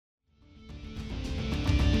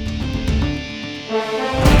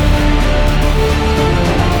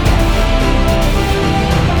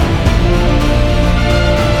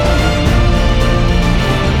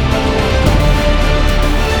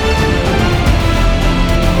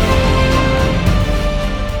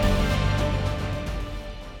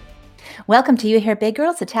Welcome to You Hear Big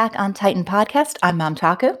Girls Attack on Titan podcast. I'm Mom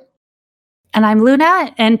Taku. And I'm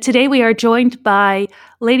Luna, and today we are joined by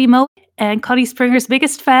Lady Mo and Connie Springer's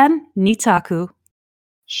biggest fan, Nitaku.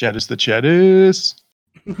 Shaddis the Chaddis.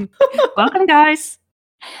 Welcome, guys.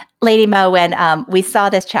 Lady Mo, when we saw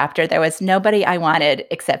this chapter, there was nobody I wanted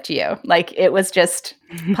except you. Like, it was just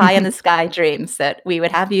pie in the sky dreams that we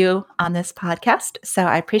would have you on this podcast. So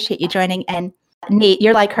I appreciate you joining. And Neat,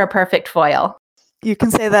 you're like her perfect foil. You can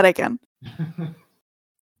say that again.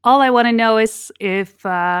 All I want to know is if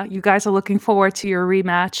you guys are looking forward to your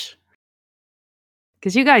rematch.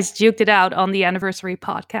 Because you guys juked it out on the anniversary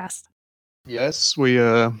podcast. Yes, we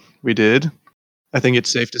did. I think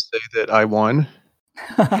it's safe to say that I won.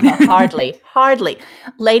 Hardly.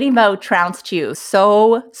 Lady Mo trounced you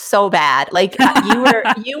so bad. Like you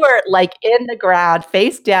were like in the ground,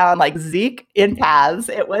 face down, like Zeke in Paz.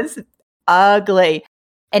 It was ugly.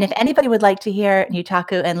 And if anybody would like to hear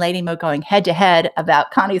Nitaku and Lady Mo going head to head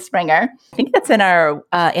about Connie Springer, I think that's in our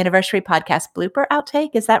anniversary podcast blooper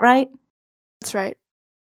outtake. Is that right? That's right.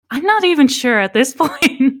 I'm not even sure at this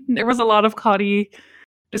point. There was a lot of Connie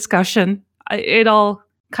discussion. It all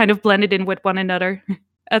kind of blended in with one another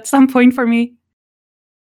at some point for me.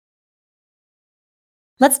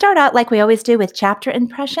 Let's start out like we always do with chapter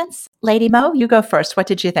impressions. Lady Mo, you go first. What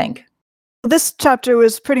did you think? This chapter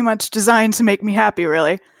was pretty much designed to make me happy,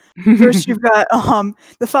 really. First, you've got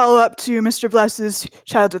the follow-up to Mr. Bless's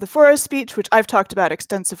Child of the Forest speech, which I've talked about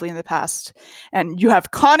extensively in the past. And you have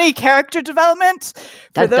Connie character development.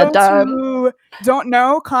 For those who don't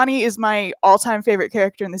know, Connie is my all-time favorite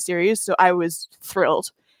character in the series, so I was thrilled.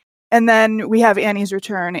 And then we have Annie's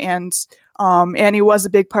return, and Annie was a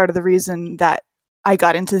big part of the reason that I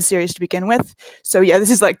got into the series to begin with. So yeah, this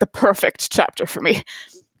is like the perfect chapter for me.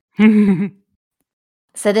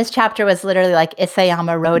 So this chapter was literally like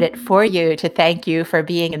Isayama wrote it for you to thank you for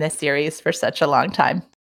being in this series for such a long time.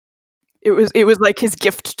 It was like his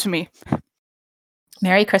gift to me.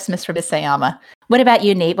 Merry Christmas from Isayama. What about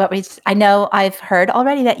you, Nate? I know I've heard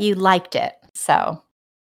already that you liked it. So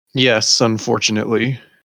Yes, unfortunately.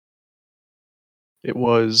 It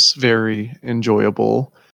was very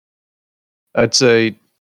enjoyable. I'd say,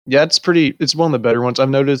 yeah, it's one of the better ones. I've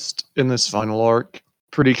noticed in this final arc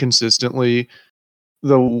pretty consistently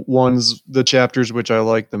the chapters which I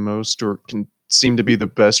like the most or can seem to be the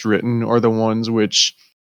best written are the ones which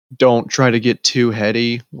don't try to get too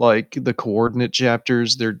heady, like the coordinate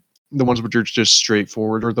chapters. They're the ones which are just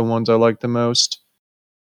straightforward are the ones I like the most.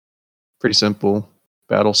 Pretty simple.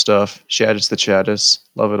 Battle stuff. Shaddis the Chaddis.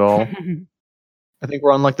 Love it all. I think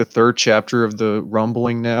we're on like the third chapter of the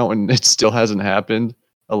Rumbling now, and it still hasn't happened.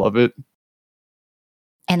 I love it.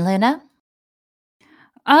 And Luna?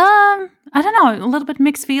 I don't know, a little bit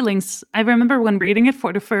mixed feelings. I remember when reading it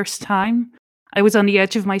for the first time, I was on the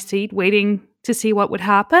edge of my seat waiting to see what would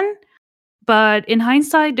happen. But in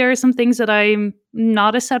hindsight, there are some things that I'm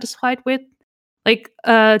not as satisfied with. Like,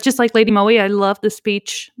 just like Lady Moe, I love the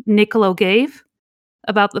speech Niccolo gave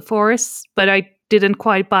about the forests, but I didn't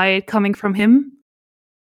quite buy it coming from him.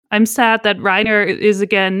 I'm sad that Reiner is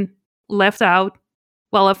again left out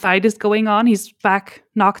while a fight is going on. He's back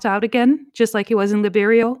knocked out again, just like he was in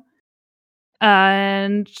Liberio.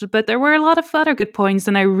 But there were a lot of other good points,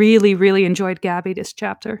 and I really, really enjoyed Gabby this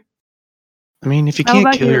chapter. I mean, if you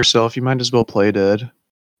can't kill yourself, you might as well play dead.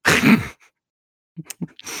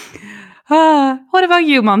 What about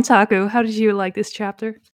you, Mom Taku? How did you like this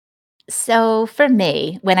chapter? So for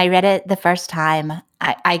me, when I read it the first time,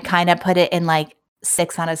 I kind of put it in like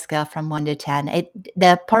 6 on a scale from 1 to 10.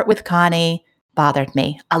 The part with Connie bothered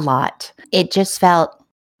me a lot. It just felt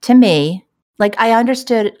to me like I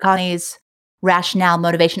understood Connie's rationale,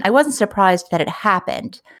 motivation. I wasn't surprised that it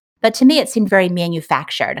happened, but to me it seemed very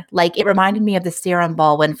manufactured. Like it reminded me of the Serum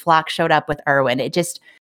Ball when Flock showed up with Erwin. It just,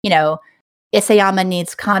 Isayama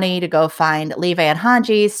needs Connie to go find Levi and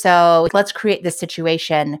Hanji, so let's create this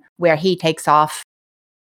situation where he takes off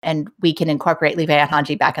and we can incorporate Levi and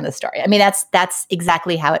Hanji back in the story. I mean, that's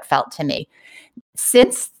exactly how it felt to me.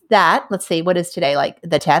 Since that, let's see, what is today, like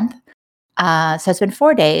the 10th? So it's been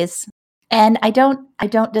 4 days, and I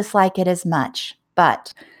don't dislike it as much.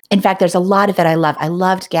 But in fact, there's a lot of it I love. I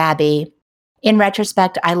loved Gabby. In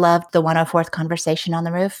retrospect, I loved the 104th conversation on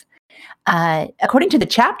the roof. According to the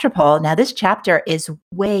chapter poll, now this chapter is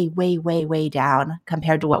way, way, way, way down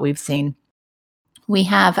compared to what we've seen. We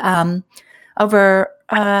have over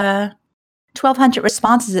 1,200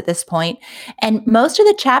 responses at this point, and most of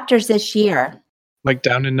the chapters this year, like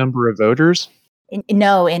down in number of voters.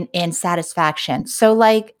 In satisfaction. So,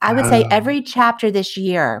 like I would say, every chapter this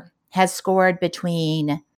year has scored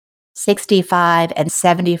between 65 and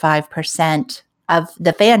 75% of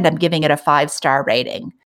the fandom giving it a 5-star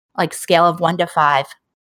rating, like scale of 1 to 5.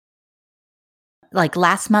 Like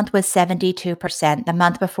last month was 72%. The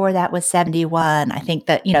month before that was 71. I think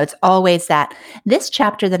that, it's always that. This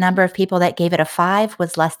chapter, the number of people that gave it a 5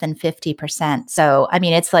 was less than 50%. So, I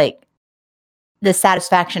mean, it's like the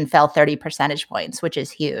satisfaction fell 30 percentage points, which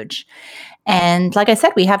is huge. And like I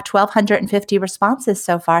said, we have 1,250 responses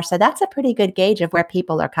so far. So that's a pretty good gauge of where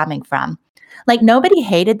people are coming from. Like nobody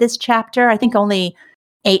hated this chapter. I think only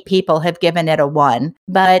 8 people have given it a 1,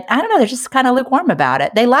 but I don't know. They're just kind of lukewarm about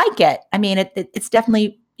it. They like it. I mean, it's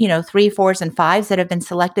definitely, 3, 4s, and 5s that have been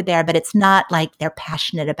selected there, but it's not like they're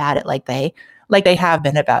passionate about it like they have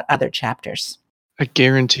been about other chapters. I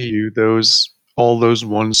guarantee you all those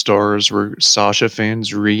 1 stars were Sasha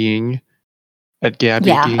fans reeing at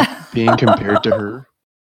Gabby being compared to her.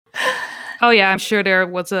 Oh yeah, I'm sure there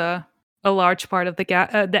was a large part of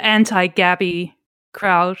the anti-Gabby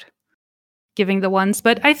crowd giving the 1s,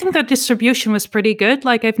 but I think the distribution was pretty good.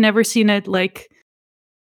 Like I've never seen it like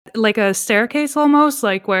a staircase almost,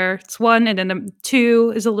 like where it's 1 and then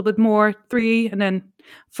 2 is a little bit more, 3, and then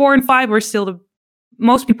 4 and 5 were still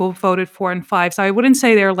most people voted 4 and 5. So I wouldn't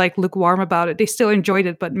say they're like lukewarm about it. They still enjoyed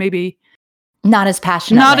it, but maybe not as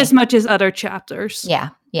passionately. Not as much as other chapters. Yeah.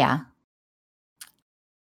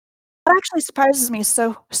 That actually surprises me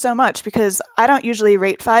so much because I don't usually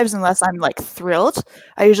rate 5s unless I'm like thrilled.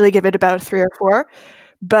 I usually give it about 3 or 4,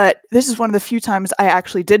 but this is one of the few times I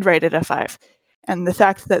actually did rate it a 5. And the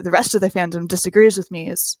fact that the rest of the fandom disagrees with me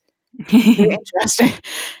is very interesting.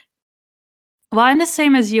 Well, I'm the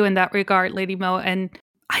same as you in that regard, Lady Mo, and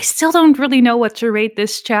I still don't really know what to rate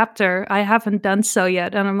this chapter. I haven't done so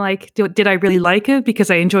yet, and I'm like, did I really like it because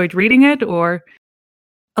I enjoyed reading it, or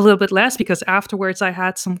a little bit less because afterwards I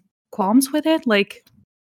had some qualms with it? Like,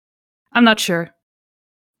 I'm not sure.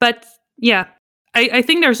 But yeah, I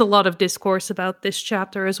think there's a lot of discourse about this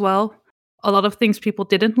chapter as well. A lot of things people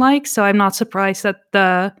didn't like, so I'm not surprised that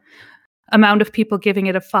the amount of people giving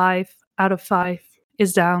it a 5 out of 5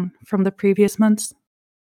 is down from the previous months.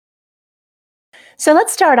 So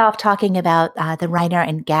let's start off talking about the Reiner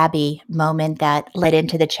and Gabby moment that led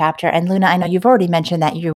into the chapter. And Luna, I know you've already mentioned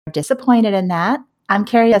that you were disappointed in that. I'm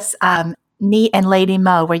curious, Neat and Lady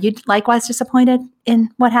Mo, were you likewise disappointed in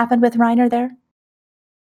what happened with Reiner there?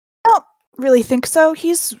 I don't really think so.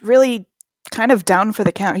 He's really kind of down for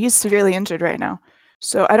the count. He's severely injured right now.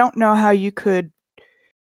 So I don't know how you could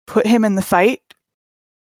put him in the fight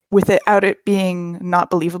without it being not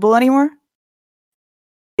believable anymore.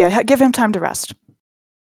 Yeah, give him time to rest.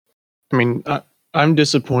 I mean, I'm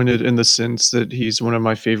disappointed in the sense that he's one of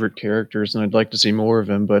my favorite characters and I'd like to see more of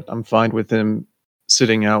him, but I'm fine with him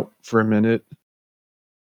sitting out for a minute.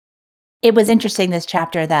 It was interesting this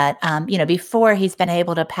chapter that, before he's been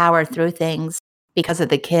able to power through things because of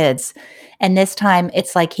the kids. And this time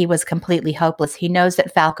it's like he was completely hopeless. He knows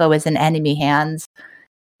that Falco is in enemy hands.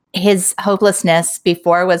 His hopelessness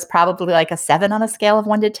before was probably like a 7 on a scale of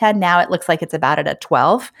 1 to 10. Now it looks like it's about at a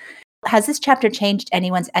 12. Has this chapter changed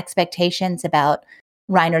anyone's expectations about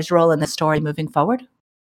Reiner's role in the story moving forward?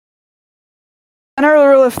 General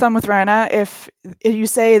rule of thumb with Reiner, if you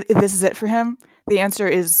say this is it for him, the answer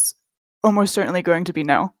is almost certainly going to be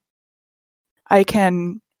no. I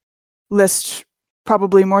can list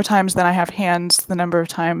probably more times than I have hands the number of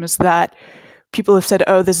times that people have said,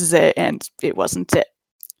 oh, this is it, and it wasn't it.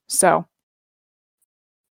 So.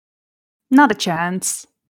 Not a chance.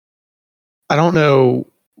 I don't know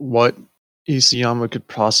what Isayama could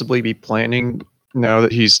possibly be planning now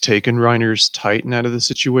that he's taken Reiner's Titan out of the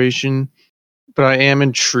situation. But I am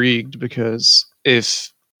intrigued because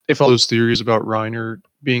if all those theories about Reiner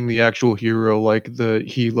being the actual hero, like the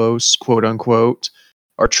Helos, quote unquote,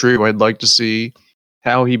 are true, I'd like to see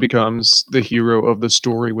how he becomes the hero of the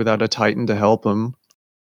story without a Titan to help him.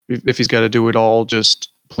 If he's got to do it all just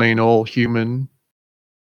plain old human.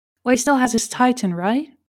 Well, he still has his Titan, right?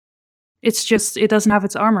 It's just, it doesn't have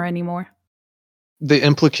its armor anymore. The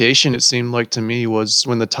implication, it seemed like to me, was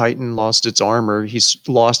when the Titan lost its armor, he's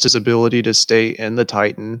lost his ability to stay in the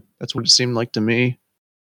Titan. That's what it seemed like to me.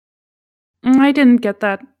 I didn't get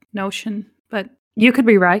that notion, but you could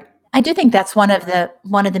be right. I do think that's one of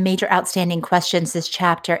the major outstanding questions this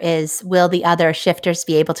chapter is, will the other shifters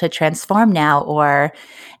be able to transform now, or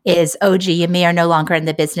is OG Ymir no longer in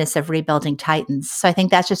the business of rebuilding Titans? So I think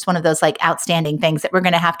that's just one of those like outstanding things that we're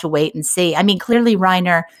going to have to wait and see. I mean, clearly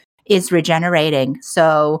Reiner is regenerating,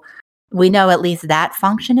 so we know at least that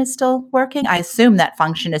function is still working. I assume that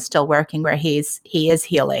function is still working where he is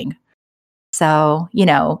healing. So,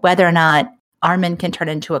 whether or not Armin can turn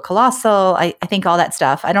into a colossal, I think all that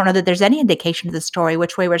stuff. I don't know that there's any indication of the story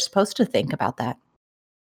which way we're supposed to think about that.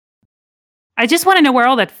 I just want to know where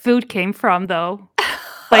all that food came from, though.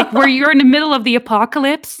 Like, where you're in the middle of the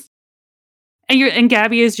apocalypse, and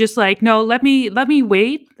Gabby is just like, no, let me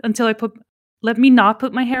wait until let me not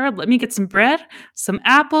put my hair up. Let me get some bread, some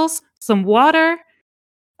apples, some water,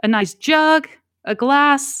 a nice jug, a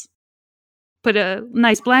glass, put a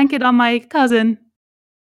nice blanket on my cousin,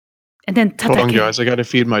 and then Hold on, guys. I got to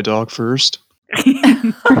feed my dog first.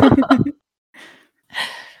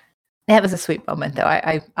 That was a sweet moment, though.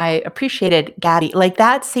 I appreciated Gabby. Like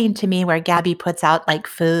that scene to me where Gabby puts out like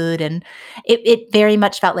food, and it very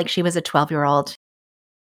much felt like she was a 12-year-old.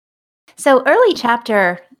 So early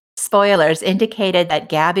chapter spoilers indicated that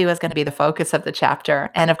Gabby was going to be the focus of the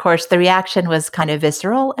chapter. And of course, the reaction was kind of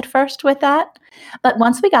visceral at first with that. But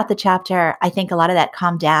once we got the chapter, I think a lot of that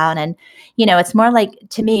calmed down. And, it's more like,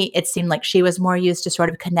 to me, it seemed like she was more used to sort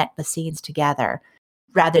of connect the scenes together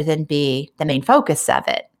rather than be the main focus of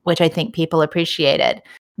it, which I think people appreciated.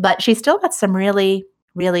 But she still got some really,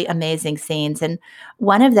 really amazing scenes. And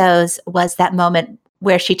one of those was that moment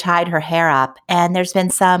where she tied her hair up. And there's been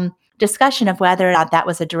some discussion of whether or not that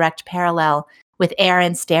was a direct parallel with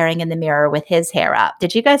Aaron staring in the mirror with his hair up.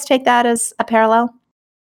 Did you guys take that as a parallel?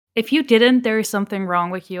 If you didn't, there is something wrong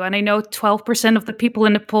with you. And I know 12% of the people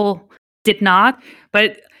in the poll did not,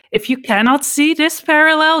 but if you cannot see this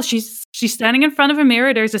parallel, she's standing in front of a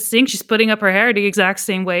mirror. There's a sink. She's putting up her hair the exact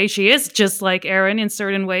same way. She is just like Aaron in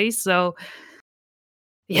certain ways. So,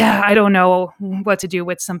 yeah, I don't know what to do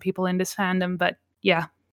with some people in this fandom, but yeah,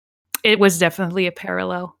 it was definitely a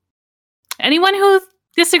parallel. Anyone who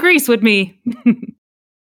disagrees with me?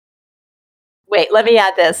 Wait, let me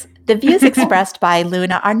add this. The views expressed by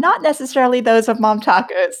Luna are not necessarily those of Mom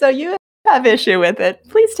Taco, so you have issue with it.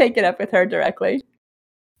 Please take it up with her directly.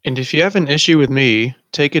 And if you have an issue with me,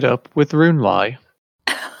 take it up with Runelai.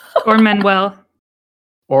 Or Manuel.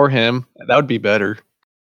 Or him. That would be better.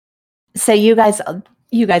 So you guys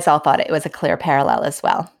all thought it was a clear parallel as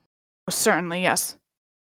well. Certainly, yes.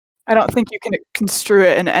 I don't think you can construe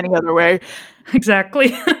it in any other way.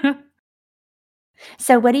 Exactly.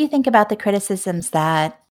 So what do you think about the criticisms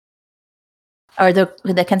that, or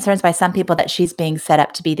the concerns by some people that she's being set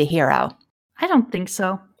up to be the hero? I don't think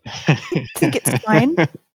so. I think it's fine,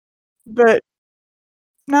 but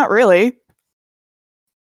not really.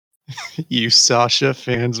 You Sasha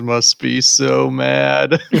fans must be so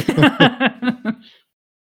mad.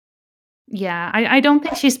 Yeah, I don't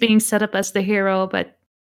think she's being set up as the hero, but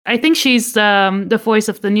I think she's the voice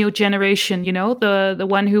of the new generation, the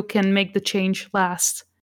one who can make the change last,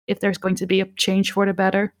 if there's going to be a change for the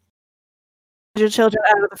better. Your children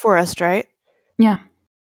out of the forest, right? Yeah.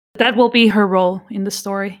 That will be her role in the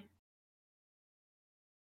story.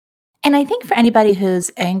 And I think for anybody who's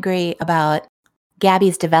angry about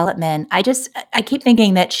Gabby's development, I keep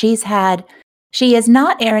thinking that she is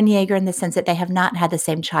not Eren Yeager in the sense that they have not had the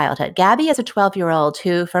same childhood. Gabby is a 12-year-old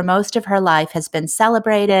who, for most of her life, has been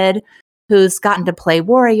celebrated, who's gotten to play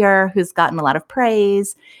warrior, who's gotten a lot of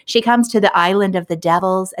praise. She comes to the island of the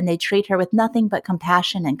devils, and they treat her with nothing but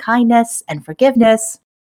compassion and kindness and forgiveness.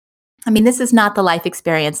 I mean, this is not the life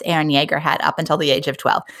experience Eren Yeager had up until the age of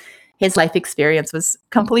 12. His life experience was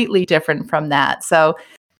completely different from that. So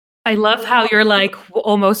I love how you're like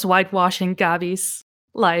almost whitewashing Gabby's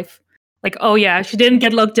life. Like, oh yeah, she didn't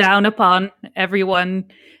get looked down upon everyone,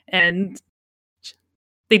 and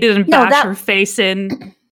they didn't bash her face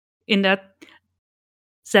in that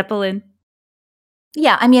Zeppelin.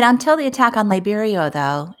 Yeah, I mean, until the attack on Liberio,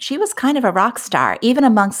 though, she was kind of a rock star, even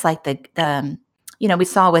amongst like the we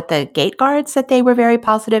saw with the gate guards that they were very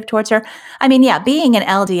positive towards her. I mean, yeah, being an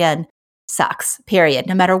Eldian sucks, period,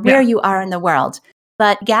 no matter where you are in the world.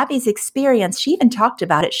 But Gabby's experience, she even talked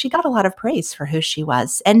about it. She got a lot of praise for who she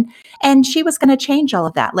was. And she was going to change all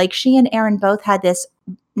of that. Like she and Eren both had this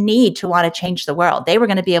need to want to change the world. They were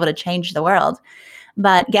going to be able to change the world.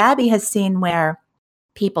 But Gabby has seen where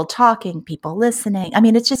people talking, people listening. I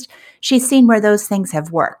mean, it's just, she's seen where those things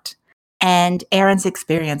have worked. And Eren's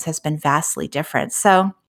experience has been vastly different.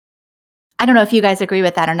 So I don't know if you guys agree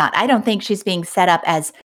with that or not. I don't think she's being set up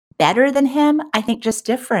as better than him. I think just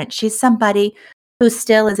different. She's somebody who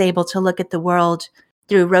still is able to look at the world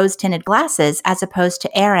through rose-tinted glasses, as opposed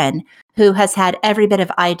to Eren, who has had every bit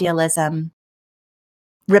of idealism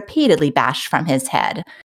repeatedly bashed from his head.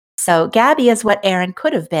 So Gabby is what Eren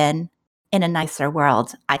could have been in a nicer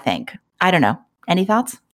world, I think. I don't know. Any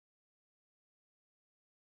thoughts?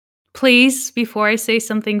 Please, before I say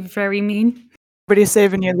something very mean. Nobody's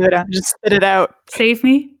saving you, Luna. Just spit it out. Save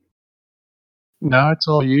me. No, it's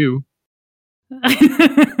all you.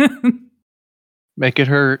 Make it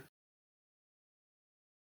hurt.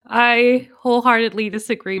 I wholeheartedly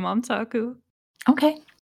disagree, Mom Taku. Okay.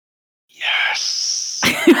 Yes.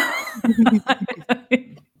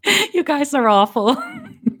 You guys are awful.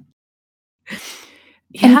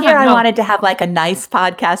 And here I wanted to have like a nice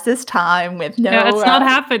podcast this time with no. Yeah, it's not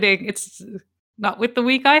happening. It's not with the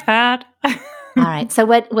week I've had. All right. So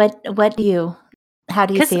what do you? How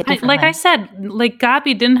do you see it differently? Like I said, like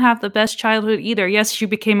Gabi didn't have the best childhood either. Yes, she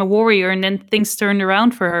became a warrior, and then things turned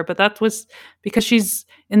around for her. But that was because she's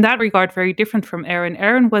in that regard very different from Eren.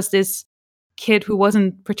 Eren was this kid who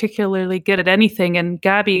wasn't particularly good at anything, and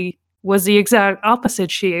Gabi was the exact opposite.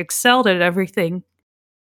 She excelled at everything.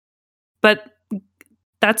 But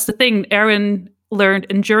that's the thing. Eren learned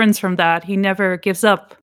endurance from that. He never gives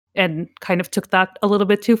up, and kind of took that a little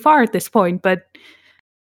bit too far at this point. But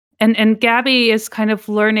and Gabi is kind of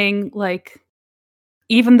learning, like,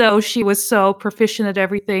 even though she was so proficient at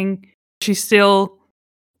everything, she still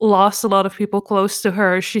lost a lot of people close to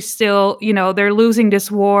her. She's still, they're losing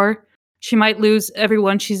this war. She might lose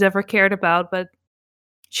everyone she's ever cared about, but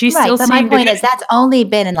she's still But my point is that's only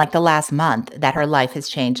been in like the last month that her life has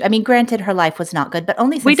changed. I mean, granted, her life was not good, but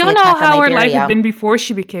only since we don't the know attack how on her life Liberia. had been before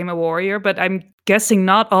she became a warrior, but I'm guessing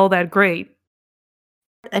not all that great.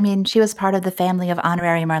 I mean, she was part of the family of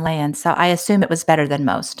honorary Marleyans, so I assume it was better than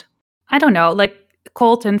most. I don't know. Like,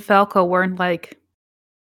 Colt and Falco weren't like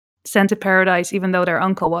sent to paradise, even though their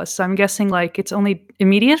uncle was. So I'm guessing like it's only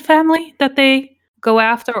immediate family that they go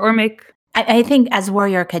after or make. I think as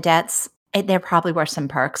warrior cadets, there probably were some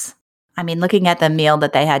perks. I mean, looking at the meal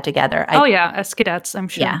that they had together. As cadets, I'm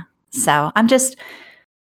sure. Yeah. So I'm just,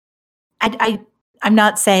 I'm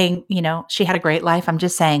not saying, she had a great life. I'm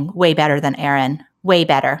just saying way better than Eren. Way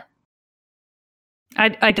better.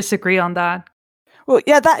 I disagree on that. Well,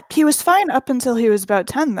 yeah, that he was fine up until he was about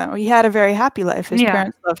 10, though. He had a very happy life. His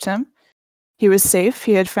parents loved him. He was safe.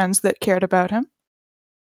 He had friends that cared about him.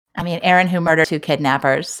 I mean, Eren, who murdered 2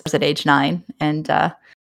 kidnappers, was at age 9, and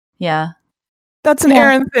yeah. That's an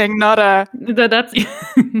Eren thing, not a. That's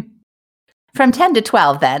From 10 to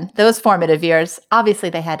 12. Then those formative years,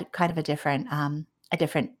 obviously, they had kind of a different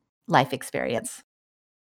life experience.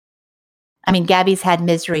 I mean, Gabi's had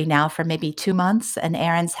misery now for maybe 2 months, and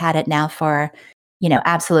Eren's had it now for,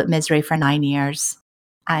 absolute misery for 9 years.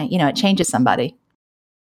 It changes somebody.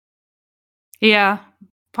 Yeah.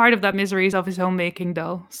 Part of that misery is of his own making,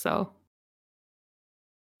 though. So,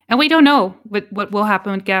 and we don't know what will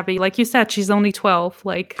happen with Gabi. Like you said, she's only 12.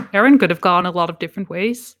 Like, Eren could have gone a lot of different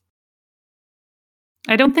ways.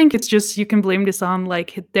 I don't think it's just you can blame this on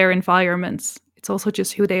like their environments. It's also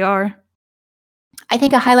just who they are. I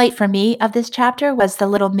think a highlight for me of this chapter was the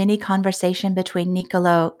little mini conversation between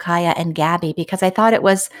Niccolo, Kaya, and Gabi, because I thought it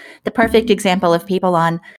was the perfect example of people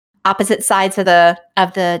on opposite sides of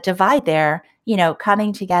the divide there,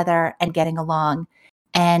 coming together and getting along.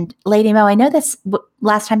 And Lady Mo, I know this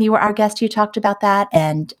last time you were our guest, you talked about that,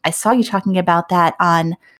 and I saw you talking about that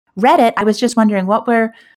on Reddit. I was just wondering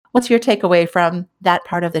what's your takeaway from that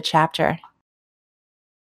part of the chapter?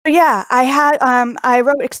 Yeah, I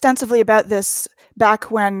wrote extensively about this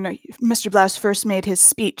back when Mr. Blast first made his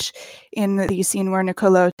speech in the scene where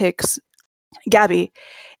Niccolo takes Gabi.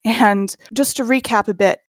 And just to recap a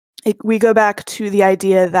bit, we go back to the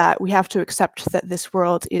idea that we have to accept that this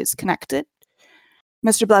world is connected.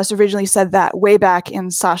 Mr. Blast originally said that way back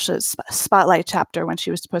in Sasha's Spotlight chapter when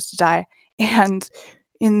she was supposed to die. And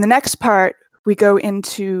in the next part, we go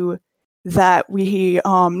into that we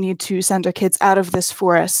need to send our kids out of this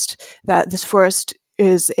forest, that this forest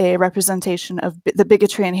is a representation of the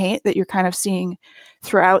bigotry and hate that you're kind of seeing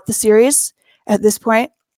throughout the series at this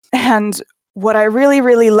point. And what I really,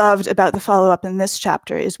 really loved about the follow-up in this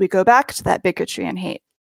chapter is we go back to that bigotry and hate,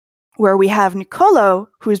 where we have Niccolo,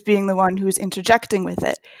 who's being the one who's interjecting with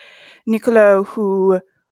it. Niccolo, who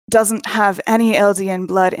doesn't have any Eldian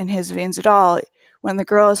blood in his veins at all. When the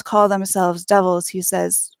girls call themselves devils, he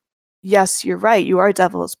says, yes, you're right, you are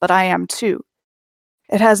devils, but I am too.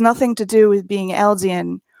 It has nothing to do with being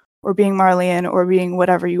Eldian or being Marleyan or being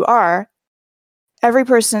whatever you are. Every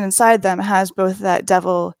person inside them has both that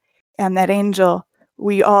devil and that angel.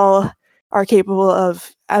 We all are capable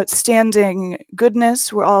of outstanding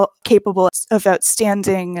goodness. We're all capable of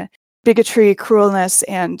outstanding bigotry, cruelness,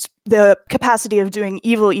 and the capacity of doing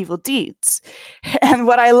evil deeds. And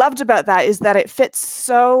what I loved about that is that it fits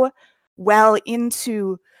so well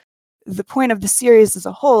into the point of the series as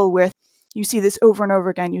a whole, where you see this over and over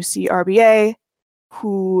again. You see RBA,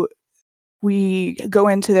 who we go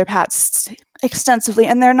into their past extensively,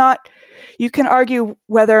 and they're not, you can argue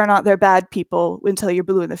whether or not they're bad people until you're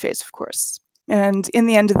blue in the face, of course. And in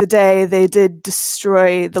the end of the day, they did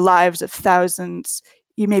destroy the lives of thousands,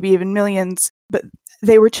 maybe even millions, but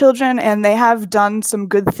they were children, and they have done some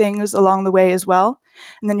good things along the way as well.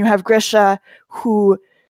 And then you have Grisha, who,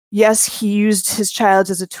 yes, he used his child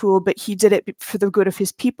as a tool, but he did it for the good of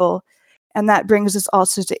his people. And that brings us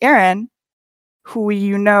also to Eren,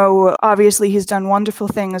 who, obviously he's done wonderful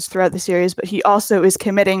things throughout the series, but he also is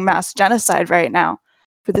committing mass genocide right now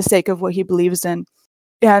for the sake of what he believes in.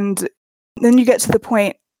 And then you get to the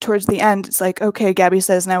point towards the end, it's like, okay, Gabby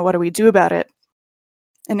says, now what do we do about it?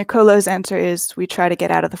 And Nicolo's answer is, we try to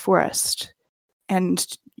get out of the forest. And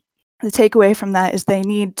the takeaway from that is they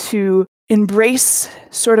need to embrace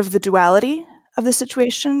sort of the duality of the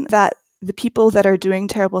situation, that the people that are doing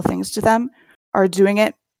terrible things to them are doing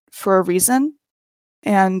it for a reason.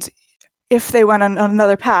 And if they went on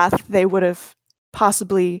another path, they would have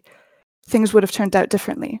things would have turned out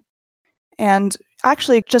differently. And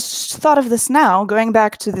actually, just thought of this now, going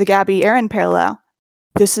back to the Gabby-Eren parallel.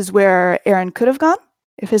 This is where Eren could have gone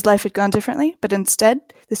if his life had gone differently, but instead,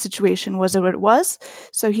 the situation was what it was.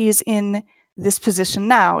 So he's in this position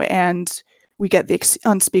now, and we get the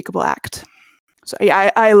unspeakable act. So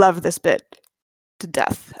yeah, I love this bit to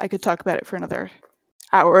death. I could talk about it for another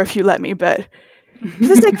hour if you let me, but for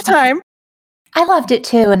the sake of time. I loved it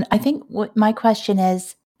too. And I think my question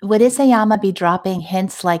is, would Isayama be dropping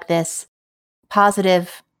hints like this,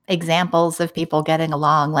 positive examples of people getting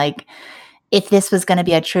along? Like, if this was going to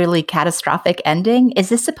be a truly catastrophic ending, is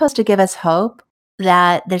this supposed to give us hope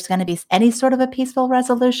that there's going to be any sort of a peaceful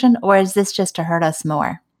resolution, or is this just to hurt us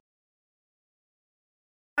more?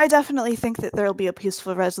 I definitely think that there'll be a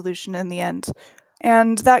peaceful resolution in the end.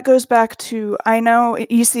 And that goes back to, I know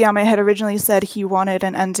Isayama had originally said he wanted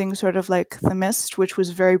an ending sort of like The Mist, which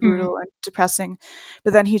was very brutal and depressing.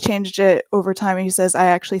 But then he changed it over time, and he says, I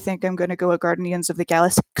actually think I'm going to go a Guardians of the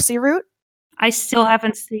Galaxy route. I still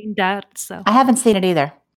haven't seen that, so. I haven't seen it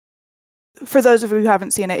either. For those of you who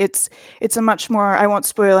haven't seen it, it's a much more, I won't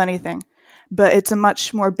spoil anything, but it's a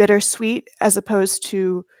much more bittersweet as opposed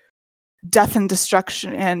to death and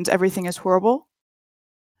destruction and everything is horrible.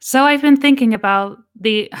 So I've been thinking about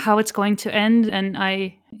how it's going to end, and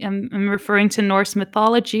I am referring to Norse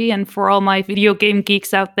mythology. And for all my video game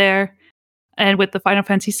geeks out there, and with the Final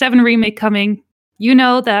Fantasy VII remake coming,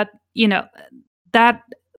 that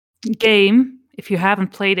game, if you haven't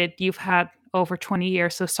played it, you've had over 20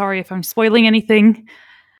 years. So sorry if I'm spoiling anything.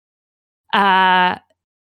 It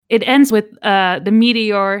ends with the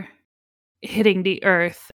meteor hitting the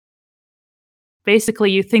Earth. Basically,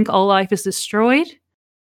 you think all life is destroyed.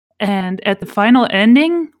 And at the final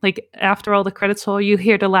ending, like after all the credits roll, you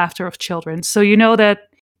hear the laughter of children. So you know that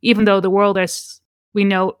even though the world as we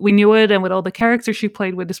knew it, and with all the characters you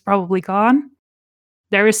played with is probably gone,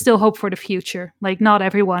 there is still hope for the future. Like, not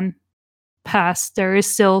everyone passed. There is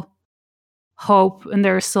still hope, and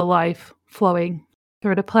there is still life flowing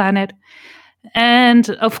through the planet. And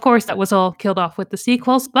of course, that was all killed off with the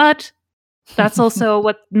sequels, but that's also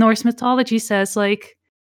what Norse mythology says. Like,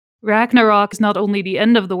 Ragnarok is not only the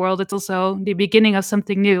end of the world, it's also the beginning of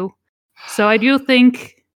something new. So I do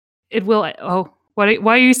think it will. Oh, why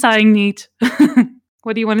are you sighing, Neat?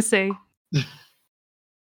 What do you want to say?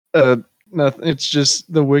 Nothing. It's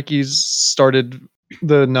just the wikis started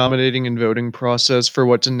the nominating and voting process for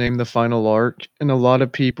what to name the final arc, and a lot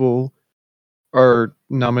of people are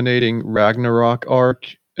nominating Ragnarok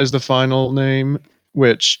arc as the final name,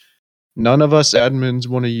 which none of us admins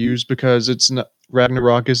want to use because it's not.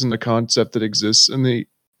 Ragnarok isn't a concept that exists in the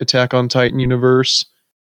Attack on Titan universe,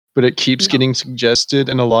 but it keeps getting suggested,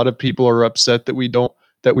 and a lot of people are upset that we've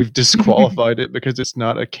disqualified it because it's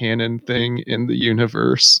not a canon thing in the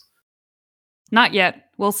universe. Not yet.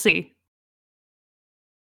 We'll see.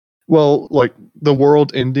 Well, like, the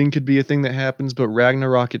world ending could be a thing that happens, but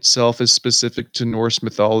Ragnarok itself is specific to Norse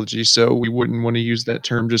mythology, so we wouldn't want to use that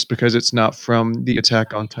term just because it's not from the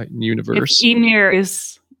Attack on Titan universe. If Ymir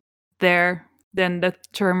is there, then the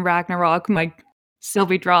term Ragnarok might still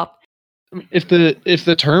be dropped. If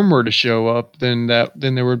the term were to show up, then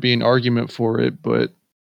there would be an argument for it, but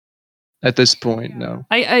at this point, no.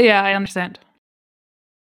 I understand.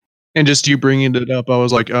 And just you bringing it up, I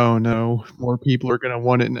was like, oh no, more people are gonna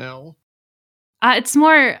want it now. It's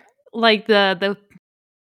more like the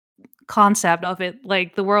concept of it,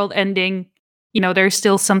 like the world ending. There's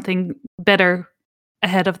still something better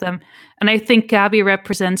ahead of them, and I think Gabby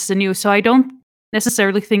represents the new. So I don't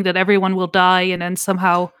necessarily think that everyone will die, and then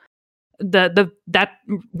somehow that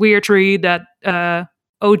weird tree that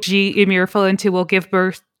OG Ymir fell into will give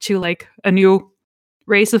birth to like a new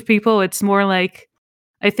race of people. It's more like,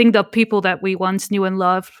 I think the people that we once knew and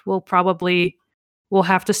loved will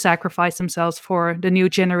have to sacrifice themselves for the new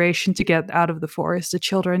generation to get out of the forest, the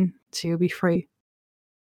children to be free.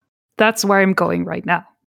 That's where I'm going right now.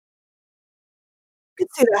 I could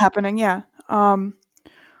see that happening, yeah.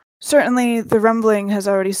 Certainly, the rumbling has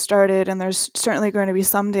already started, and there's certainly going to be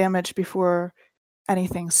some damage before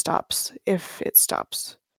anything stops, if it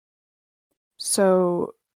stops.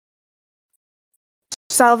 So,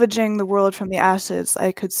 salvaging the world from the acids,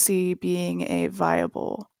 I could see being a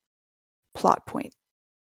viable plot point.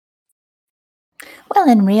 Well,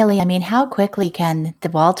 and really, I mean, how quickly can the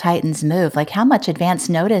Wall Titans move? Like, how much advance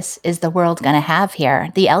notice is the world going to have here?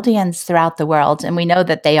 The Eldians throughout the world, and we know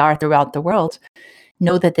that they are throughout the world,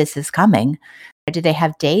 know that this is coming. Do they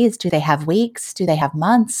have days? Do they have weeks? Do they have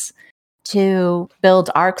months to build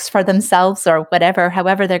arcs for themselves or whatever?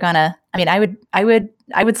 However, they're gonna. I mean,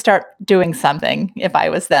 I would start doing something if I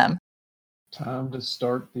was them. Time to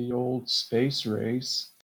start the old space race.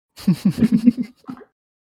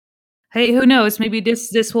 Hey, who knows? Maybe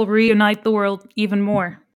this will reunite the world even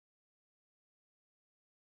more.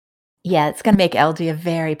 Yeah, it's gonna make Eldia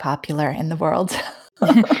very popular in the world.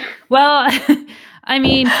 Well, I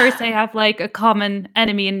mean, first they have like a common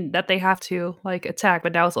enemy and that they have to like attack,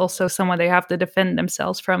 but that was also someone they have to defend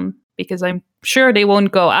themselves from, because I'm sure they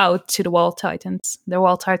won't go out to the Wall Titans. The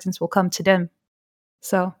Wall Titans will come to them.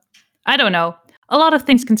 So, I don't know. A lot of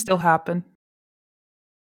things can still happen.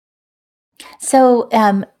 So,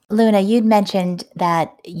 Luna, you'd mentioned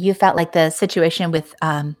that you felt like the situation with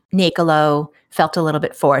Nicolo felt a little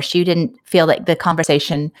bit forced. You didn't feel like the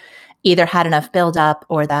conversation either had enough build up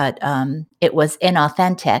or that it was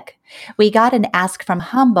inauthentic. We got an ask from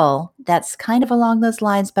Humble that's kind of along those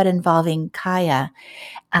lines, but involving Kaya.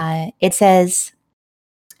 It says,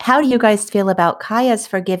 how do you guys feel about Kaya's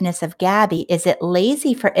forgiveness of Gabby? Is it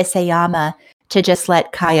lazy for Isayama to just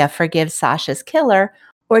let Kaya forgive Sasha's killer?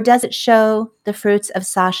 Or does it show the fruits of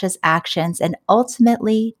Sasha's actions and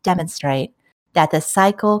ultimately demonstrate that the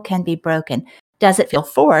cycle can be broken? Does it feel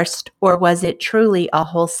forced, or was it truly a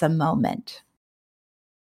wholesome moment?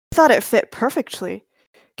 I thought it fit perfectly.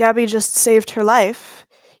 Gabby just saved her life,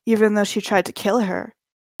 even though she tried to kill her.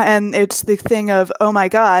 And it's the thing of, oh my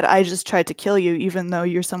god, I just tried to kill you, even though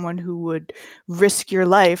you're someone who would risk your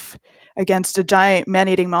life against a giant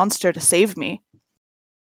man-eating monster to save me.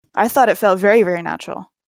 I thought it felt very, very natural.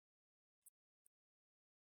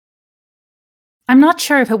 I'm not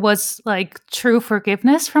sure if it was like true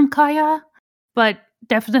forgiveness from Kaya, but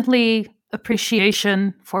definitely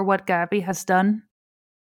appreciation for what Gabby has done.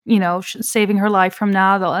 You know, saving her life from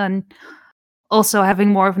Nadal, and also having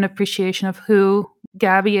more of an appreciation of who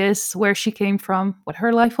Gabby is, where she came from, what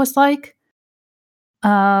her life was like,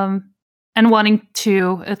 and wanting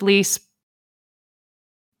to at least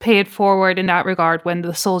pay it forward in that regard when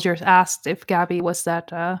the soldiers asked if Gabby was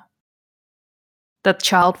that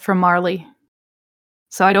child from Marley.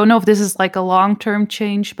 So I don't know if this is like a long-term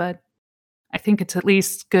change, but I think it's at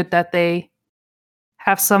least good that they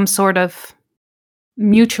have some sort of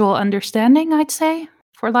mutual understanding, I'd say,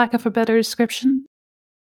 for lack of a better description.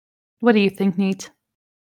 What do you think, Neat?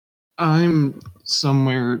 I'm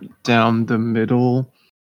somewhere down the middle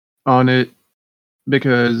on it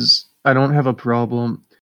because I don't have a problem.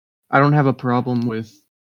 I don't have a problem with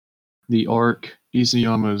the arc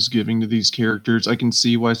Isayama is giving to these characters. I can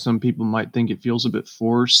see why some people might think it feels a bit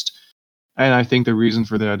forced. And I think the reason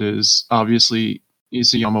for that is obviously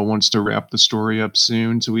Isayama wants to wrap the story up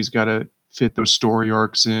soon, so he's got to fit those story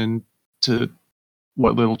arcs in to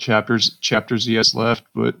what little chapters he has left.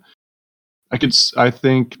 But I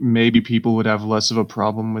think maybe people would have less of a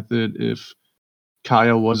problem with it if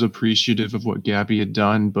Kaya was appreciative of what Gabby had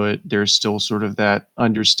done, but there's still sort of that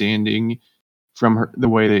understanding from the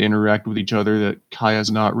way they interact with each other that Kaya's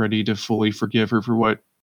not ready to fully forgive her for what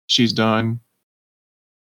she's done.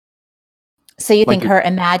 So you think her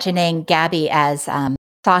imagining Gabby as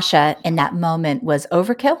Sasha in that moment was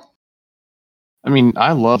overkill? I mean,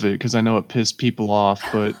 I love it because I know it pissed people off,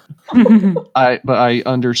 but I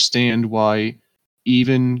understand why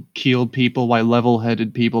even-keeled people, why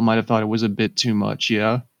level-headed people might have thought it was a bit too much,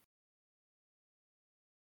 yeah?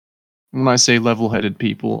 When I say level-headed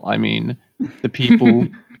people, I mean the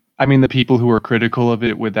people who are critical of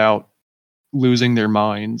it without losing their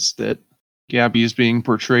minds that Gabby is being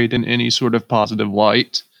portrayed in any sort of positive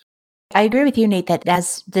light. I agree with you, Nate, that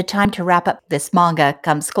as the time to wrap up this manga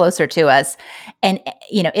comes closer to us, and,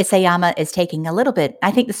 Isayama is taking a little bit,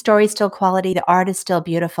 I think the story's still quality, the art is still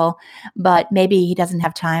beautiful, but maybe he doesn't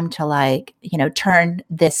have time to turn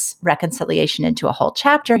this reconciliation into a whole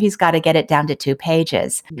chapter. He's got to get it down to 2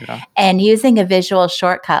 pages. Yeah. And using a visual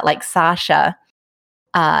shortcut like Sasha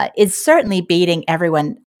is certainly beating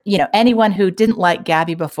everyone, anyone who didn't like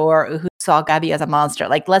Gabby before, or who saw Gabby as a monster.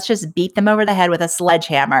 Like, let's just beat them over the head with a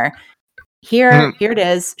sledgehammer. Here it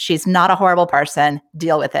is. She's not a horrible person.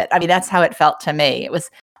 Deal with it. I mean, that's how it felt to me. It was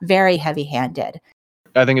very heavy-handed.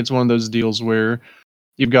 I think it's one of those deals where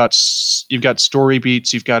you've got story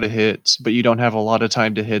beats you've got to hit, but you don't have a lot of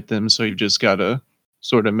time to hit them, so you've just got to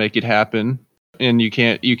sort of make it happen. And you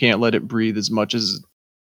can't let it breathe as much as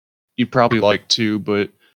you'd probably like to, but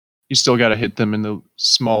you still got to hit them in the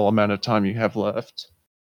small amount of time you have left.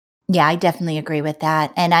 Yeah, I definitely agree with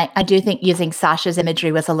that. And I do think using Sasha's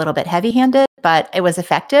imagery was a little bit heavy-handed, but it was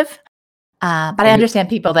effective. But I understand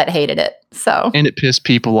people that hated it. So And it pissed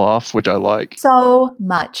people off, which I like. so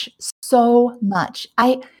much.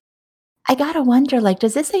 I gotta wonder, like,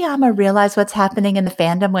 does Isayama realize what's happening in the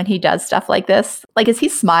fandom when he does stuff like this? Like, is he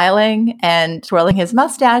smiling and twirling his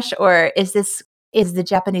mustache, or is the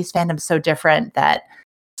Japanese fandom so different that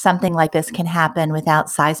something like this can happen without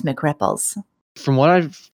seismic ripples? From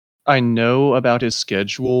what I know about his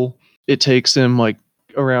schedule, it takes him like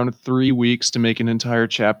around 3 weeks to make an entire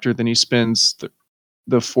chapter. Then he spends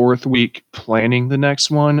the fourth week planning the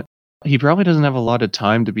next one. He probably doesn't have a lot of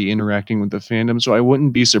time to be interacting with the fandom, so I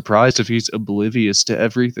wouldn't be surprised if he's oblivious to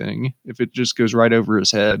everything, if it just goes right over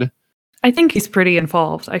his head. I think he's pretty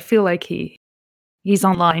involved. I feel like he's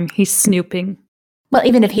online. He's snooping. Well,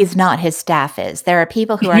 even if he's not, his staff is. There are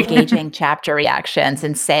people who are gauging chapter reactions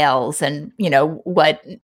and sales and,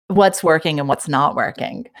 what's working and what's not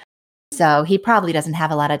working. So he probably doesn't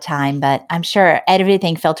have a lot of time, but I'm sure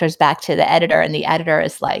everything filters back to the editor, and the editor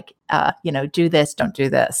is like, do this, don't do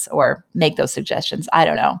this, or make those suggestions. I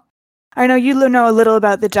don't know. I know you know a little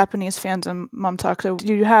about the Japanese fandom, Mom Talk. So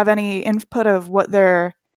do you have any input of what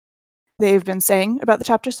they've been saying about the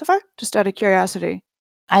chapter so far? Just out of curiosity.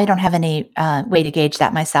 I don't have any way to gauge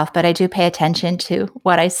that myself, but I do pay attention to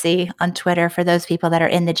what I see on Twitter for those people that are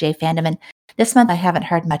in the J fandom. And this month I haven't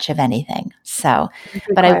heard much of anything. So,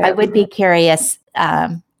 but I would be curious.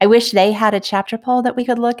 I wish they had a chapter poll that we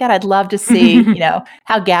could look at. I'd love to see,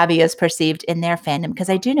 how Gabby is perceived in their fandom, because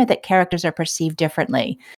I do know that characters are perceived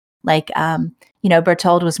differently. Like,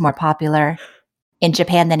 Bertold was more popular in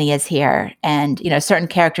Japan than he is here. And, certain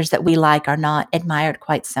characters that we like are not admired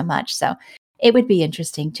quite so much. So it would be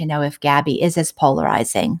interesting to know if Gabby is as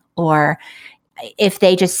polarizing, or if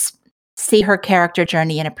they just see her character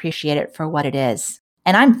journey and appreciate it for what it is.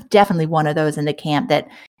 And I'm definitely one of those in the camp that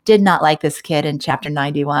did not like this kid in chapter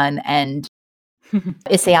 91. And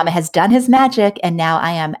Isayama has done his magic, and now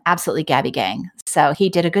I am absolutely Gabby gang. So he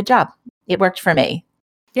did a good job. It worked for me.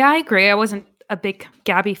 Yeah, I agree. I wasn't a big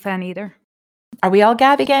Gabby fan either. Are we all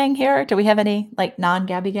Gabby gang here? Do we have any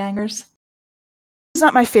non-Gabby gangers? It's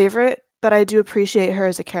not my favorite, but I do appreciate her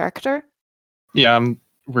as a character. Yeah, I'm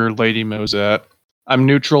where Lady Mo's at. I'm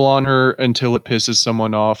neutral on her until it pisses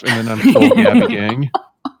someone off, and then I'm full Gabby gang.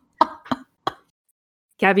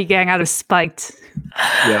 Gabby gang out of spite.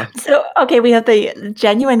 Yeah. So, okay, we have the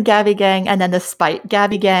genuine Gabby gang, and then the spite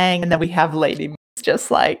Gabby gang, and then we have Lady Mo. It's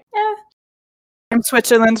just like, I'm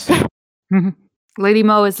Switzerland. Lady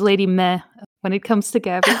Mo is Lady Meh when it comes to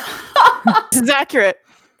Gabby. This is accurate.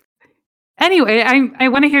 Anyway, I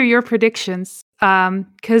want to hear your predictions,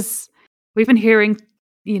 because we've been hearing,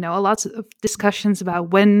 lots of discussions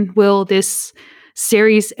about when will this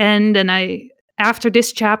series end, and after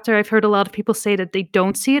this chapter, I've heard a lot of people say that they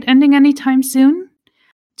don't see it ending anytime soon.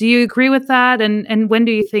 Do you agree with that? And when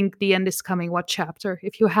do you think the end is coming? What chapter,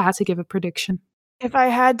 if you had to give a prediction? If I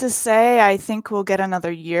had to say, I think we'll get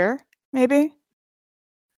another year, maybe.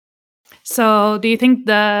 So do you think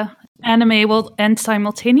the anime will end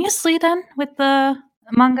simultaneously then with the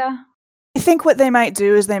manga? I think what they might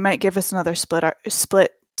do is they might give us another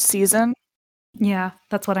split season. Yeah,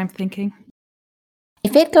 that's what I'm thinking.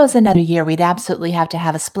 If it goes another year, we'd absolutely have to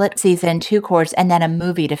have a split season, 2 cours, and then a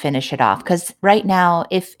movie to finish it off. Because right now,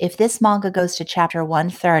 if this manga goes to chapter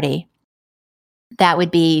 130, that would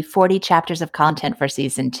be 40 chapters of content for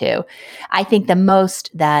season 2. I think the most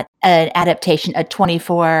that an adaptation, a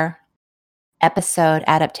 24 episode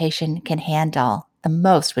adaptation can handle, the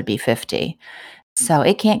most would be 50. So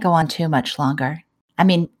it can't go on too much longer. I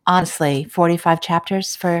mean, honestly, 45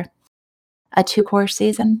 chapters for a 2-course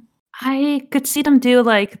season. I could see them do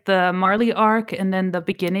like the Marley arc and then the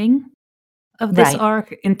beginning of this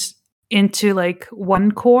arc into like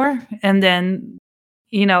 1 core, and then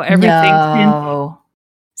everything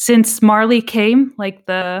since Marley came, like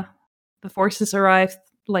the forces arrived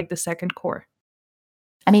like the 2nd core.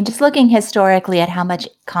 I mean, just looking historically at how much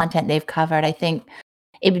content they've covered, I think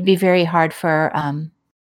it would be very hard for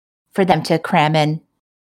them to cram in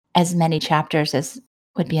as many chapters as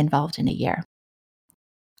would be involved in a year.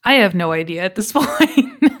 I have no idea at this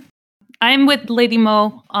point. I'm with Lady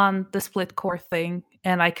Mo on the split core thing,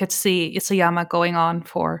 and I could see Isayama going on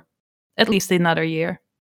for at least another year,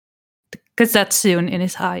 because that's soon in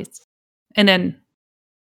his eyes. And then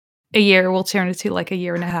a year will turn into like a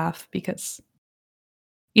year and a half because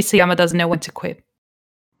Isayama doesn't know when to quit.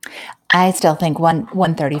 I still think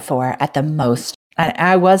 134 at the most.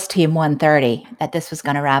 I was team 130 that this was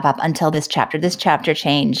going to wrap up until this chapter. This chapter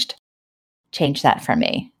changed that for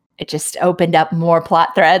me. It just opened up more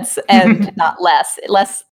plot threads and not less.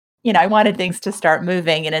 I wanted things to start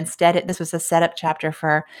moving, and instead this was a setup chapter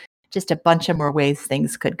for just a bunch of more ways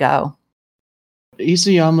things could go.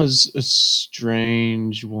 Isayama's a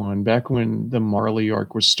strange one. Back when the Marley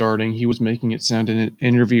arc was starting, he was making it sound in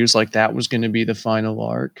interviews like that was going to be the final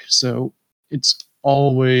arc. So it's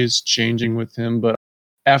always changing with him. But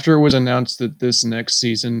after it was announced that this next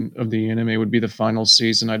season of the anime would be the final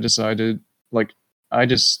season, I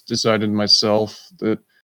just decided myself that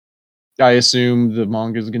I assume the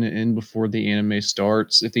manga is going to end before the anime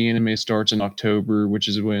starts. If the anime starts in October, which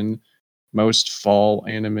is when most fall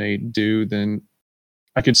anime do, then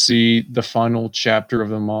I could see the final chapter of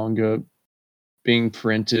the manga being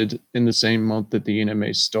printed in the same month that the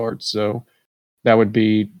anime starts. So that would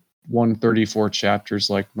be 134 chapters,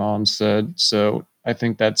 like Mom said. So I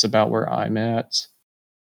think that's about where I'm at.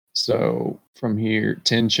 So from here,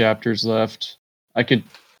 10 chapters left. I could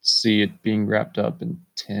see it being wrapped up in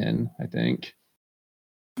 10, I think.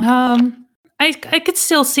 I could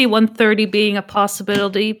still see 130 being a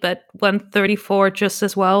possibility, but 134 just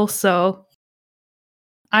as well. So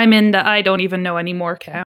I'm in the I don't even know anymore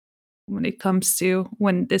camp when it comes to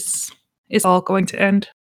when this is all going to end.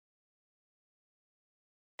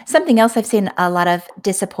 Something else I've seen a lot of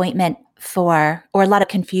disappointment for, or a lot of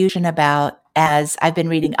confusion about, as I've been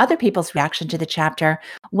reading other people's reaction to the chapter,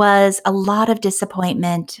 was a lot of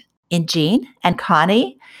disappointment in Jean and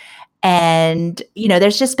Connie. And,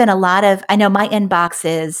 there's just been a lot of, I know my inbox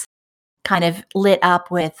is kind of lit up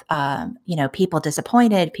with, people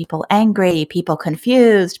disappointed, people angry, people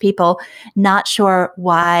confused, people not sure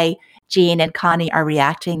why Jean and Connie are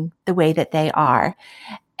reacting the way that they are.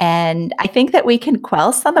 And I think that we can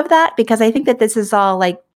quell some of that, because I think that this is all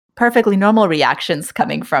like perfectly normal reactions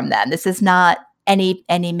coming from them. This is not any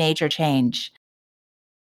major change.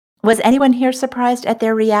 Was anyone here surprised at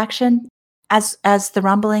their reaction as the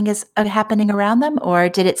rumbling is happening around them, or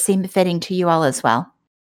did it seem fitting to you all as well?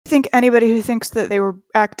 I think anybody who thinks that they were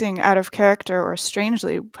acting out of character or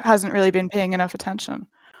strangely hasn't really been paying enough attention.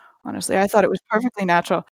 Honestly, I thought it was perfectly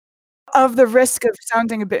natural. Of the risk of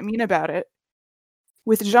sounding a bit mean about it,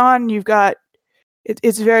 with Jean, you've got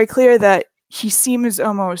it's very clear that he seems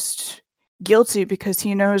almost guilty because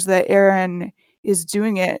he knows that Eren is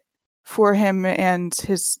doing it for him and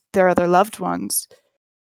their other loved ones.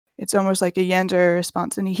 It's almost like a Yandere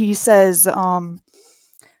response. And he says,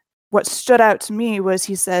 what stood out to me was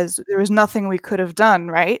he says, there was nothing we could have done,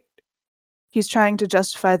 right? He's trying to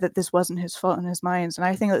justify that this wasn't his fault in his mind. And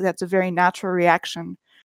I think that that's a very natural reaction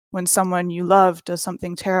when someone you love does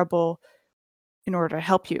something terrible in order to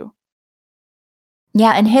help you.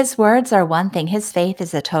 Yeah, and his words are one thing. His faith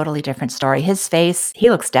is a totally different story. His face, he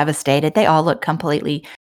looks devastated. They all look completely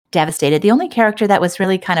devastated. The only character that was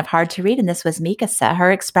really kind of hard to read in this was Mikasa.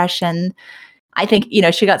 Her expression, I think,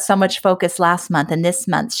 she got so much focus last month, and this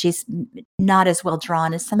month she's not as well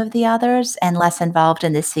drawn as some of the others and less involved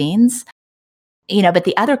in the scenes. But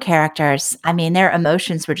the other characters, their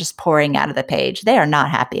emotions were just pouring out of the page. They are not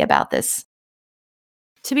happy about this.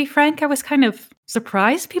 To be frank, I was kind of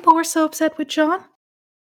surprised people were so upset with Jean.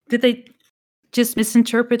 Did they just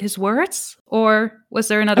misinterpret his words, or was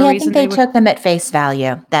there another reason? I think they took them at face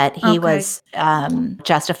value, that he was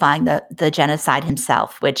justifying the genocide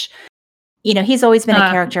himself, which, he's always been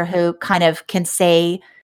a character who kind of can say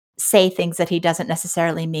things that he doesn't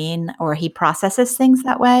necessarily mean, or he processes things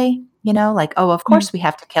that way, like, oh, of course we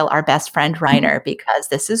have to kill our best friend Reiner because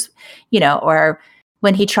this is, or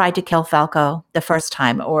when he tried to kill Falco the first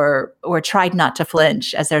time, or tried not to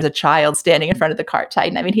flinch as there's a child standing in front of the cart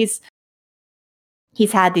titan.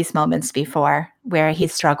 He's had these moments before where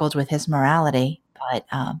he's struggled with his morality, but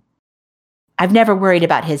I've never worried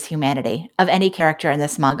about his humanity. Of any character in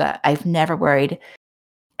this manga, I've never worried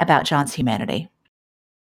about Jean's humanity.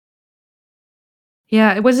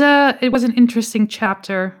 Yeah, it was an interesting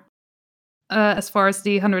chapter as far as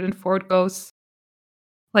the 104 goes.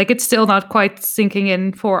 Like, it's still not quite sinking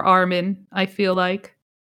in for Armin, I feel like.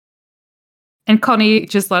 And Connie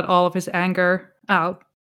just let all of his anger out.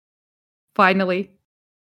 Finally.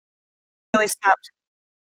 Really snapped.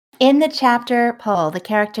 In the chapter poll, the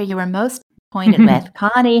character you were most disappointed with,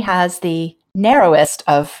 Connie has the narrowest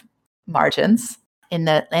of margins in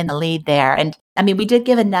the lead there. And we did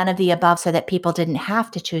give a none of the above so that people didn't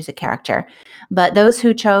have to choose a character. But those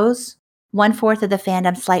who chose, 1/4 of the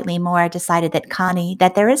fandom, slightly more, decided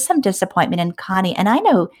that there is some disappointment in Connie. And I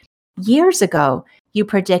know years ago, you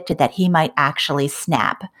predicted that he might actually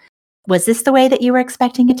snap. Was this the way that you were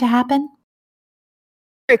expecting it to happen?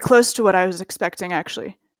 Very close to what I was expecting,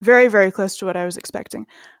 actually. Very, very close to what I was expecting.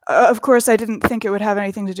 Of course, I didn't think it would have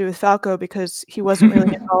anything to do with Falco because he wasn't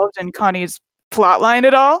really involved in Connie's plotline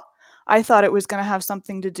at all. I thought it was going to have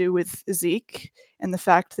something to do with Zeke and the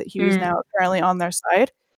fact that he was now apparently on their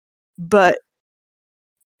side. But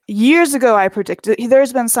years ago, I predicted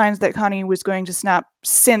there's been signs that Connie was going to snap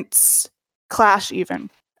since Clash, even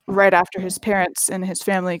right after his parents and his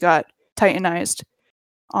family got titanized.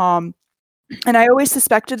 And I always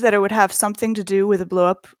suspected that it would have something to do with a blow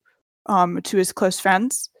up to his close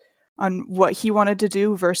friends on what he wanted to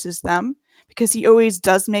do versus them, because he always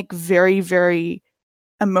does make very, very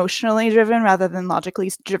emotionally driven rather than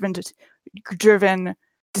logically driven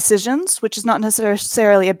decisions, which is not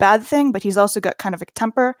necessarily a bad thing, but he's also got kind of a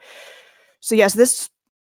temper. So yes, this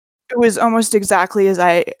was almost exactly as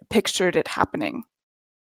I pictured it happening.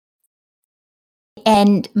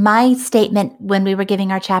 And my statement when we were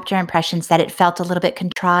giving our chapter impressions that it felt a little bit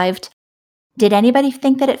contrived. Did anybody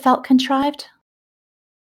think that it felt contrived?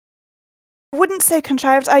 I wouldn't say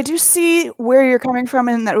contrived. I do see where you're coming from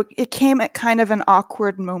in that it came at kind of an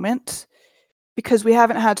awkward moment because we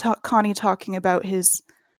haven't had Connie talking about his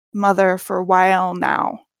mother for a while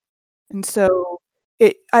now. And so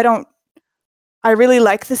I really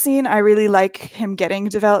like the scene. I really like him getting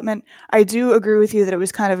development. I do agree with you that it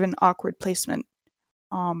was kind of an awkward placement.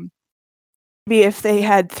 Maybe if they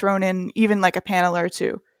had thrown in even like a panel or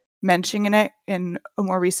two mentioning it in a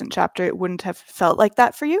more recent chapter, it wouldn't have felt like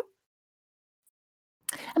that for you.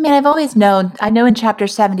 I mean, I've always known, I know in chapter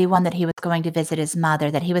 71 that he was going to visit his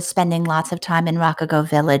mother, that he was spending lots of time in Rakugo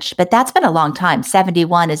Village, but that's been a long time.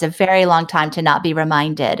 71 is a very long time to not be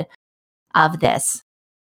reminded of this.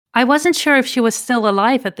 I wasn't sure if she was still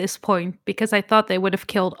alive at this point because I thought they would have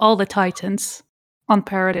killed all the Titans on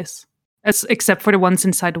Paradis, except for the ones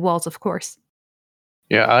inside the walls, of course.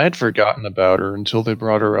 Yeah, I had forgotten about her until they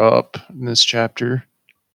brought her up in this chapter.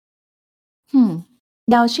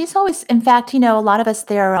 No, she's always, in fact, a lot of us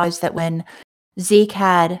theorized that when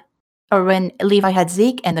when Levi had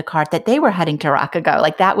Zeke in the cart, that they were heading to Rakugo.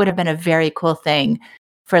 Like that would have been a very cool thing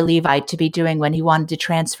for Levi to be doing when he wanted to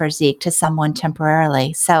transfer Zeke to someone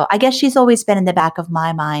temporarily. So I guess she's always been in the back of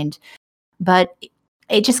my mind. But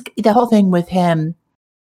the whole thing with him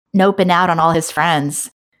noping out on all his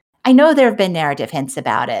friends, I know there have been narrative hints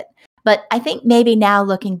about it. But I think maybe now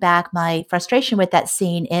looking back, my frustration with that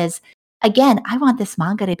scene is, again, I want this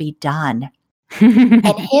manga to be done. And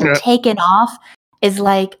him taken off is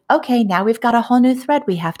like, okay, now we've got a whole new thread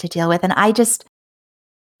we have to deal with. And I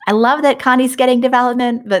love that Connie's getting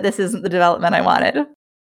development, but this isn't the development I wanted.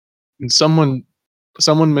 And someone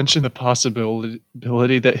mentioned the possibility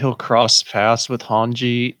that he'll cross paths with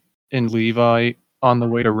Hanji and Levi on the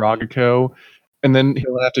way to Rakugo, and then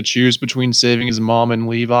he'll have to choose between saving his mom and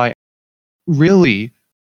Levi. Really?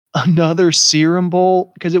 Another serum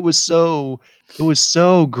bowl? Because it was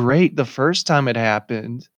so great the first time it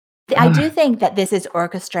happened. I do think that this is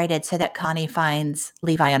orchestrated so that Connie finds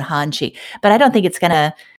Levi and Hanji, but I don't think it's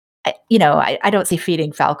gonna, I don't see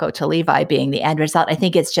feeding Falco to Levi being the end result. I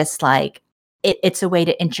think it's just like it's a way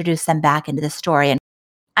to introduce them back into the story. And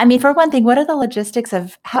I mean, for one thing, what are the logistics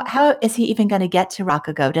of how is he even going to get to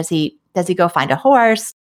Rakugo? Does he go find a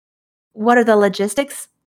horse? What are the logistics?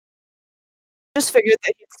 Just figured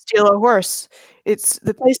that he'd steal a horse. It's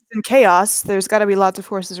the place is in chaos. There's got to be lots of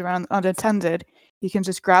horses around unattended. He can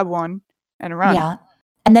just grab one and run. Yeah.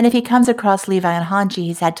 And then if he comes across Levi and Hanji,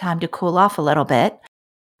 he's had time to cool off a little bit.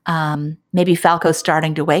 Maybe Falco's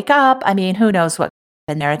starting to wake up. I mean, who knows what's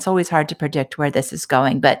in there. It's always hard to predict where this is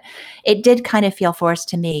going. But it did kind of feel forced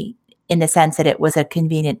to me in the sense that it's a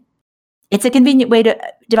convenient way to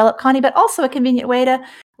develop Connie, but also a convenient way to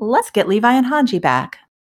let's get Levi and Hanji back.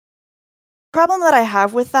 Problem that I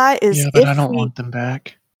have with that is but I don't want them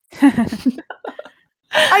back.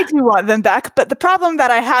 I do want them back, but the problem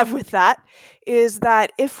that I have with that is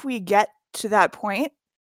that if we get to that point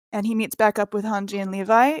and he meets back up with Hanji and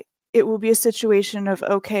Levi, it will be a situation of,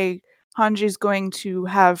 okay, Hanji's going to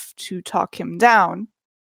have to talk him down.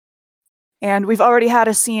 And we've already had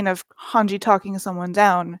a scene of Hanji talking someone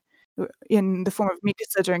down in the form of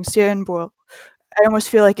Mikasa during Sternboil. I almost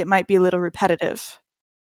feel like it might be a little repetitive.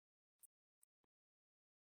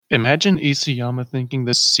 Imagine Isayama thinking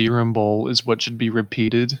this serum bowl is what should be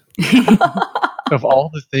repeated. Of all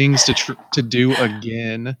the things to do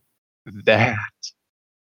again, that.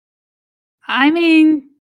 I mean,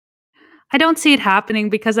 I don't see it happening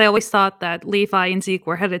because I always thought that Levi and Zeke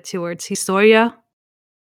were headed towards Historia.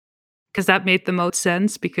 Because that made the most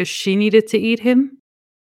sense because she needed to eat him.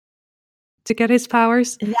 to get his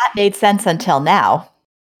powers. That made sense until now.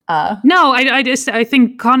 No, I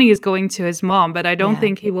think Connie is going to his mom, but I don't Yeah.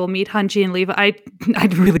 think he will meet Hanji and Levi. I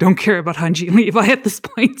really don't care about Hanji and Levi at this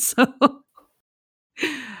point, so.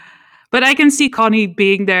 But I can see Connie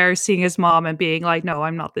being there, seeing his mom and being like, no,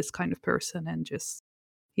 I'm not this kind of person. And just,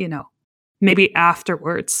 maybe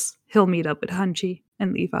afterwards he'll meet up with Hanji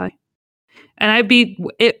and Levi. And I'd be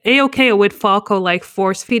A-okay with Falco like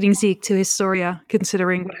force feeding Zeke to Historia,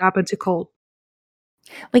 considering what happened to Colt.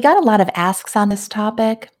 We got a lot of asks on this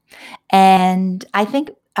topic, and I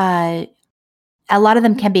think a lot of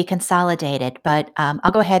them can be consolidated, but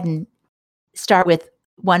I'll go ahead and start with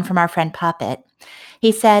one from our friend Puppet.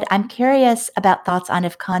 He said, I'm curious about thoughts on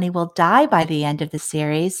if Connie will die by the end of the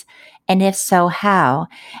series, and if so, how?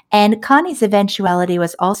 And Connie's eventuality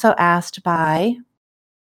was also asked by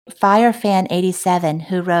FireFan87,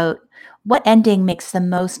 who wrote, what ending makes the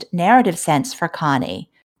most narrative sense for Connie,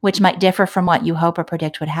 which might differ from what you hope or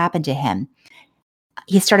predict would happen to him?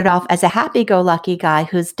 He started off as a happy-go-lucky guy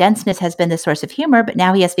whose denseness has been the source of humor, but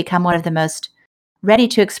now he has become one of the most ready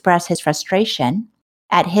to express his frustration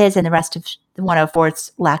at his and the rest of the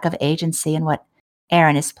 104th's lack of agency in what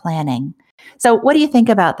Aaron is planning. So what do you think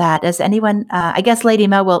about that? Does anyone, I guess Lady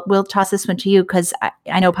Mo, we'll toss this one to you, because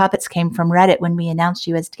I know Puppets came from Reddit when we announced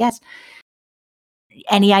you as guest.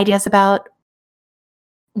 Any ideas about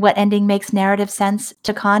what ending makes narrative sense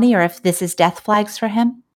to Connie, or if this is death flags for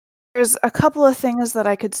him? There's a couple of things that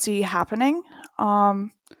I could see happening.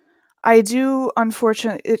 I do,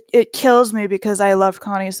 unfortunately, it kills me because I love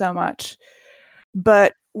Connie so much.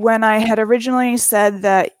 But when I had originally said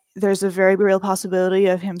that there's a very real possibility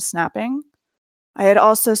of him snapping, I had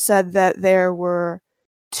also said that there were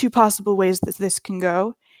two possible ways that this can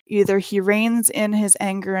go. Either he reins in his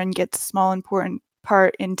anger and gets a small important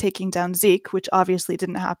part in taking down Zeke, which obviously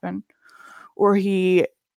didn't happen, or he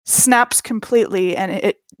snaps completely and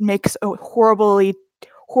it makes a horrible,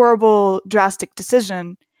 drastic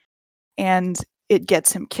decision and it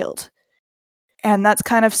gets him killed. And that's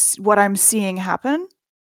kind of what I'm seeing happen.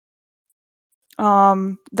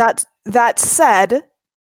 That said,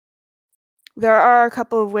 there are a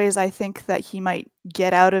couple of ways I think that he might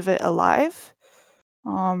get out of it alive.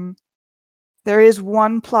 There is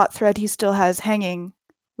one plot thread he still has hanging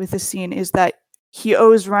with the scene, is that he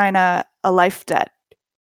owes Rhina a life debt.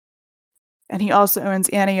 And he also owes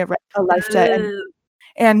Annie a life debt.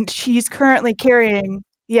 And she's currently carrying,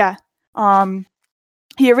 Rhina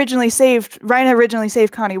originally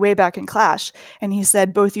saved Connie way back in Clash, and he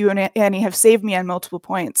said, both you and Annie have saved me on multiple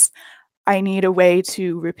points. I need a way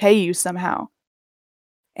to repay you somehow.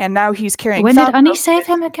 And now he's carrying When Falco. did Annie save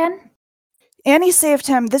him again? Annie saved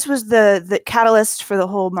him. This was the catalyst for the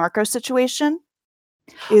whole Marco situation.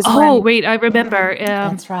 Wait, I remember.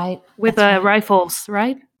 That's right. With the rifles,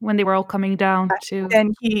 right? When they were all coming down to...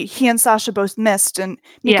 And he and Sasha both missed, and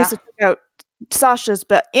Mikasa Yeah. took out Sasha's,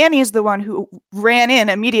 but Annie's the one who ran in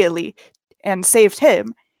immediately and saved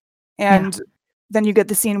him. And then you get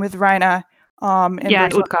the scene with Rhina and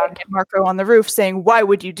Utgard. Marco on the roof saying, why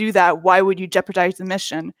would you do that? Why would you jeopardize the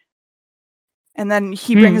mission? And then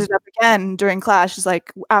he brings it up again during Clash. He's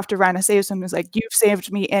like, after Rhina saves him, he's like, you've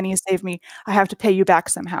saved me, Annie saved me. I have to pay you back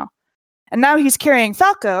somehow. And now he's carrying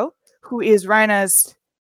Falco, who is Rhina's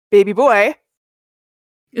baby boy.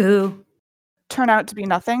 Ooh. Turn out to be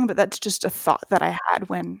nothing, but that's just a thought that I had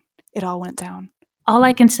when it all went down. All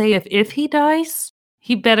I can say, if he dies,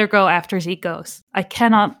 he better go after Zeke goes. I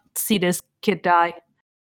cannot see this kid die.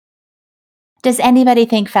 Does anybody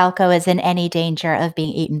think Falco is in any danger of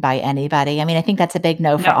being eaten by anybody? I mean, I think that's a big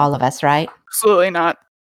no for all of us, right? Absolutely not.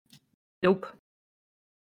 Nope.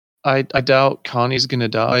 I doubt Connie's gonna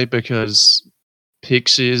die because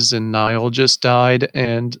Pixies and Nile just died,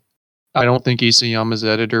 and I don't think Isayama's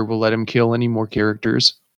editor will let him kill any more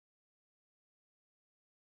characters.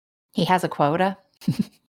 He has a quota.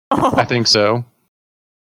 I think so.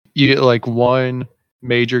 You get like one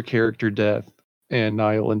major character death, and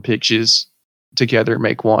Nile and Pixies together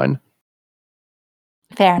make one.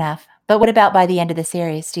 Fair enough. But what about by the end of the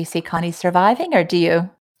series? Do you see Connie surviving, or do you?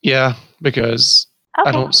 Yeah, because Okay.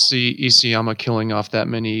 I don't see Isayama killing off that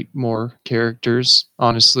many more characters,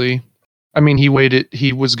 honestly. I mean, he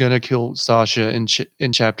was going to kill Sasha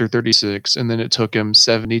in chapter 36, and then it took him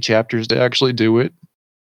 70 chapters to actually do it.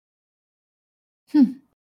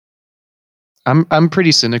 I'm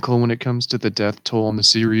pretty cynical when it comes to the death toll in the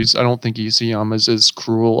series. I don't think Isayama's as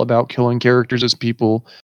cruel about killing characters as people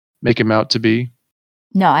make him out to be.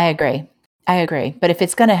 No, I agree. But if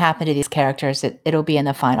it's going to happen to these characters, it'll be in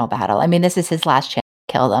the final battle. I mean, this is his last chance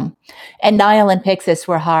to kill them. And Nile and Pixis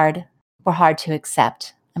were hard to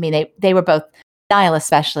accept. I mean, they were both Niall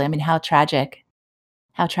especially. I mean, how tragic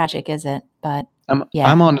is it? But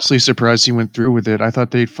yeah. I'm honestly surprised he went through with it. I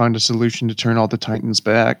thought they'd find a solution to turn all the Titans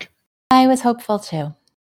back. I was hopeful too.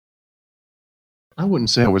 I wouldn't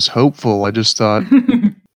say I was hopeful. I just thought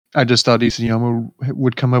Isayama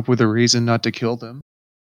would come up with a reason not to kill them.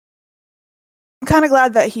 I'm kind of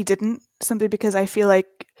glad that he didn't, simply because I feel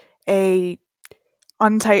like a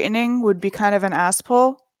untightening would be kind of an ass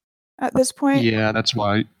pull at this point. Yeah, that's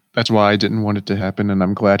why I didn't want it to happen, and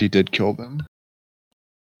I'm glad he did kill them.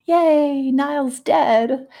 Yay, Niall's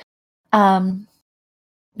dead.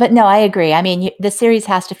 But no, I agree. I mean, the series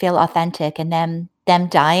has to feel authentic, and them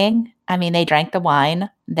dying. I mean, they drank the wine,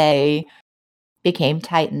 they became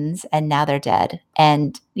Titans, and now they're dead.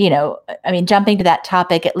 And, I mean, jumping to that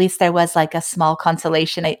topic, at least there was like a small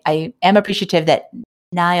consolation. I am appreciative that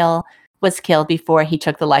Niall was killed before he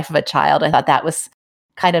took the life of a child. I thought that was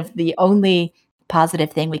kind of the only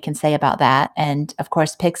positive thing we can say about that. And of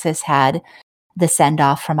course, Pixis had the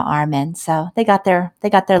send-off from Armin. So they got their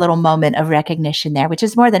little moment of recognition there, which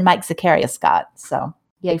is more than Mike Zacharias got. So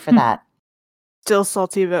yay for that. Still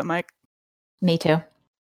salty about Mike. Me too.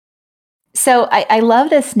 So I love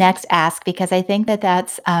this next ask because I think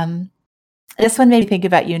that's this one made me think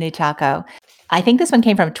about you, Nutako. I think this one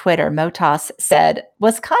came from Twitter. Motos said,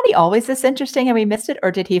 "Was Connie always this interesting and we missed it,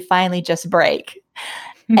 or did he finally just break?"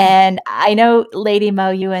 And I know Lady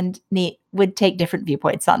Mo, you and Neat would take different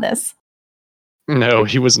viewpoints on this. No,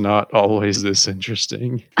 he was not always this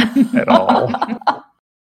interesting at all.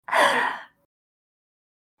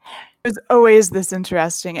 It was always this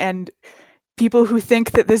interesting, and people who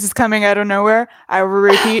think that this is coming out of nowhere, I will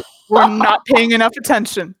repeat, we're not paying enough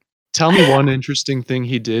attention. Tell me one interesting thing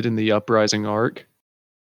he did in the Uprising arc.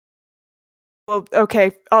 Well,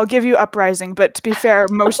 okay, I'll give you Uprising, but to be fair,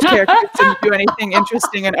 most characters didn't do anything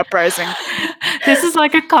interesting in Uprising. This is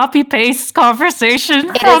like a copy-paste conversation.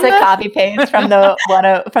 It is a copy-paste from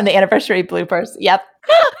the anniversary bloopers. Yep.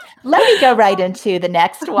 Let me go right into the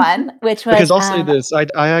next one, which was... Because I'll say this,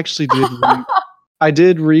 I actually did... I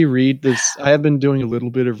did reread this. I have been doing a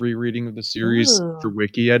little bit of rereading of the series for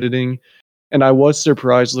wiki editing, and I was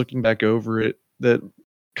surprised looking back over it that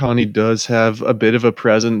Connie does have a bit of a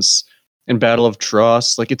presence in Battle of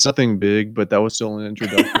Tross. Like, it's nothing big, but that was still an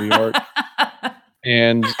introductory arc.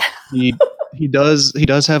 And he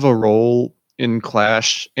does have a role in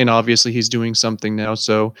Clash, and obviously he's doing something now,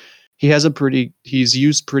 so he's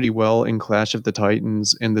used pretty well in Clash of the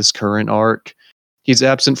Titans in this current arc. He's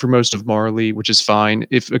absent for most of Marley, which is fine.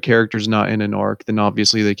 If a character's not in an arc, then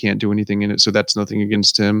obviously they can't do anything in it, so that's nothing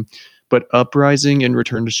against him. But Uprising and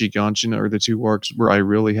Return to Shiganshina are the two arcs where I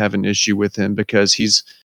really have an issue with him, because he's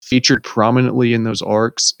featured prominently in those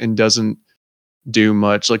arcs and doesn't do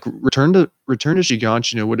much. Like Return to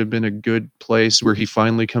Shiganshina would have been a good place where he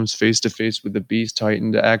finally comes face to face with the Beast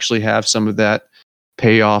Titan to actually have some of that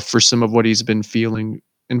payoff for some of what he's been feeling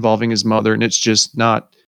involving his mother, and it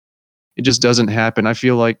just doesn't happen. I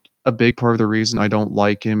feel like a big part of the reason I don't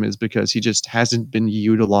like him is because he just hasn't been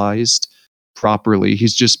utilized properly.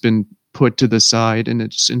 He's just been put to the side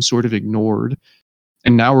and sort of ignored.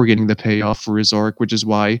 And now we're getting the payoff for his arc, which is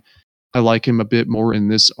why I like him a bit more in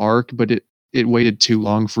this arc, but it waited too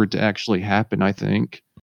long for it to actually happen, I think.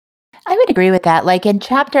 I would agree with that. Like in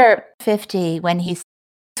chapter 50, when he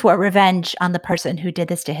swore revenge on the person who did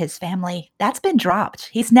this to his family, that's been dropped.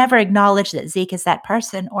 He's never acknowledged that Zeke is that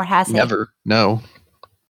person, or has he? Never. No.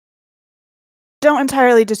 Don't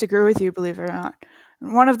entirely disagree with you, believe it or not.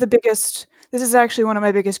 This is actually one of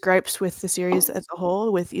my biggest gripes with the series as a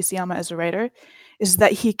whole, with Isayama as a writer, is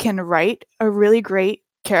that he can write a really great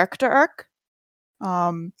character arc.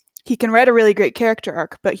 He can write a really great character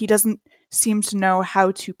arc, but he doesn't seem to know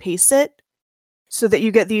how to pace it so that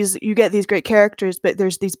you get these great characters, but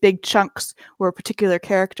there's these big chunks where a particular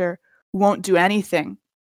character won't do anything.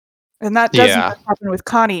 And that doesn't happen with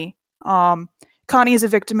Connie. Connie is a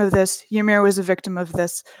victim of this. Ymir was a victim of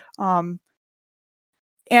this.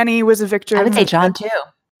 Annie was a victim. I would say Jean too.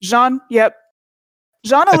 Jean, yep.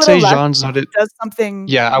 Jean I'd say Jean's not does something.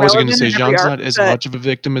 Yeah, I was going to say Jean's not as much of a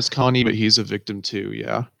victim as Connie, but he's a victim too.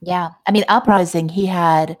 Yeah. Yeah, I mean, Uprising.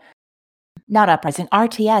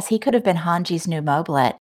 RTS. He could have been Hanji's new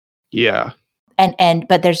Moblet. Yeah.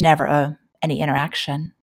 But there's never any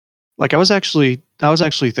interaction. Like I was actually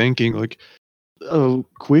thinking like a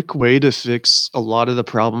quick way to fix a lot of the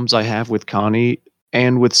problems I have with Connie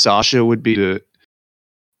and with Sasha would be to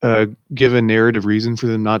give a narrative reason for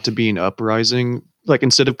them not to be in Uprising. Like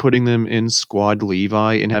instead of putting them in Squad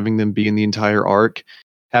Levi and having them be in the entire arc,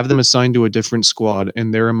 have them assigned to a different squad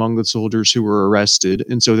and they're among the soldiers who were arrested.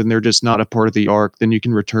 And so then they're just not a part of the arc. Then you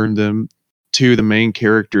can return them to the main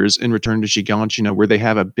characters in Return to Shiganshina, where they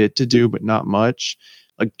have a bit to do but not much.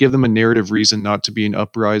 Like, give them a narrative reason not to be an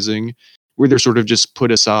uprising, where they're sort of just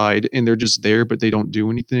put aside and they're just there, but they don't do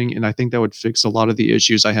anything. And I think that would fix a lot of the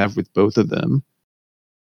issues I have with both of them.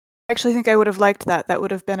 I actually think I would have liked that. That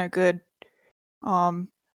would have been a good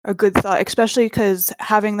thought, especially because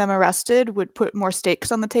having them arrested would put more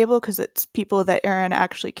stakes on the table because it's people that Eren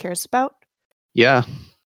actually cares about. Yeah.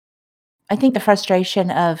 I think the frustration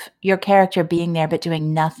of your character being there but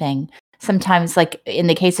doing nothing, sometimes, like in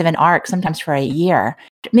the case of an arc, sometimes for a year.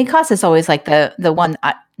 Mikasa is always like the one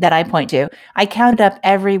that I point to. I counted up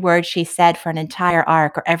every word she said for an entire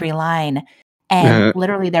arc or every line, and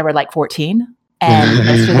literally there were like 14. And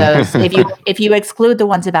most of those, if you exclude the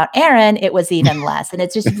ones about Eren, it was even less. And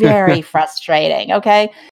it's just very frustrating,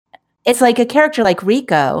 okay? It's like a character like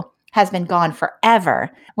Riko has been gone forever.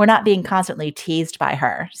 We're not being constantly teased by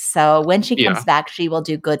her. So when she comes back, she will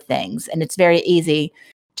do good things. And it's very easy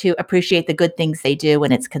to appreciate the good things they do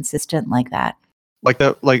when it's consistent like that. Like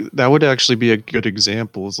that would actually be a good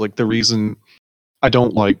example. It's like the reason I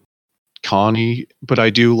don't like Connie, but I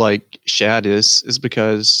do like Shadis, is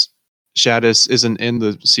because Shadis isn't in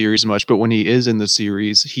the series much, but when he is in the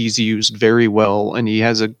series, he's used very well and he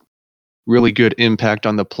has a really good impact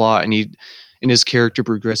on the plot, and his character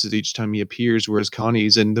progresses each time he appears, whereas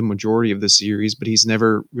Connie's in the majority of the series, but he's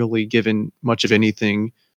never really given much of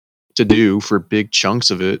anything to do for big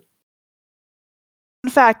chunks of it. In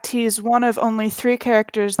fact, he's one of only 3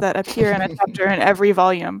 characters that appear in a chapter in every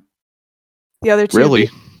volume. The other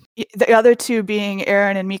two being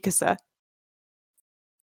Eren and Mikasa.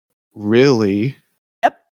 Really?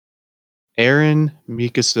 Yep. Eren,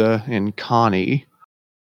 Mikasa, and Connie.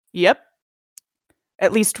 Yep.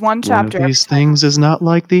 At least one chapter. One of these things is not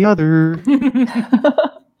like the other.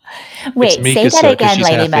 Wait, say that again,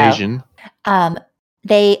 Lady Mo. Asian.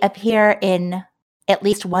 They appear in at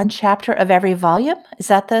least one chapter of every volume? Is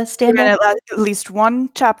that the standard? At least one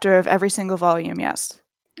chapter of every single volume, yes.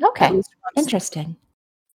 Okay, interesting.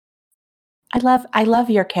 I love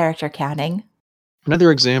your character counting.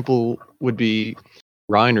 Another example would be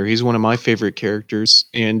Reiner. He's one of my favorite characters,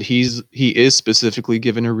 and he is specifically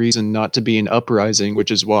given a reason not to be an uprising,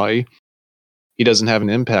 which is why he doesn't have an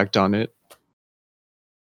impact on it.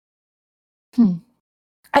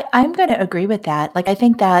 I'm going to agree with that. Like, I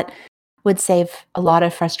think that would save a lot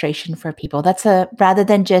of frustration for people. That's rather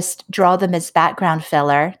than just draw them as background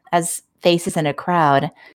filler, as faces in a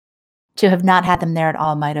crowd, to have not had them there at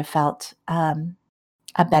all might have felt a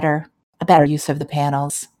better use of the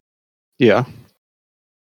panels. Yeah.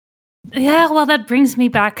 Yeah, well, that brings me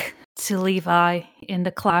back to Levi in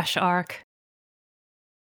the Clash arc.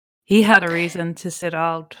 He had a reason to sit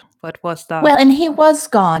out. What was that? Well, and he was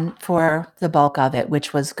gone for the bulk of it,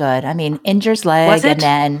 which was good. I mean, injures leg, Was it? and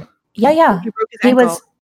then yeah, He broke his he ankle. was.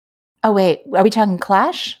 Oh wait, are we talking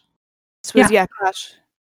Clash? This was, Clash.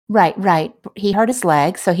 Right. He hurt his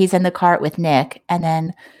leg, so he's in the cart with Nick, and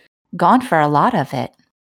then gone for a lot of it.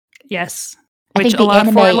 Yes. I Which think the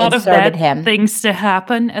allowed for a anime lot of inserted bad him. things to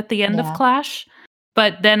happen at the end Yeah. of Clash.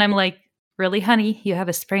 But then I'm like, really, honey? You have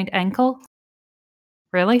a sprained ankle?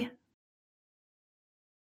 Really?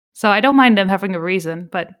 So I don't mind them having a reason,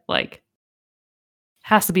 but like,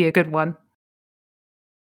 has to be a good one.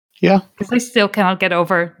 Yeah. Because I still cannot get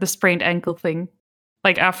over the sprained ankle thing.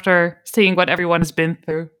 Like, after seeing what everyone has been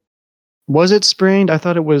through. Was it sprained? I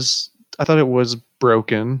thought it was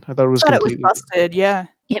broken. I thought it was completely busted, yeah.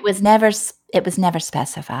 It was never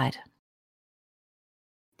specified.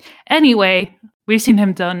 Anyway, we've seen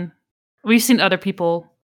him done. We've seen other people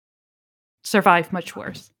survive much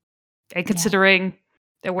worse. And considering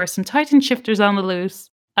there were some Titan shifters on the loose,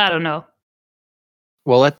 I don't know.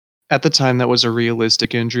 Well, at the time, that was a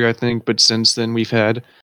realistic injury, I think. But since then, we've had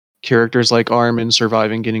characters like Armin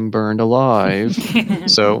surviving getting burned alive.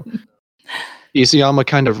 So Isayama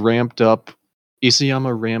kind of ramped up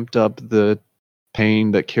the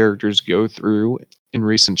pain that characters go through in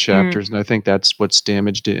recent chapters, and I think that's what's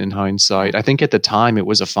damaged it in hindsight. I think at the time it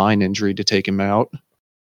was a fine injury to take him out.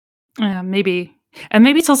 Yeah, maybe. And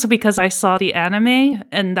maybe it's also because I saw the anime,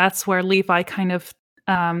 and that's where Levi kind of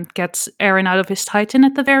gets Eren out of his Titan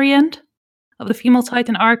at the very end of the female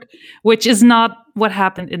Titan arc, which is not what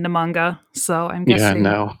happened in the manga. So I'm guessing...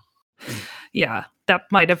 Yeah, that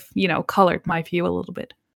might have, colored my view a little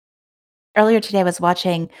bit. Earlier today I was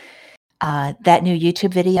watching that new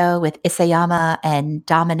YouTube video with Isayama and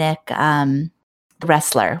Dominic, the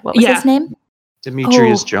wrestler. What was his name?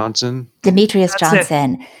 Demetrius Johnson. Demetrius That's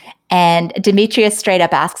Johnson. And Demetrius straight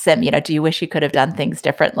up asks him, do you wish you could have done things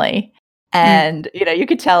differently? And, you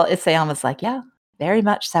could tell Isayama's like, yeah, very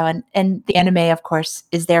much so. And the anime, of course,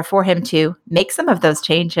 is there for him to make some of those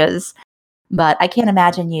changes. But I can't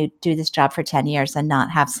imagine you do this job for 10 years and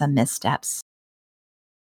not have some missteps.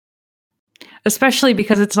 Especially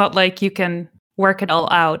because it's not like you can work it all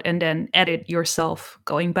out and then edit yourself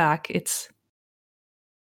going back.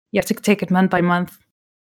 You have to take it month by month.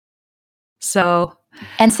 So,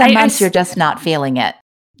 and some months you're just not feeling it.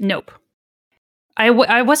 Nope. I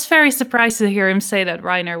was very surprised to hear him say that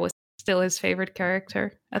Reiner was still his favorite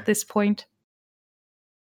character at this point.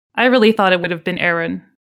 I really thought it would have been Eren.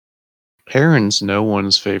 Eren's no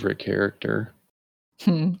one's favorite character.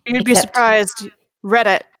 You'd be surprised.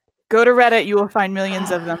 Reddit. Go to Reddit, you will find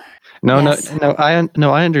millions of them. No, I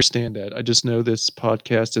understand that. I just know this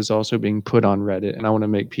podcast is also being put on Reddit, and I want to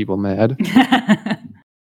make people mad.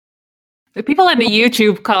 The people in the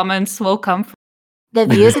YouTube comments will come from. The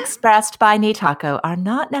views expressed by Nitako are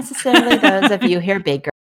not necessarily those of you here, big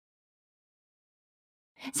girl.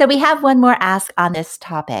 So we have one more ask on this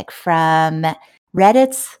topic from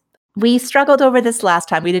Reddit's. We struggled over this last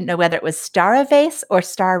time. We didn't know whether it was Staravase or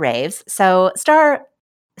Star Raves. So Star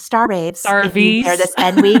Raves. If you hear this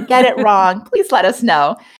and we get it wrong, please let us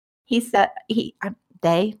know. He said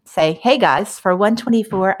they say, "Hey guys, for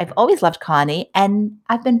 124, I've always loved Connie, and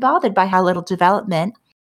I've been bothered by how little development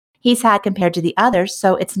he's had compared to the others,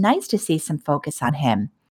 so it's nice to see some focus on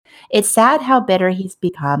him. It's sad how bitter he's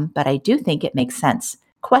become, but I do think it makes sense.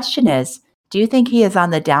 Question is, do you think he is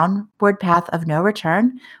on the downward path of no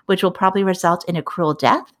return, which will probably result in a cruel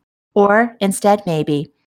death? Or instead,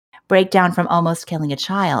 maybe breakdown from almost killing a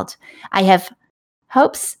child? I have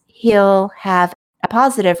hopes he'll have a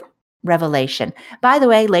positive revelation." By the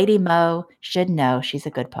way, Lady Mo should know she's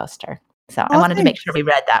a good poster. So I wanted to make sure we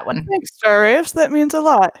read that one. Thanks, Star Raves. That means a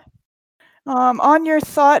lot. On your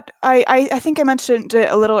thought, I think I mentioned it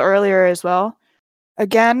a little earlier as well.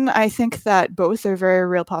 Again, I think that both are very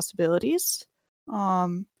real possibilities.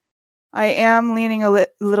 I am leaning a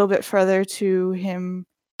little bit further to him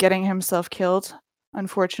getting himself killed,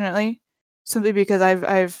 unfortunately, simply because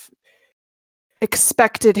I've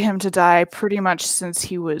expected him to die pretty much since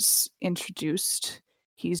he was introduced.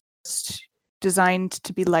 He's just designed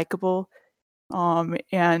to be likable,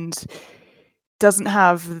 and doesn't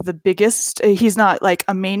have the biggest. He's not like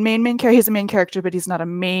a main character. He's a main character, but he's not a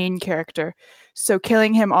main character. So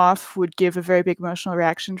killing him off would give a very big emotional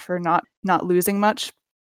reaction for not losing much.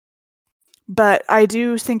 But I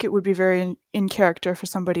do think it would be very in character for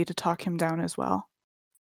somebody to talk him down as well.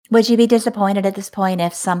 Would you be disappointed at this point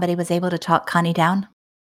if somebody was able to talk Connie down?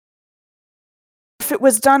 If it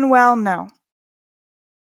was done well, no.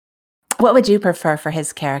 What would you prefer for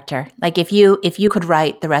his character? Like if you could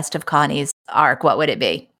write the rest of Connie's arc, what would it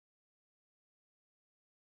be?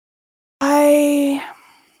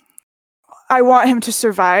 I want him to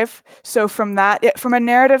survive. So from a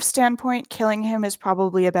narrative standpoint, killing him is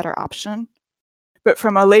probably a better option. But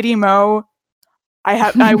from a Lady Mo,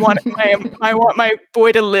 I want my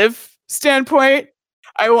boy to live standpoint,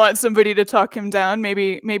 I want somebody to talk him down.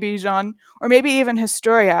 Maybe Jean, or maybe even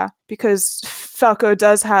Historia, because Falco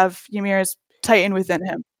does have Ymir's Titan within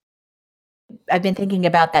him. I've been thinking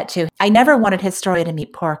about that too. I never wanted Historia to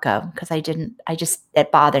meet Porco because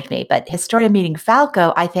it bothered me. But Historia meeting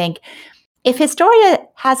Falco, I think if Historia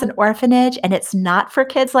has an orphanage and it's not for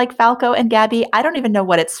kids like Falco and Gabby, I don't even know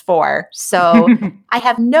what it's for. So I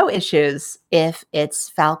have no issues if it's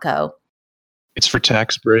Falco. It's for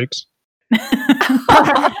tax breaks.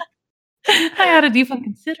 I hadn't even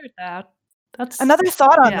considered that. That's another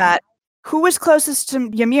thought on that. Who was closest to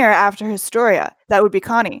Ymir after Historia? That would be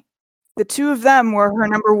Connie. The two of them were her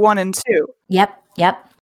number 1 and 2.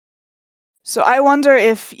 Yep. So I wonder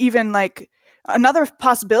if even like another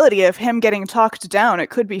possibility of him getting talked down,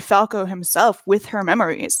 it could be Falco himself with her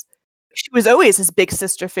memories. She was always his big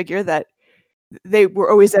sister figure that they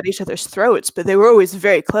were always at each other's throats, but they were always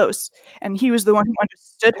very close. And he was the one who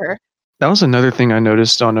understood her. That was another thing I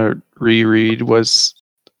noticed on a reread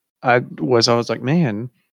I was like,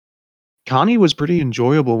 man, Connie was pretty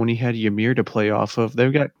enjoyable when he had Ymir to play off of.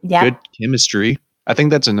 They've got good chemistry. I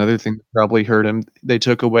think that's another thing that probably hurt him. They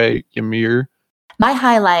took away Ymir. My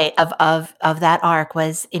highlight of that arc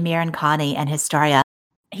was Ymir and Connie and Historia.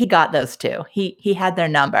 He got those two. He had their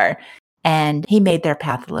number, and he made their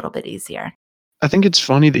path a little bit easier. I think it's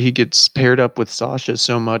funny that he gets paired up with Sasha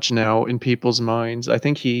so much now in people's minds. I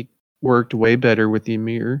think he worked way better with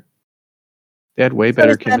Ymir. They had way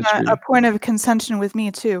better chemistry. A point of contention with me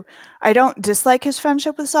too. I don't dislike his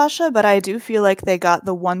friendship with Sasha, but I do feel like they got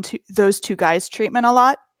those two guys treatment a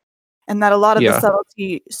lot, and that a lot of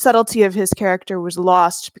the subtlety of his character was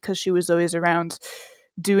lost because she was always around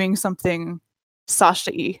doing something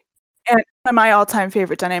Sasha-y. And One of my all-time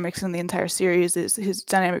favorite dynamics in the entire series is his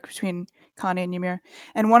dynamic between Connie and Ymir.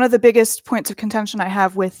 And one of the biggest points of contention I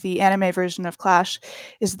have with the anime version of Clash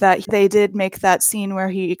is that they did make that scene where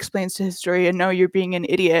he explains to Historia, no, you're being an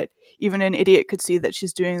idiot. Even an idiot could see that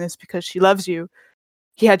she's doing this because she loves you.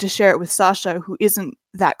 He had to share it with Sasha, who isn't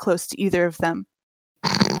that close to either of them.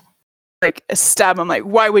 Like, stab him, like,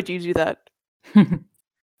 why would you do that?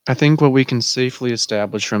 I think what we can safely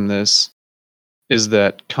establish from this is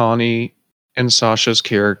that Connie and Sasha's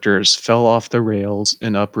characters fell off the rails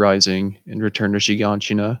in Uprising and Return to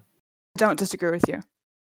Shiganshina. Don't disagree with you.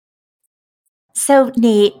 So,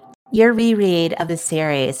 Nate, your reread of the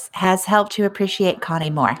series has helped you appreciate Connie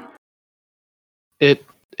more. It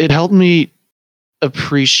helped me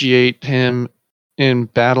appreciate him in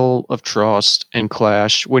Battle of Trost and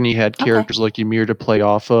Clash when he had characters like Ymir to play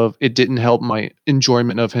off of. It didn't help my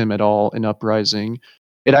enjoyment of him at all in Uprising.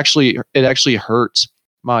 It actually hurt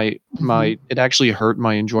it actually hurt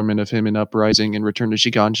my enjoyment of him in Uprising and Return to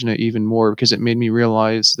Shiganshina even more, because it made me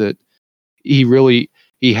realize that he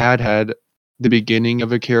had the beginning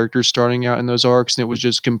of a character starting out in those arcs, and it was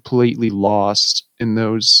just completely lost in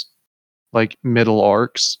those like middle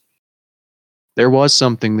arcs. There was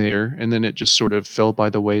something there, and then it just sort of fell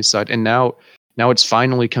by the wayside. And now it's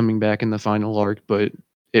finally coming back in the final arc, but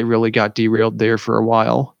it really got derailed there for a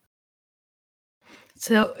while.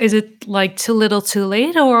 So is it like too little too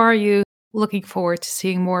late, or are you looking forward to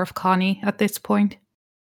seeing more of Connie at this point?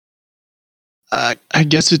 I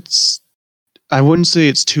guess I wouldn't say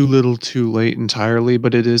it's too little too late entirely,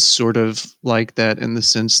 but it is sort of like that in the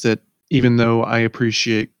sense that even though I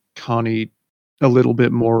appreciate Connie a little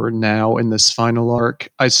bit more now in this final arc,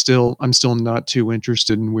 I'm still not too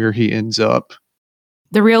interested in where he ends up.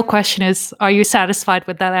 The real question is, are you satisfied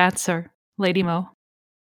with that answer, Lady Mo?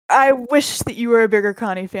 I wish that you were a bigger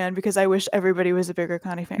Connie fan, because I wish everybody was a bigger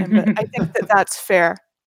Connie fan, but I think that that's fair.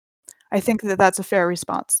 I think that that's a fair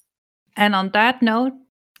response. And on that note,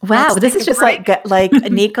 wow, this is just like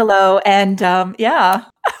Nicolo and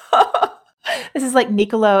this is like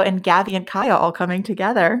Nicolo and Gabby and Kaya all coming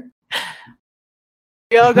together.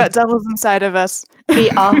 We all got devils inside of us. We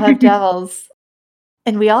all have devils,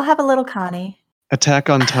 and we all have a little Connie. Attack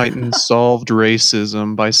on Titan solved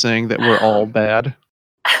racism by saying that we're all bad.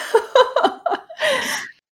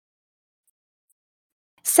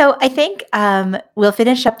 So I think we'll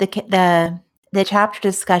finish up the chapter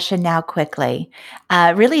discussion now quickly.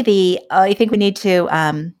 Really, I think we need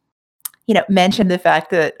to mention the fact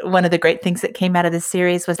that one of the great things that came out of this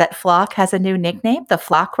series was that Flock has a new nickname, the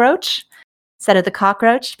Flockroach, instead of the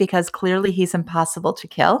Cockroach, because clearly he's impossible to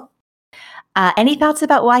kill. Any thoughts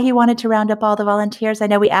about why he wanted to round up all the volunteers? I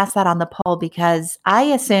know we asked that on the poll because I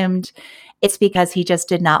assumed it's because he just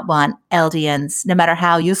did not want Eldians, no matter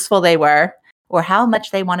how useful they were or how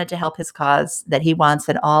much they wanted to help his cause, that he wants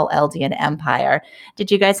an all Eldian empire. Did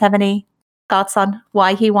you guys have any thoughts on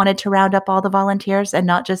why he wanted to round up all the volunteers and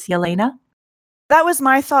not just Yelena? That was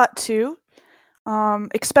my thought too,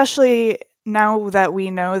 especially now that we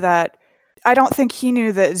know that I don't think he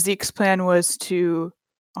knew that Zeke's plan was to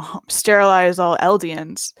sterilize all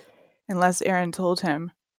Eldians unless Eren told him,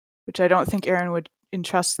 which I don't think Eren would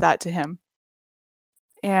entrust that to him.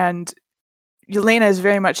 And Yelena is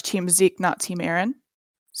very much Team Zeke, not Team Eren.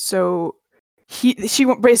 So she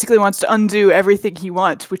basically wants to undo everything he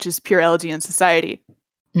wants, which is pure Eldian society.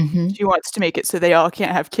 Mm-hmm. She wants to make it so they all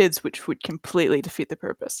can't have kids, which would completely defeat the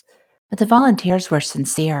purpose. But the volunteers were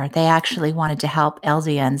sincere. They actually wanted to help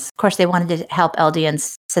Eldians. Of course, they wanted to help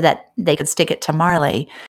Eldians so that they could stick it to Marley.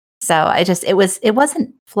 So it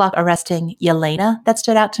wasn't Flock arresting Yelena that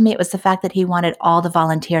stood out to me. It was the fact that he wanted all the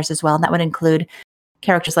volunteers as well. And that would include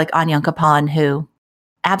characters like Anyankapon, who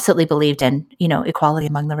absolutely believed in, equality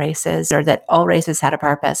among the races, or that all races had a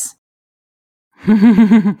purpose.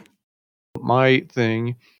 My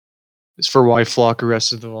thing is for why Flock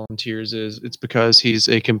arrested the volunteers it's because he's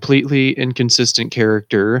a completely inconsistent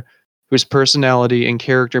character whose personality and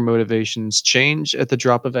character motivations change at the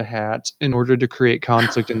drop of a hat in order to create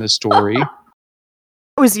conflict in the story. It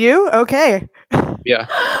was you? Okay. Yeah.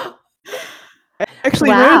 I actually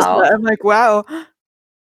noticed that. I'm like, wow.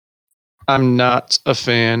 I'm not a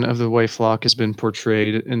fan of the way Flock has been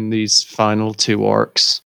portrayed in these final two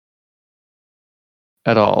arcs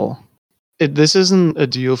at all. This isn't a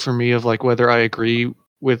deal for me of like whether I agree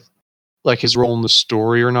with like his role in the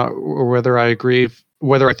story or not, or whether I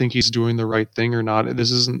think he's doing the right thing or not.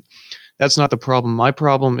 That's not the problem. My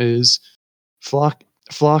problem is Flock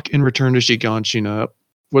in Return to Shiganshina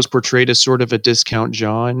was portrayed as sort of a discount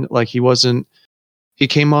John. Like he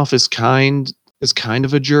came off as kind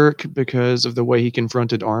of a jerk because of the way he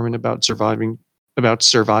confronted Armin about surviving about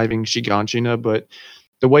surviving Shiganshina, but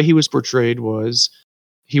the way he was portrayed was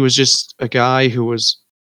he was just a guy who was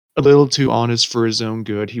a little too honest for his own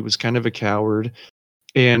good. He was kind of a coward.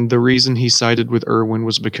 And the reason he sided with Erwin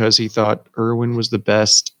was because he thought Erwin was the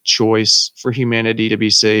best choice for humanity to be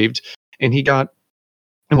saved. And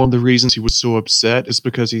one of the reasons he was so upset is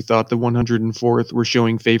because he thought the 104th were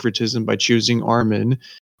showing favoritism by choosing Armin,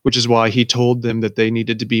 which is why he told them that they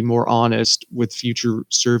needed to be more honest with future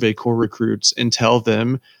Survey Corps recruits and tell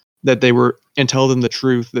them the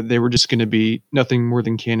truth, that they were just going to be nothing more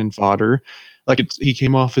than cannon fodder. He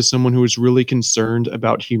came off as someone who was really concerned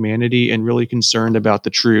about humanity and really concerned about the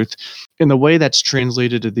truth. And the way that's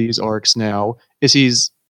translated to these arcs now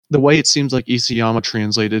is the way it seems like Isayama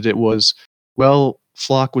translated it was, well,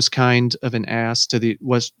 Flock was kind of an ass to the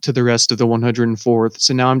rest of the 104th,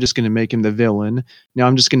 so now I'm just going to make him the villain. Now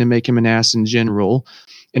I'm just going to make him an ass in general.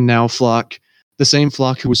 And now Flock, the same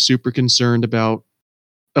Flock who was super concerned about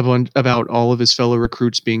all of his fellow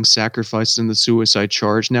recruits being sacrificed in the suicide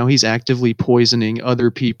charge, now he's actively poisoning other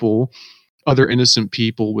innocent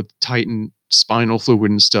people with Titan spinal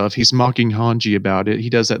fluid and stuff. He's mocking Hanji about it. He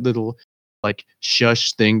does that little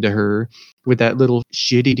shush thing to her with that little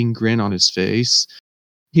shit-eating grin on his face.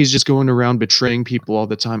 He's just going around betraying people all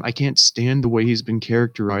the time. I can't stand the way he's been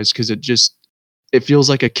characterized because it feels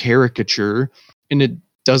like a caricature, and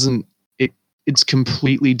it's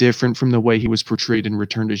completely different from the way he was portrayed in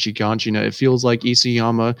Return to Shiganshina. It feels like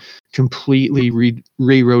Isayama completely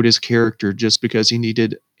rewrote his character just because he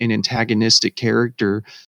needed an antagonistic character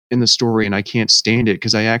in the story, and I can't stand it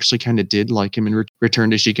because I actually kind of did like him in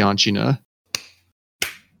Return to Shiganshina.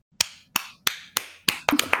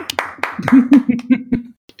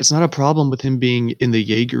 It's not a problem with him being in the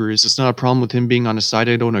Jaegers. It's not a problem with him being on a side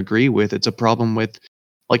I don't agree with. It's a problem with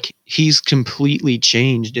he's completely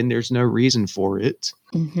changed and there's no reason for it.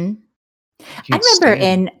 Mm-hmm. I remember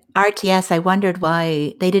in RTS, I wondered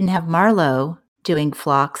why they didn't have Marlowe doing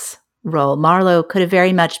Flock's role. Marlowe could have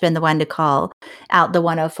very much been the one to call out the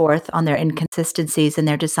 104th on their inconsistencies and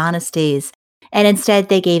their dishonesties. And instead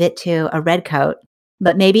they gave it to a redcoat.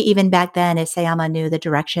 But maybe even back then, Isayama knew the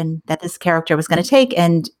direction that this character was going to take.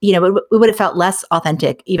 And, it would have felt less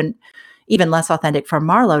authentic, even less authentic for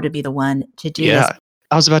Marlowe to be the one to do this.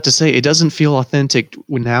 I was about to say, it doesn't feel authentic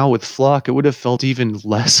now with Flock. It would have felt even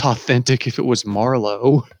less authentic if it was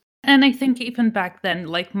Marlowe. And I think even back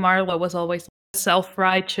then, Marlowe was always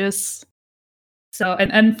self-righteous. So,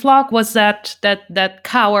 and Flock was that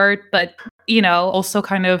coward, but, also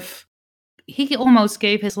kind of, he almost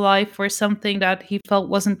gave his life for something that he felt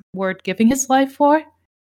wasn't worth giving his life for.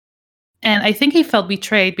 And I think he felt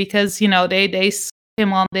betrayed because, they sent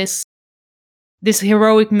him on this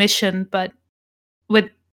heroic mission, but with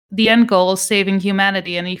the end goal of saving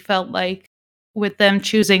humanity. And he felt like with them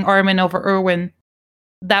choosing Armin over Erwin,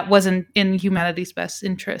 that wasn't in humanity's best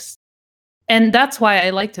interest. And that's why I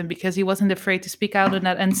liked him, because he wasn't afraid to speak out on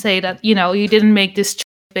that and say that, he didn't make this choice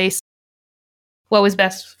based what was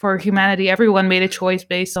best for humanity. Everyone made a choice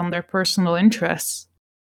based on their personal interests.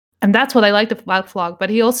 And that's what I liked about Flock. But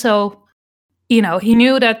he also, he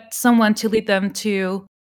knew that someone to lead them to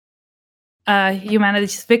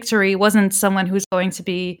humanity's victory wasn't someone who's going to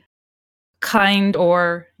be kind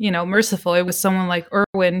or, merciful. It was someone like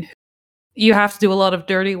Erwin. You have to do a lot of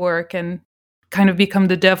dirty work and kind of become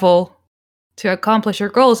the devil to accomplish your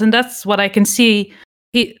goals. And that's what I can see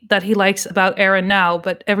that he likes about Eren now,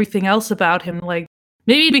 but everything else about him,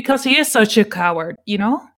 maybe because he is such a coward,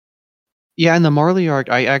 Yeah, in the Marley arc,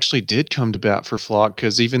 I actually did come to bat for Flock,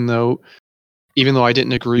 because even though I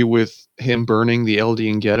didn't agree with him burning the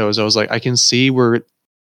Eldian ghettos, I was like, I can see where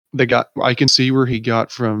he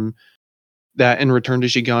got from that in Return to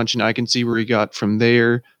Shiganshina. I can see where he got from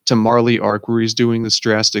there to Marley arc, where he's doing this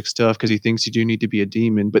drastic stuff because he thinks you do need to be a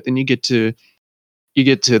demon. But then you get to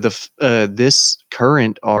the this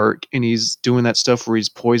current arc, and he's doing that stuff where he's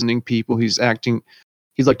poisoning people. He's going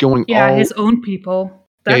his own people.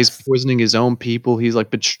 Yeah, he's poisoning his own people. He's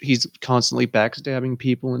he's constantly backstabbing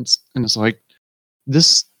people, and it's like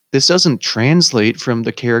this doesn't translate from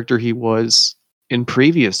the character he was in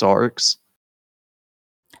previous arcs.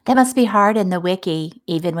 That must be hard in the wiki,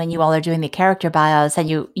 even when you all are doing the character bios and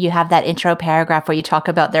you have that intro paragraph where you talk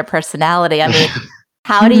about their personality. I mean,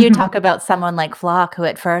 how do you talk about someone like Flock, who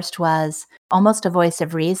at first was almost a voice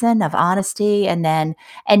of reason, of honesty, and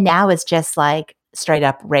now is just straight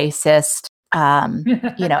up racist,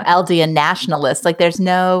 Eldian nationalist? There's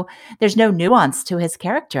no nuance to his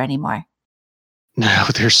character anymore. No,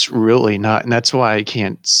 there's really not, and that's why I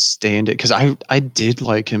can't stand it, because I did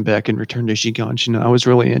like him back in Return to Shiganshina. I was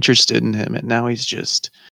really interested in him, and now he's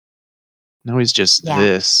just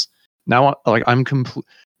this. Now,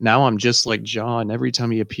 now I'm just like John. Every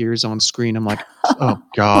time he appears on screen, I'm like, oh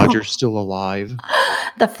God, you're still alive.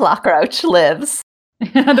 The flock roach lives.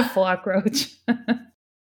 The flock roach.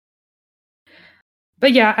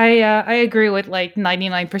 But yeah, I agree with like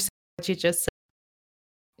 99% what you just said.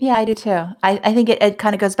 Yeah, I do too. I think it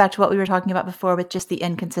kind of goes back to what we were talking about before with just the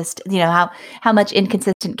inconsistent, how much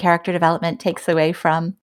inconsistent character development takes away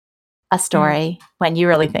from a story when you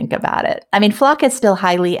really think about it. I mean, Flock is still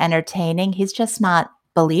highly entertaining. He's just not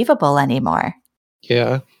believable anymore.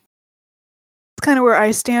 Yeah. It's kind of where I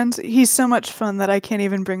stand. He's so much fun that I can't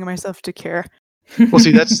even bring myself to care. Well,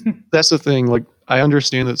 see, that's the thing. Like, I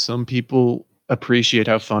understand that some people appreciate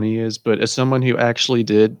how funny he is, but as someone who actually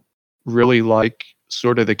did really like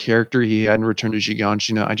sort of the character he had in Return to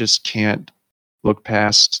Giganshina, I just can't look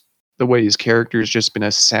past the way his character has just been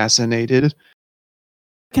assassinated.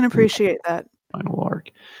 I can appreciate that. Final arc.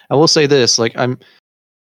 I will say this, like, I'm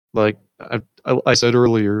like I said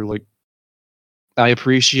earlier, like, I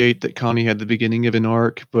appreciate that Connie had the beginning of an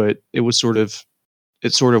arc, but it sort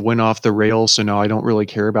of went off the rails, so now I don't really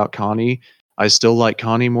care about Connie. I still like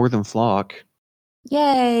Connie more than Flock.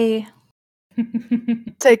 Yay.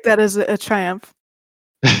 Take that as a triumph.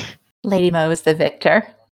 Lady Mo is the victor.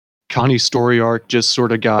 Connie's story arc just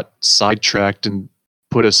sort of got sidetracked and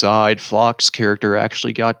put aside. Flock's character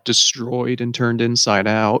actually got destroyed and turned inside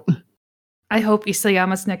out. I hope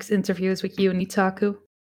Isayama's next interview is with you and Itaku.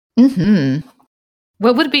 Mm-hmm.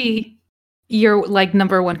 What would be your like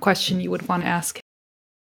number one question you would want to ask?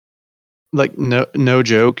 Like, no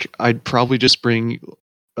joke, I'd probably just bring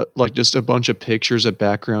like just a bunch of pictures of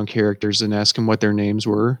background characters and ask them what their names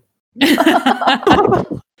were.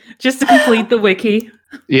 Just to complete the wiki.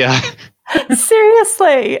 Yeah.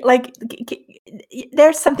 Seriously, like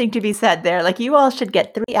there's something to be said there. Like, you all should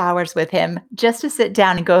get 3 hours with him just to sit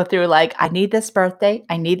down and go through, like, I need this birthday,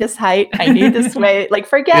 I need this height, I need this weight. Like,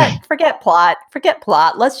 forget plot.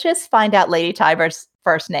 Let's just find out Lady Tiber's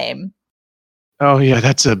first name. Oh yeah,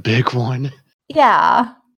 that's a big one.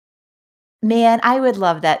 Yeah. Man, I would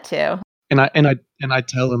love that too. And I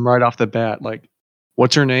tell him right off the bat, like,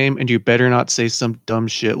 what's her name? And you better not say some dumb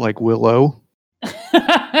shit like Willow.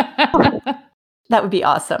 That would be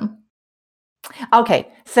awesome.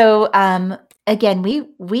 Okay, so again,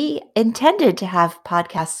 we intended to have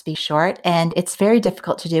podcasts be short, and it's very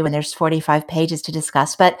difficult to do when there's 45 pages to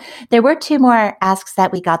discuss. But there were 2 more asks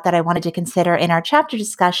that we got that I wanted to consider in our chapter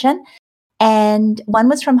discussion. And one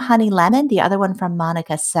was from Honey Lemon, the other one from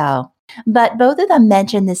Monica So. But both of them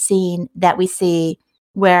mentioned the scene that we see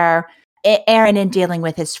where Aaron in dealing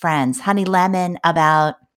with his friends. Honey Lemon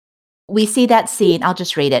we see that scene. I'll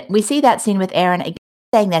just read it. We see that scene with Aaron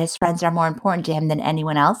saying that his friends are more important to him than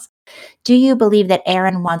anyone else. Do you believe that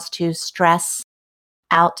Aaron wants to stress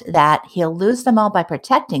out that he'll lose them all by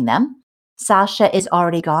protecting them? Sasha is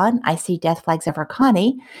already gone. I see death flags over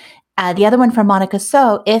Connie. The other one from Monica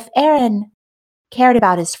So, if Aaron cared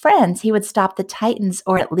about his friends, he would stop the Titans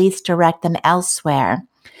or at least direct them elsewhere.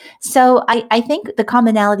 So I think the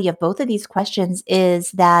commonality of both of these questions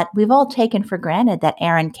is that we've all taken for granted that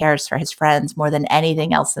Aaron cares for his friends more than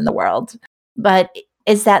anything else in the world. But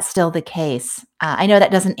is that still the case? I know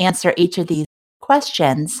that doesn't answer each of these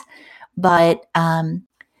questions, but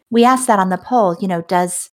we asked that on the poll,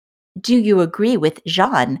 do you agree with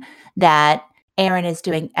Jean that Aaron is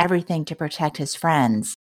doing everything to protect his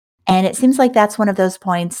friends? And it seems like that's one of those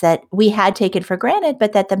points that we had taken for granted,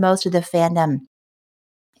 but that the most of the fandom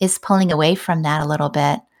is pulling away from that a little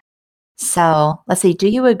bit. So let's see. Do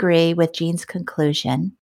you agree with Jean's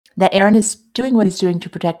conclusion that Aaron is doing what he's doing to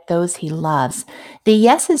protect those he loves? The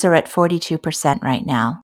yeses are at 42% right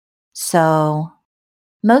now. So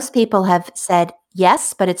most people have said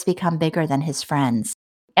yes, but it's become bigger than his friends.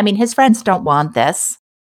 I mean, his friends don't want this.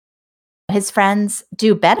 His friends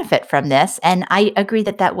do benefit from this. And I agree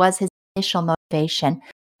that that was his initial motivation,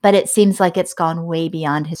 but it seems like it's gone way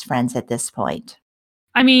beyond his friends at this point.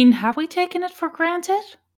 I mean, have we taken it for granted?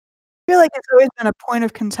 I feel like it's always been a point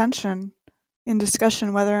of contention in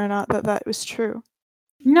discussion whether or not that was true.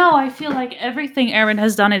 No, I feel like everything Aaron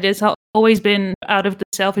has done, it has always been out of the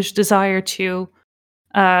selfish desire to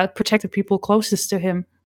protect the people closest to him.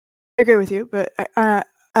 I agree with you, but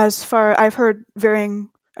I've heard varying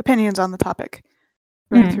opinions on the topic.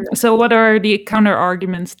 So what are the counter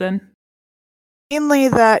arguments then? Mainly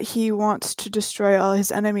that he wants to destroy all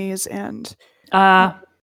his enemies and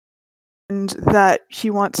that he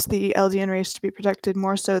wants the Eldian race to be protected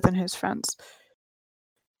more so than his friends.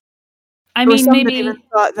 I mean, maybe even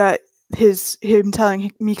thought that him telling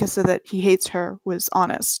Mikasa that he hates her was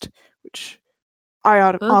honest, which I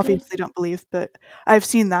obviously don't believe, but I've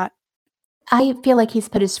seen that. I feel like he's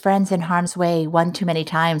put his friends in harm's way one too many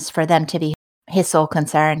times for them to be his sole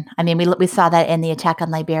concern. I mean, we saw that in the attack on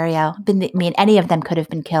Liberia. I mean, any of them could have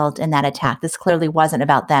been killed in that attack. This clearly wasn't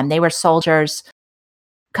about them. They were soldiers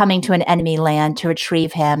coming to an enemy land to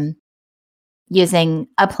retrieve him using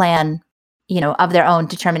a plan, of their own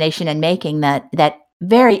determination and making that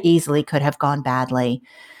very easily could have gone badly.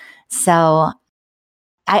 So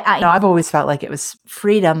I've always felt like it was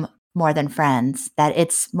freedom more than friends, that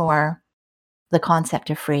it's more the concept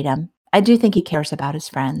of freedom. I do think he cares about his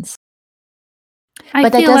friends.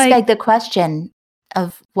 But that does beg the question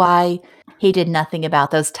of why he did nothing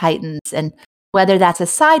about those Titans, and whether that's a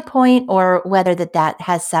side point or whether that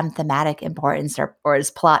has some thematic importance or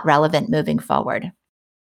is plot relevant moving forward.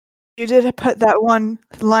 You did put that one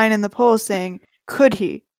line in the poll saying, could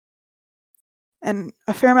he? And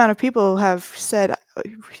a fair amount of people have said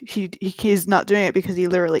he's not doing it because he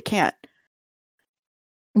literally can't.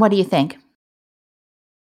 What do you think?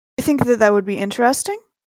 I think that would be interesting.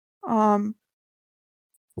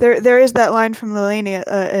 There is that line from Lelania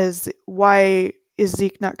as why is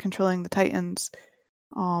Zeke not controlling the Titans?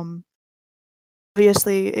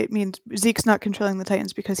 Obviously, it means Zeke's not controlling the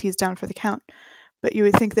Titans because he's down for the count. But you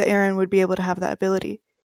would think that Eren would be able to have that ability.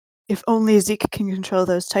 If only Zeke can control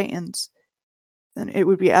those Titans, then it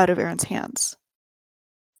would be out of Eren's hands.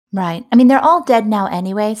 Right. I mean, they're all dead now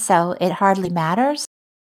anyway, so it hardly matters.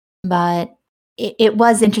 But it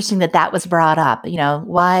was interesting that was brought up.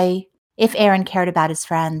 Why, if Eren cared about his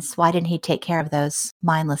friends, why didn't he take care of those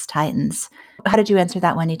mindless Titans? How did you answer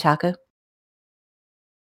that one, Itaku?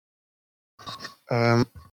 I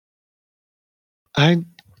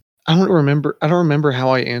don't remember how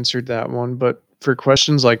I answered that one, but for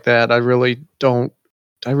questions like that, I really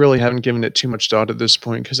haven't given it too much thought at this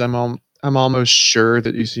point, because I'm almost sure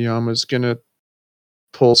that Isayama's gonna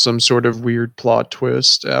pull some sort of weird plot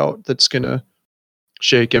twist out that's gonna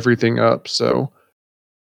shake everything up. So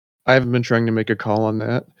I haven't been trying to make a call on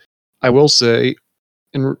that. I will say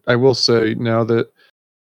now that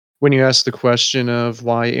when you ask the question of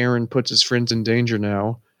why Eren puts his friends in danger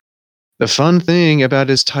now, the fun thing about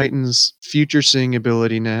his Titan's future seeing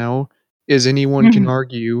ability now is anyone can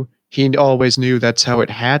argue he always knew that's how it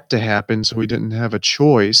had to happen, so he didn't have a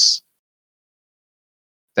choice.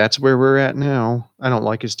 That's where we're at now. I don't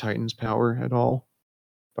like his Titan's power at all,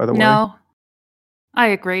 by the way. No, I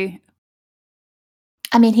agree.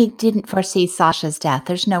 I mean, he didn't foresee Sasha's death.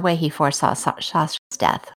 There's no way he foresaw Sasha's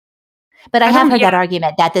death. But I have heard that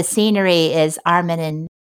argument that the scenery is Armin and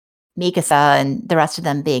Mikasa and the rest of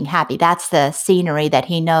them being happy. That's the scenery that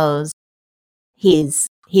he knows he's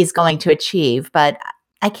going to achieve. But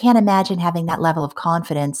I can't imagine having that level of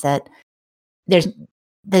confidence that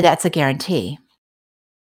that's a guarantee.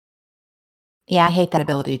 Yeah, I hate that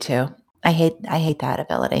ability too. I hate that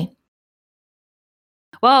ability.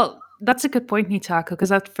 Well, that's a good point, Nitaku,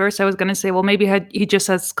 because at first I was going to say, well, maybe he just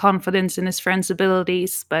has confidence in his friend's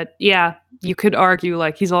abilities. But yeah, you could argue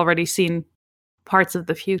like he's already seen parts of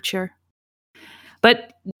the future.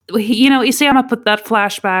 But, Isayama put that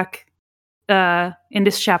flashback in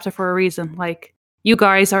this chapter for a reason. Like, you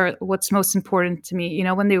guys are what's most important to me,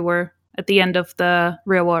 when they were at the end of the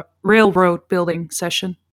railroad building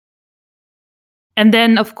session. And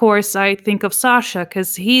then, of course, I think of Sasha,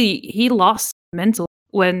 because he lost mental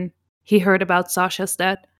when he heard about Sasha's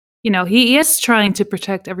death. He is trying to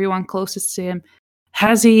protect everyone closest to him.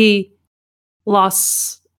 Has he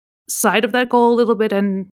lost sight of that goal a little bit,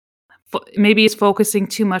 and maybe he's focusing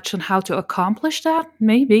too much on how to accomplish that?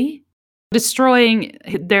 Maybe. Destroying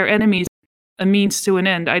their enemies a means to an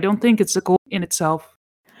end. I don't think it's a goal in itself.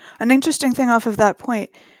 An interesting thing off of that point,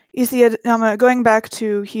 Isayama, going back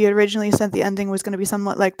to he originally said the ending was going to be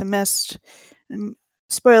somewhat like The Mist. And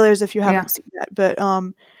spoilers if you haven't seen that, but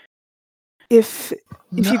if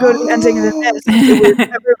you go to the ending of The Mist, it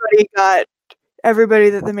was everybody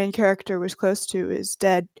that the main character was close to is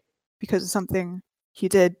dead because of something he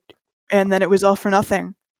did, and then it was all for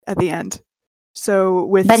nothing at the end. So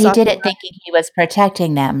but he did it thinking he was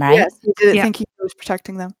protecting them, right? Yes, he did it thinking he was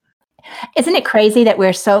protecting them. Isn't it crazy that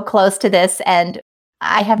we're so close to this and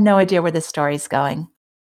I have no idea where this story's going?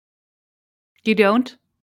 You don't?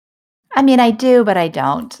 I mean, I do, but I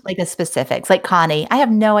don't. Like the specifics, like Connie. I have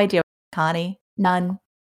no idea. Connie, none.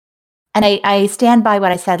 And I stand by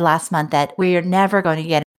what I said last month, that we're never going to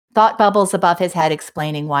get thought bubbles above his head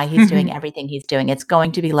explaining why he's doing everything he's doing. It's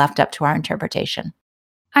going to be left up to our interpretation.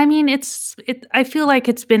 I mean, I feel like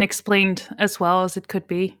it's been explained as well as it could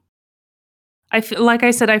be. Like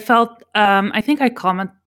I said, I felt, I think I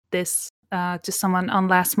commented this to someone on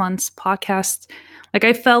last month's podcast. Like,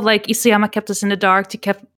 I felt like Isayama kept us in the dark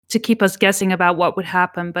to to keep us guessing about what would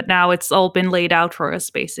happen, but now it's all been laid out for us,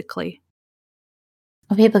 basically.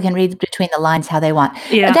 Well, people can read between the lines how they want.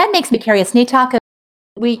 Yeah. That makes me curious. Nitaka,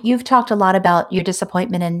 you've talked a lot about your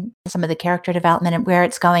disappointment in some of the character development and where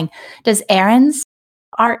it's going. Does Aaron's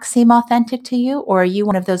arc seem authentic to you, or are you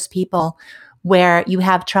one of those people where you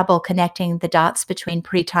have trouble connecting the dots between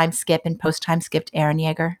pre-time skip and post-time skipped Eren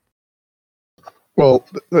Yeager? Well,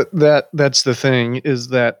 that's the thing, is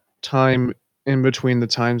that time in between the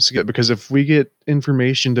time skip, because if we get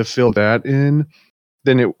information to fill that in,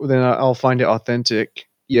 then I'll find it authentic.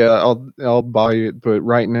 Yeah, I'll buy it, but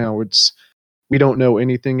right now we don't know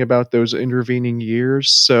anything about those intervening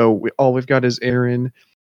years, so all we've got is Eren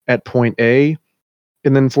at point A,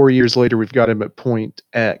 and then 4 years later we've got him at point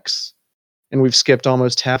X, and we've skipped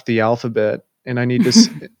almost half the alphabet, and I need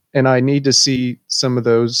to see some of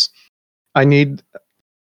those. I know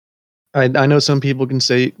some people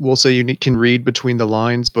will say you can read between the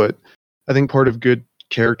lines, but I think part of good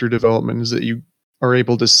character development is that you are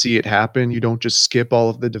able to see it happen. You don't just skip all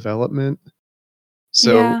of the development.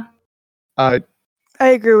 So Yeah. I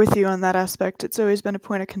agree with you on that aspect. It's always been a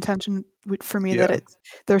point of contention for me Yeah. that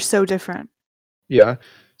they're so different. Yeah.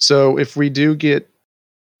 So if we do get,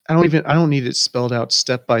 I don't need it spelled out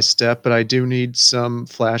step by step, but I do need some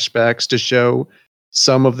flashbacks to show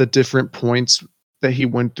some of the different points that he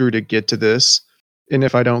went through to get to this. And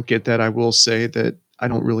if I don't get that, I will say that I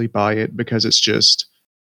don't really buy it, because it's just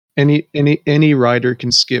any writer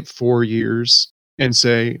can skip 4 years and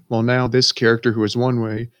say, well, now this character who was one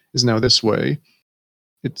way is now this way.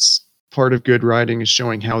 It's part of good writing is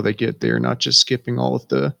showing how they get there, not just skipping all of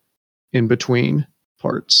the in between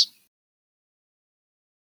parts.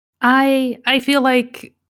 I feel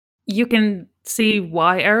like you can see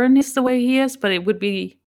why Eren is the way he is, but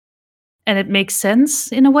it makes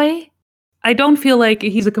sense in a way. I don't feel like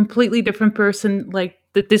he's a completely different person, like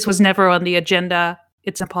that this was never on the agenda.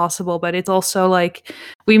 It's impossible, but it's also like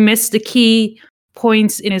we missed the key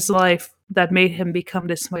points in his life that made him become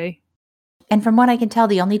this way. And from what I can tell,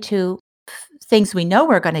 the only two things we know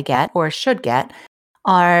we're going to get or should get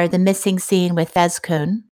are the missing scene with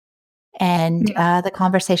Thezkun and the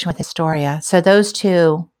conversation with Historia. So those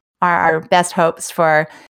two are our best hopes for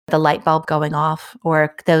the light bulb going off,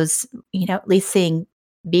 or those, at least seeing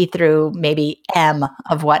B through maybe M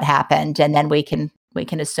of what happened, and then we can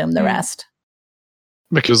assume the rest.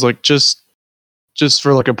 Because like just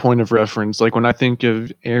for like a point of reference, like when I think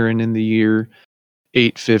of Eren in the year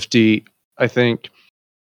 850, I think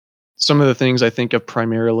some of the things I think of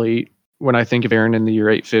primarily when I think of Eren in the year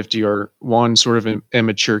 850 are one, sort of an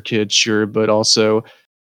immature kid, sure, but also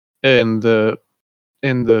in the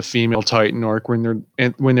female Titan arc when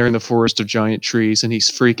they're in the forest of giant trees and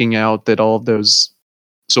he's freaking out that all of those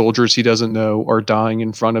soldiers he doesn't know are dying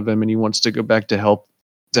in front of him and he wants to go back to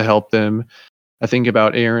help them. I think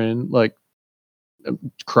about Eren like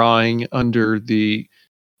crying under the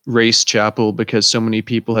race chapel because so many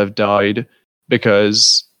people have died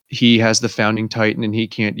because he has the founding Titan and he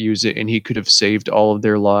can't use it, and he could have saved all of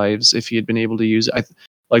their lives if he had been able to use it.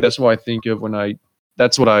 That's what I think of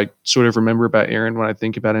that's what I sort of remember about Eren when I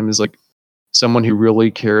think about him, is like someone who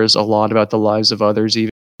really cares a lot about the lives of others, even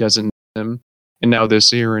if he doesn't know them. And now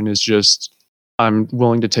this Eren is just, I'm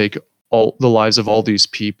willing to take all the lives of all these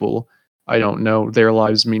people. I don't know. Their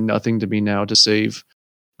lives mean nothing to me now to save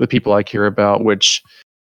the people I care about, which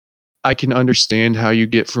I can understand how you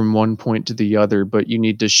get from one point to the other, but you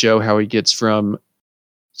need to show how he gets from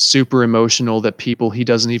super emotional that people he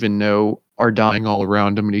doesn't even know are dying all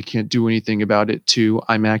around him and he can't do anything about it, to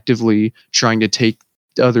I'm actively trying to take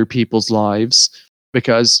other people's lives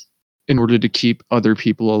because in order to keep other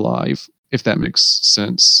people alive, if that makes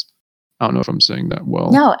sense. I don't know if I'm saying that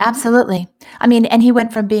well. No, absolutely. I mean, and he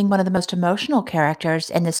went from being one of the most emotional characters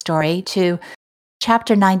in the story to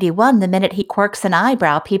chapter 91, the minute he quirks an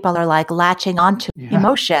eyebrow, people are like latching onto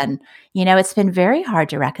emotion. It's been very hard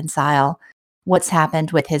to reconcile what's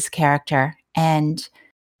happened with his character. And,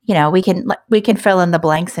 we can fill in the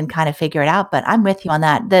blanks and kind of figure it out, but I'm with you on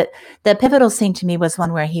that. The pivotal scene to me was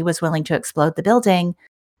one where he was willing to explode the building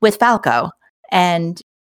with Falco. And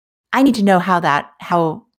I need to know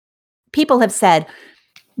how people have said,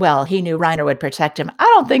 well, he knew Reiner would protect him. I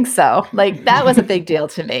don't think so. Like, that was a big deal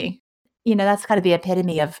to me. That's kind of the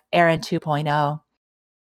epitome of Eren 2.0.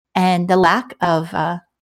 And the lack of,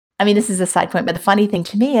 this is a side point, but the funny thing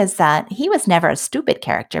to me is that he was never a stupid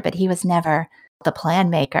character, but he was never the plan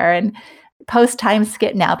maker. And post time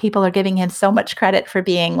skip now, people are giving him so much credit for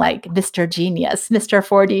being like Mr. Genius, Mr.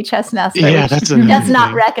 4D chess master, yeah, which that's does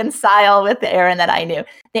not reconcile with the Eren that I knew.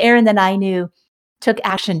 The Eren that I knew took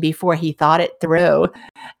action before he thought it through.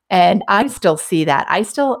 And I still see that. I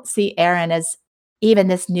still see Eren as, even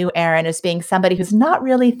this new Eren, as being somebody who's not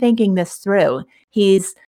really thinking this through.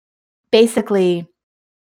 He's basically,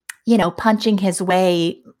 punching his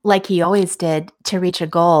way like he always did to reach a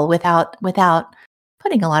goal without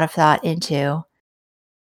putting a lot of thought into.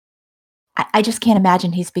 I just can't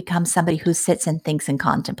imagine he's become somebody who sits and thinks and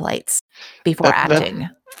contemplates before acting.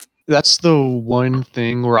 That's the one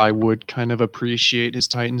thing where I would kind of appreciate his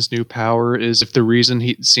Titan's new power, is if the reason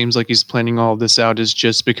he seems like he's planning all of this out is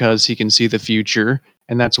just because he can see the future,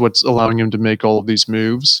 and that's what's allowing him to make all of these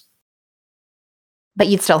moves. But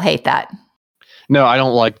you'd still hate that. No, I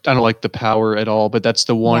don't like the power at all, but that's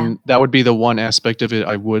the one that would be the one aspect of it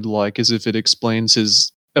I would like, is if it explains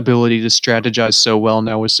his ability to strategize so well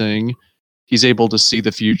now with saying he's able to see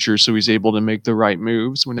the future, so he's able to make the right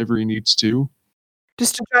moves whenever he needs to.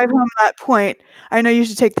 Just to drive home that point, I know you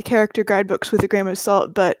should take the character guidebooks with a grain of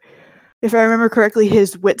salt, but if I remember correctly,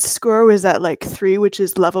 his wit score was at like 3, which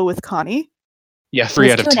is level with Connie. Yeah,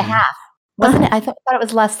 3 out of 10. 2.5, wasn't it? I thought it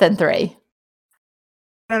was less than 3.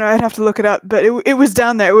 I don't know, I'd have to look it up, but it was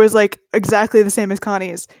down there. It was like exactly the same as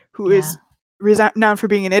Connie's, who is renowned for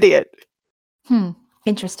being an idiot.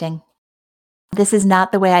 Interesting. This is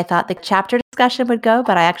not the way I thought the chapter discussion would go,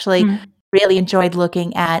 but I actually really enjoyed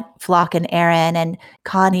looking at Floch and Eren and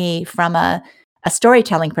Connie from a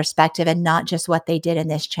storytelling perspective, and not just what they did in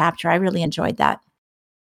this chapter. I really enjoyed that.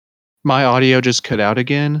 My audio just cut out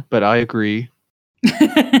again, but I agree.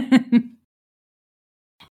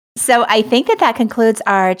 So I think that concludes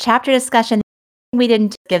our chapter discussion. We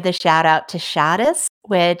didn't give the shout out to Shadis,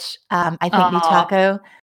 which I think Mitako,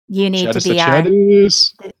 you need Shadis to be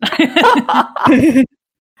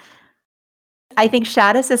I think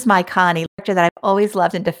Shadis is my Connie character that I've always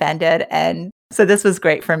loved and defended, and so this was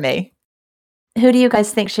great for me. Who do you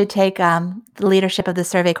guys think should take the leadership of the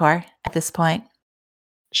Survey Corps at this point?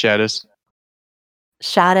 Shadis.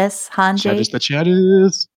 Shadis, Hanji? Shadis the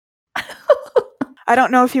Shadis. I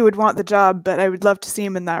don't know if he would want the job, but I would love to see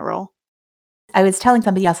him in that role. I was telling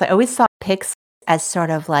somebody else, I always saw Pix as sort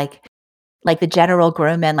of like the General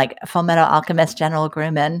Grumman, like Fullmetal Alchemist General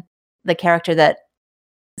Grumman, the character that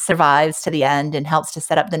survives to the end and helps to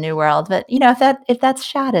set up the new world. But if that's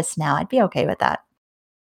Shadis now, I'd be okay with that.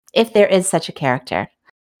 If there is such a character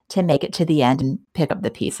to make it to the end and pick up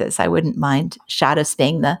the pieces, I wouldn't mind Shadis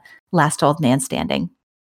being the last old man standing.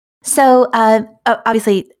 So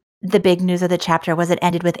obviously, the big news of the chapter was it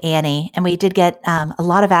ended with Annie, and we did get a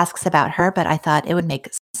lot of asks about her, but I thought it would make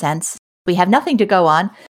sense. We have nothing to go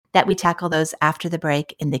on, that we tackle those after the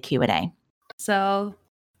break in the Q&A. So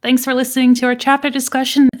thanks for listening to our chapter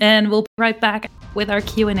discussion, and we'll be right back with our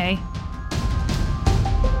Q&A.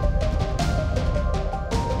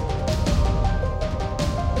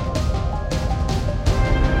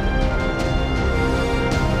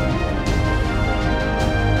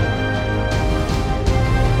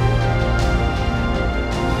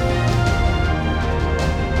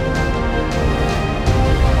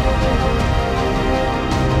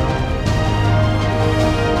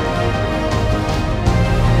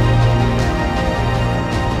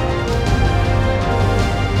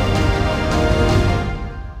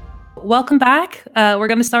 Welcome back. We're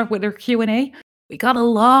going to start with our Q&A. We got a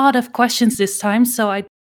lot of questions this time, so I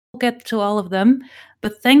will get to all of them.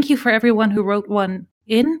 But thank you for everyone who wrote one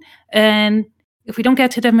in. And if we don't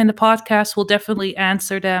get to them in the podcast, we'll definitely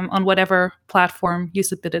answer them on whatever platform you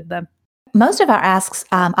submitted them. Most of our asks,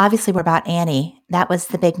 obviously, were about Annie. That was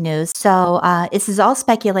the big news. So this is all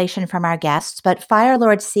speculation from our guests. But Fire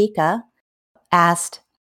Lord Sika asked,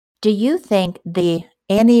 do you think the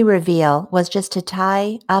Annie reveal was just to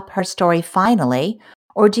tie up her story finally,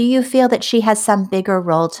 or do you feel that she has some bigger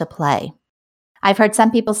role to play? I've heard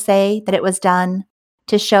some people say that it was done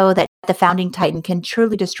to show that the founding Titan can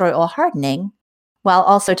truly destroy all hardening, while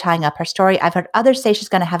also tying up her story. I've heard others say she's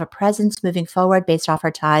going to have a presence moving forward based off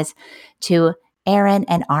her ties to Eren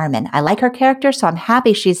and Armin. I like her character, so I'm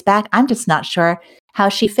happy she's back. I'm just not sure how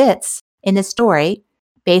she fits in the story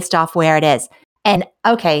based off where it is. And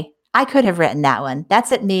okay, I could have written that one.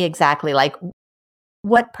 That's at me exactly. Like,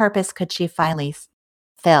 what purpose could she finally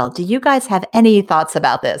fill? Do you guys have any thoughts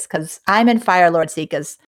about this? Because I'm in Fire Lord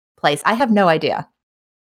Sika's place. I have no idea.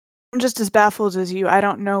 I'm just as baffled as you. I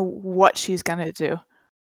don't know what she's going to do.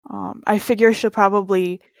 I figure she'll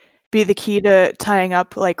probably be the key to tying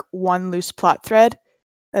up like one loose plot thread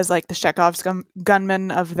as like the Chekhov's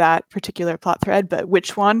gunman of that particular plot thread. But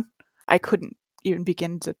which one? I couldn't even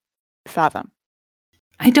begin to fathom.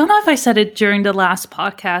 I don't know if I said it during the last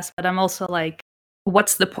podcast, but I'm also like,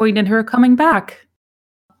 what's the point in her coming back?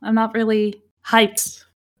 I'm not really hyped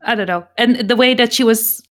I don't know. And the way that she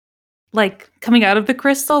was like coming out of the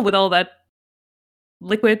crystal with all that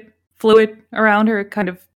liquid fluid around her kind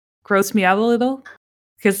of grossed me out a little,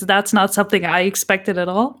 because that's not something I expected at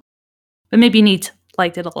all. But maybe Neat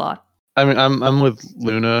liked it a lot. I mean, I'm with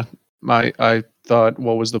Luna. I thought,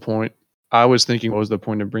 what was the point? I was thinking, what was the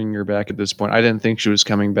point of bringing her back at this point? I didn't think she was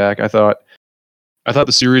coming back. I thought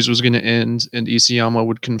the series was going to end, and Isayama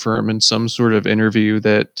would confirm in some sort of interview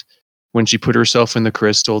that when she put herself in the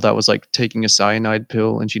crystal, that was like taking a cyanide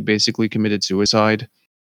pill, and she'd basically committed suicide.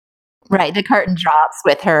 Right. The curtain drops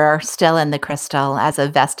with her still in the crystal as a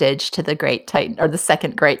vestige to the Great Titan, or the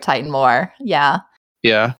second Great Titan War. Yeah.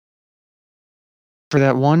 Yeah. For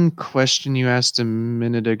that one question you asked a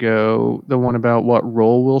minute ago, the one about what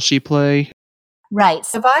role will she play? Right.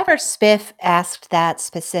 Survivor Spiff asked that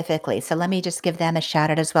specifically. So let me just give them a shout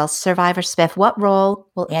out as well. Survivor Spiff, what role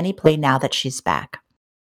will Annie play now that she's back?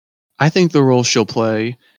 I think the role she'll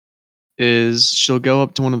play is she'll go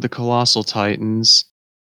up to one of the colossal titans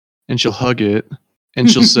and she'll hug it and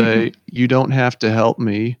she'll say, "You don't have to help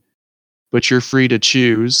me, but you're free to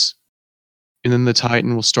choose." And then the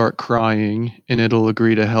titan will start crying and it'll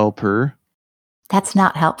agree to help her. That's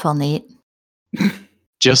not helpful, Neat.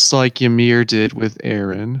 Just like Ymir did with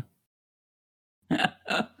Eren.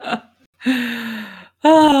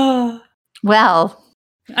 Well,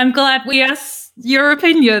 I'm glad we asked your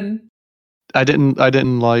opinion. I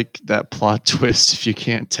didn't like that plot twist, if you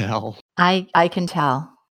can't tell. I can tell.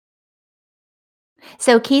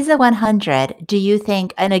 So Kiza 100, do you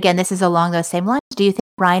think, and again, this is along those same lines, do you think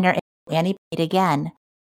Reiner and Annie meet again?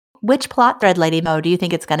 Which plot thread, Lady Mo, do you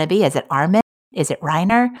think it's going to be? Is it Armin? Is it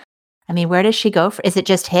Reiner? I mean, where does she go? Is it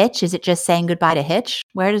just Hitch? Is it just saying goodbye to Hitch?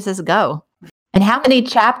 Where does this go? And how many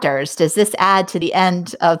chapters does this add to the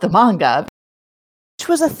end of the manga? Which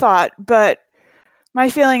was a thought, but my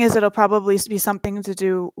feeling is it'll probably be something to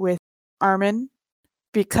do with Armin,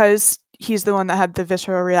 because he's the one that had the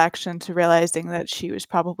visceral reaction to realizing that she was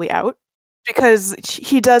probably out. Because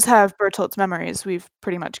he does have Bertolt's memories. We've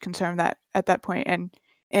pretty much confirmed that at that point, and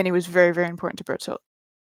Annie was very, very important to Bertolt.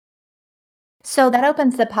 So that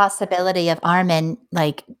opens the possibility of Armin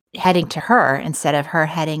like heading to her instead of her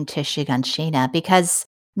heading to Shiganshina, because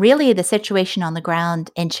really the situation on the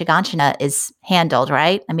ground in Shiganshina is handled,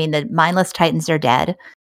 right? I mean, the mindless titans are dead.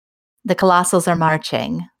 The colossals are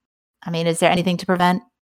marching. I mean, is there anything to prevent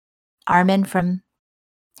Armin from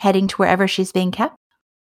heading to wherever she's being kept?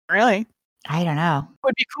 Really? I don't know. It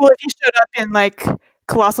would be cool if he showed up in like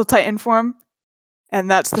colossal titan form, and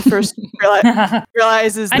that's the first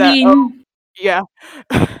realizes that. I mean, oh, yeah.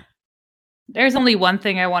 There's only one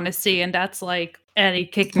thing I want to see, and that's like Annie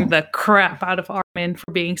kicking the crap out of Armin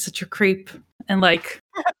for being such a creep and like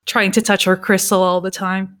trying to touch her crystal all the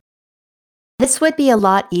time. This would be a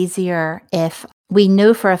lot easier if we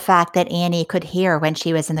knew for a fact that Annie could hear when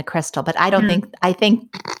she was in the crystal, but I don't think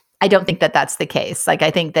that that's the case. Like,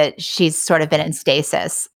 I think that she's sort of been in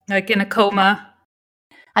stasis. Like in a coma.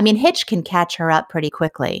 I mean, Hitch can catch her up pretty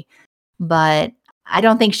quickly, but I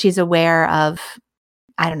don't think she's aware of,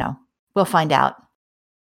 I don't know. We'll find out.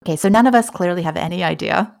 Okay, so none of us clearly have any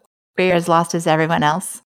idea. We're as lost as everyone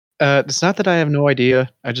else. It's not that I have no idea.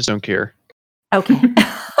 I just don't care. Okay.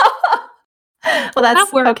 Well,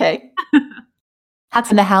 that's okay.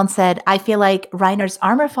 Haxon the Hound said, I feel like Reiner's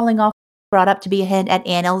armor falling off brought up to be a hint at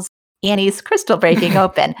Annie's crystal breaking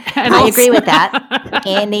open. I agree with that.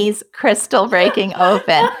 Annie's crystal breaking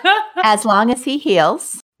open. As long as he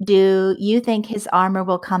heals, do you think his armor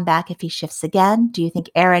will come back if he shifts again? Do you think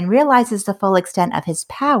Eren realizes the full extent of his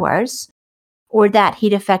powers, or that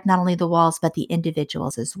he'd affect not only the walls but the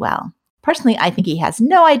individuals as well? Personally, I think he has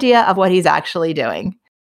no idea of what he's actually doing.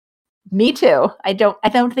 Me too. I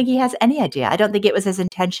don't think he has any idea. I don't think it was his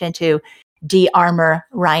intention to de-armor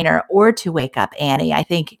Reiner or to wake up Annie. I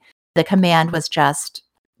think the command was just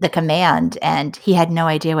the command, and he had no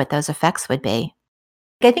idea what those effects would be.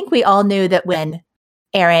 I think we all knew that when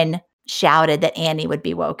Eren shouted that Annie would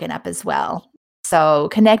be woken up as well. So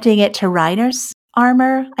connecting it to Reiner's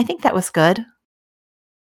armor, I think that was good. I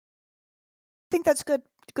think that's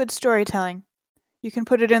good storytelling. You can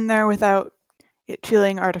put it in there without it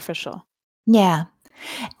feeling artificial. Yeah.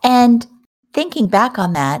 And thinking back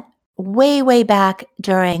on that, way back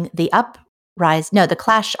during the the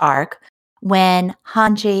Clash arc, when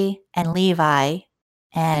Hanji and Levi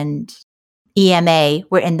and EMA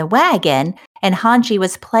were in the wagon, and Hanji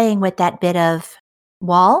was playing with that bit of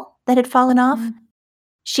wall that had fallen off,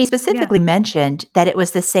 she specifically mentioned that it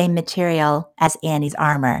was the same material as Annie's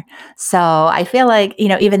armor. So I feel like,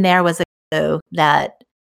 even there was a clue that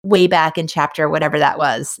way back in chapter, whatever that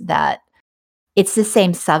was, that it's the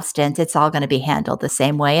same substance. It's all going to be handled the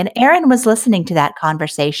same way. And Aaron was listening to that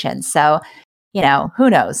conversation. So, who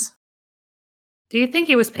knows? Do you think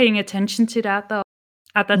he was paying attention to that, though,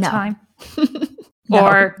 at that No. time? No.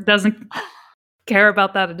 Or doesn't care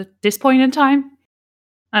about that at this point in time?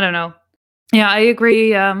 I don't know. Yeah, I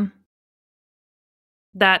agree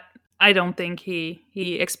that I don't think he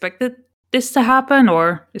expected this to happen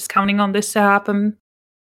or is counting on this to happen.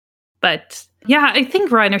 But yeah, I think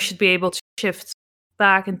Reiner should be able to shift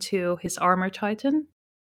back into his armor titan.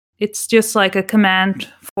 It's just like a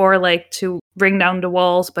command for to bring down the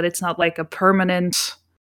walls, but it's not like a permanent,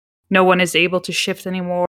 no one is able to shift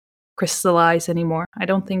anymore, crystallize anymore. I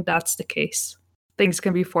don't think that's the case. Things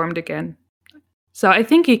can be formed again. So I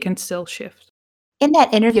think he can still shift. In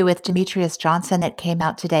that interview with Demetrius Johnson that came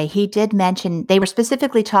out today, he did mention they were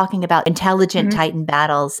specifically talking about intelligent Titan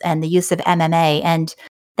battles and the use of MMA. And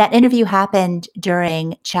that interview happened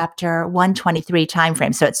during chapter 123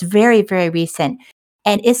 timeframe. So it's very, very recent.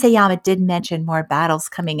 And Isayama did mention more battles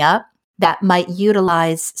coming up that might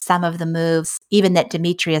utilize some of the moves, even that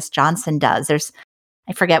Demetrius Johnson does.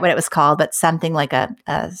 I forget what it was called, but something like a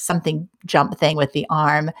something jump thing with the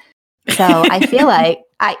arm. So I feel like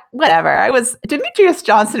Demetrius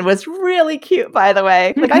Johnson was really cute, by the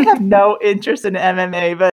way. I have no interest in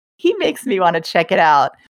MMA, but he makes me want to check it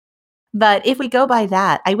out. But if we go by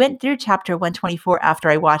that, I went through chapter 124 after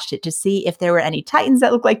I watched it to see if there were any Titans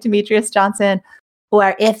that looked like Demetrius Johnson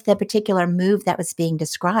or if the particular move that was being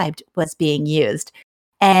described was being used.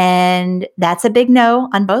 And that's a big no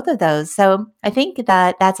on both of those. So I think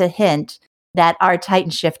that that's a hint that our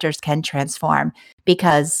Titan shifters can transform,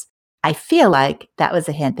 because I feel like that was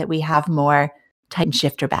a hint that we have more Titan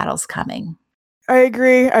shifter battles coming. I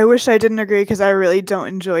agree. I wish I didn't agree because I really don't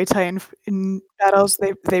enjoy Titan in battles.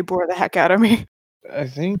 They bore the heck out of me. I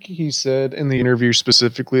think he said in the interview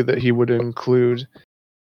specifically that he would include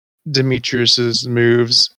Demetrius's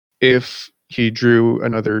moves if he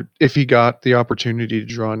got the opportunity to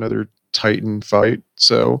draw another Titan fight.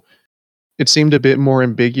 So it seemed a bit more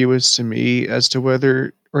ambiguous to me as to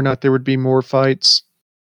whether or not there would be more fights.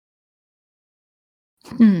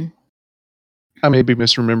 I may be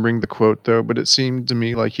misremembering the quote though, but it seemed to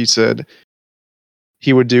me like he said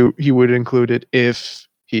he would include it if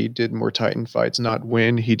he did more Titan fights, not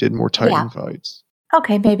when he did more Titan fights.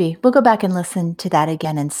 Okay, maybe. We'll go back and listen to that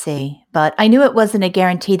again and see. But I knew it wasn't a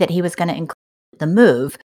guarantee that he was going to include the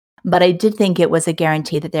move, but I did think it was a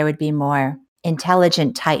guarantee that there would be more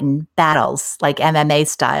intelligent Titan battles, like MMA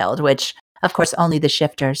styled, which, of course, only the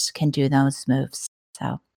shifters can do those moves.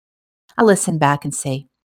 So I'll listen back and see.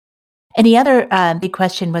 And the other big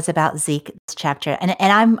question was about Zeke this chapter. And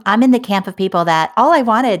I'm in the camp of people that all I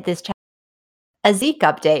wanted this chapter a Zeke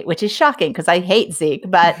update, which is shocking because I hate Zeke,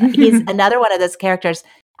 but he's another one of those characters.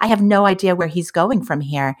 I have no idea where he's going from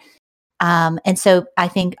here. And so I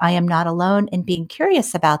think I am not alone in being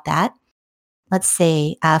curious about that. Let's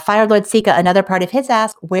see. Firelord Sika, another part of his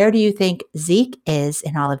ask, where do you think Zeke is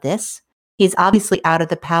in all of this? He's obviously out of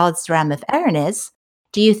the Palad's realm if Eren is.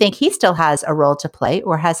 Do you think he still has a role to play,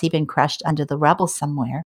 or has he been crushed under the rebels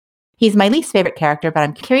somewhere? He's my least favorite character, but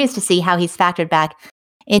I'm curious to see how he's factored back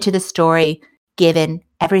into the story given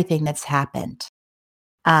everything that's happened.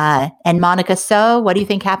 And Monica So, what do you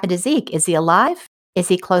think happened to Zeke? Is he alive? Is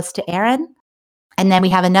he close to Eren? And then we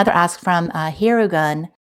have another ask from Hirugun.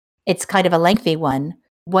 It's kind of a lengthy one.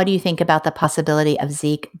 What do you think about the possibility of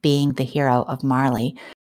Zeke being the hero of Marley?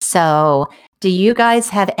 So do you guys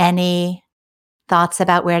have any thoughts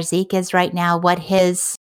about where Zeke is right now? Where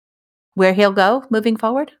he'll go moving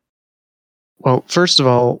forward? Well, first of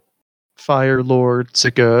all, Fire Lord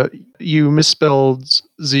Sika, you misspelled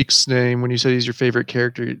Zeke's name when you said he's your favorite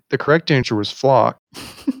character. The correct answer was Flock.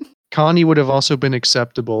 Connie would have also been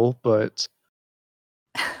acceptable, but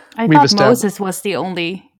I thought Moses was the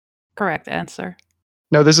only correct answer.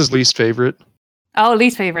 No, this is least favorite. Oh,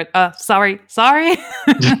 least favorite. Sorry.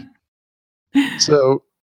 So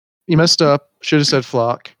you messed up. Should have said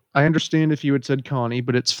Flock. I understand if you had said Connie,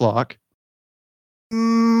 but it's Flock.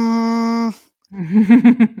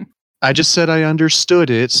 I just said I understood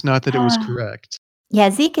it. It's not that it was correct. Yeah,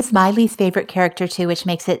 Zeke is my least favorite character too, which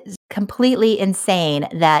makes it completely insane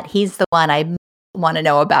that he's the one I want to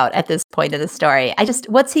know about at this point in the story.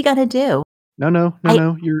 What's he gonna do? No.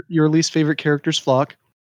 Your least favorite character's Flock.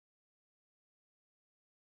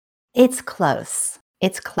 It's close.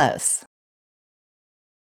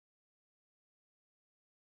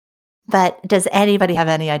 But does anybody have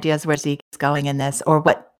any ideas where Zeke is going in this, or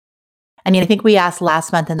what? I mean, I think we asked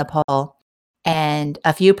last month in the poll, and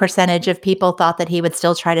a few percentage of people thought that he would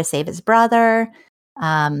still try to save his brother.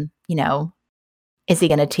 It's Is he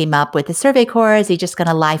going to team up with the Survey Corps? Is he just going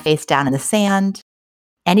to lie face down in the sand?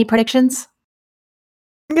 Any predictions?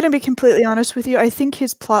 I'm going to be completely honest with you. I think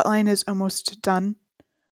his plotline is almost done.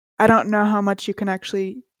 I don't know how much you can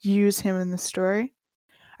actually use him in the story.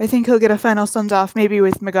 I think he'll get a final send off, maybe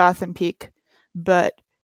with Magath and Peak, but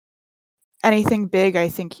anything big, I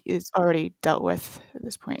think, is already dealt with at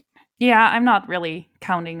this point. Yeah, I'm not really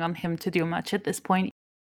counting on him to do much at this point.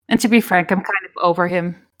 And to be frank, I'm kind of over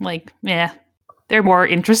him. Like, yeah, there are more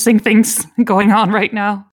interesting things going on right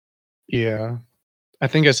now. Yeah. I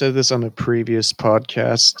think I said this on a previous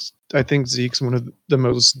podcast. I think Zeke's one of the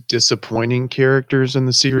most disappointing characters in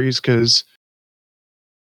the series because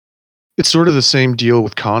it's sort of the same deal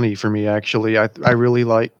with Connie for me, actually. I really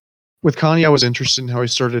like... With Connie, I was interested in how he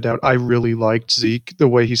started out. I really liked Zeke, the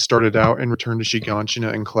way he started out and Return to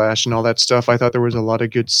Shiganshina and Clash and all that stuff. I thought there was a lot of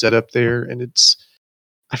good setup there, and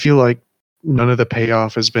I feel like none of the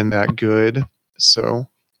payoff has been that good. So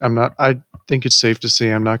I think it's safe to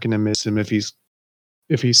say I'm not going to miss him if he's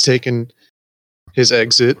taken his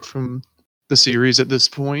exit from the series at this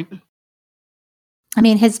point. I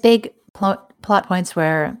mean, his big plot points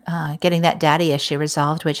were getting that daddy issue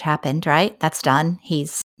resolved, which happened, right? That's done. He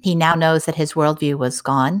now knows that his worldview was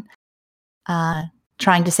gone.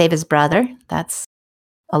 Trying to save his brother, that's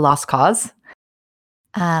a lost cause.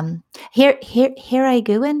 Hiryugen,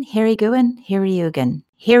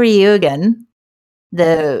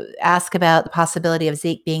 the ask about the possibility of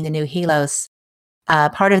Zeke being the new Helos.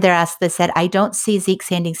 Part of their ask, they said, I don't see Zeke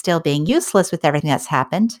standing still being useless with everything that's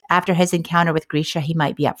happened. After his encounter with Grisha, he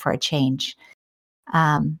might be up for a change.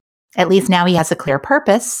 At least now he has a clear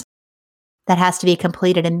purpose that has to be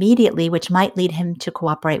completed immediately, which might lead him to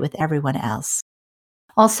cooperate with everyone else.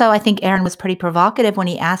 Also, I think Eren was pretty provocative when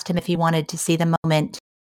he asked him if he wanted to see the moment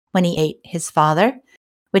when he ate his father,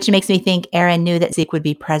 which makes me think Eren knew that Zeke would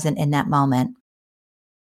be present in that moment.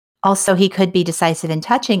 Also, he could be decisive in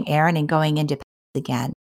touching Eren and going into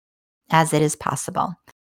again, as it is possible.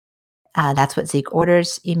 That's what Zeke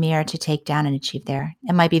orders Ymir to take down and achieve there.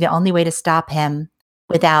 It might be the only way to stop him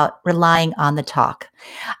without relying on the talk.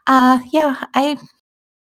 I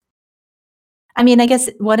mean, I guess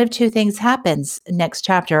one of two things happens next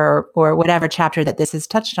chapter or whatever chapter that this is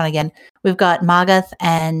touched on again. We've got Magath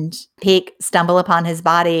and Peak stumble upon his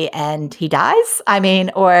body and he dies. I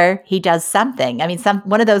mean, or he does something. I mean,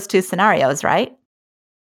 one of those two scenarios, right?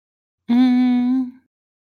 Who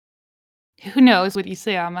knows with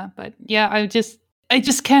Isayama, but yeah, I just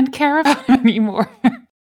can't care about him anymore.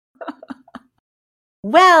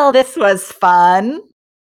 Well, this was fun.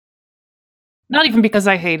 Not even because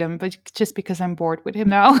I hate him, but just because I'm bored with him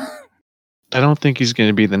now. I don't think he's going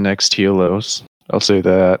to be the next Helos. I'll say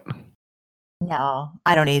that. No,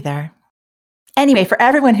 I don't either. Anyway, for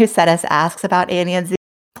everyone who sent us asks about Annie and Zeke,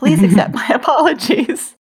 please accept my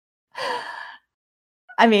apologies.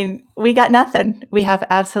 I mean, we got nothing. We have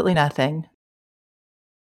absolutely nothing.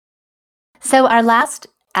 So our last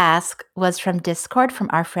ask was from Discord from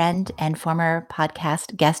our friend and former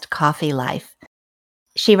podcast guest, Coffee Life.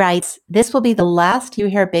 She writes, this will be the last You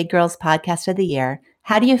Hear Big Girls podcast of the year.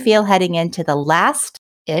 How do you feel heading into the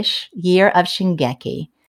last-ish year of Shingeki?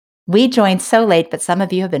 We joined so late, but some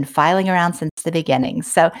of you have been filing around since the beginning.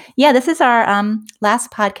 So yeah, this is our last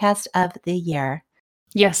podcast of the year.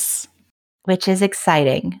 Yes. Which is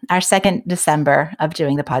exciting. Our second December of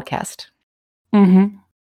doing the podcast. Mm-hmm.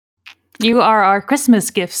 You are our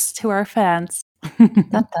Christmas gifts to our fans. Dun,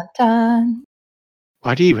 dun, dun.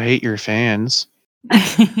 Why do you hate your fans?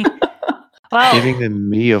 Well, Giving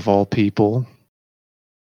them me of all people.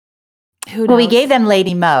 Who knows? Well, we gave them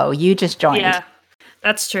Lady Mo. You just joined. Yeah,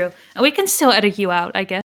 that's true. And we can still edit you out, I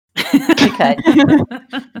guess. We could.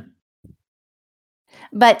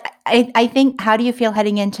 But I think, how do you feel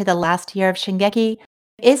heading into the last year of Shingeki?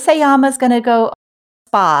 Isayama's going to go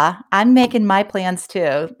spa. I'm making my plans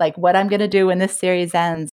too, like what I'm going to do when this series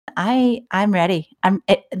ends. I'm ready.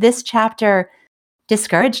 This chapter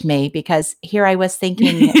discouraged me because here I was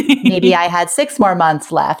thinking maybe I had 6 more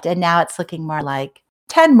months left, and now it's looking more like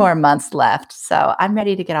 10 more months left. So I'm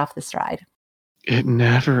ready to get off this ride. It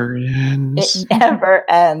never ends. It never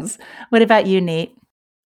ends. What about you, Nate?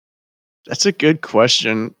 That's a good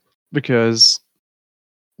question because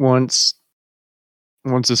once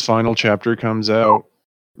this final chapter comes out,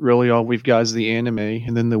 really all we've got is the anime,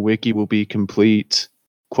 and then the wiki will be complete,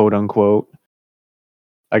 quote unquote.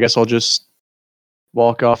 I guess I'll just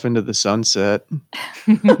walk off into the sunset.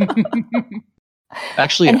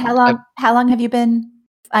 Actually, and how long have you been?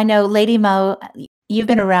 I know, Lady Mo, you've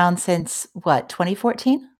been around since what,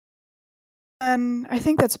 2014? I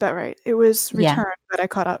think that's about right. It was Return that I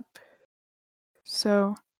caught up.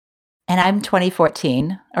 So, And I'm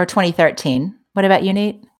 2014 or 2013. What about you,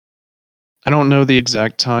 Nate? I don't know the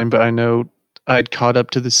exact time, but I know I'd caught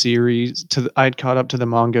up to the series. I'd caught up to the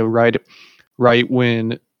manga right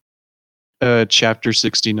when chapter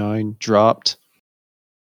 69 dropped.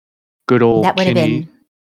 Good old That would have Kenny. been,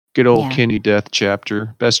 Good old yeah. Kenny death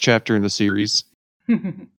chapter. Best chapter in the series.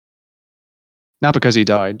 Not because he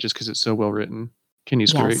died, just because it's so well written.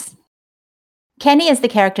 Kenny's great. Yes. Kenny is the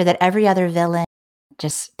character that every other villain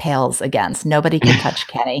just pales against. Nobody can touch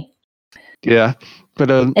Kenny. Yeah, but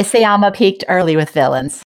Isayama peaked early with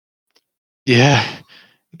villains. yeah,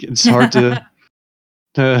 it's hard to.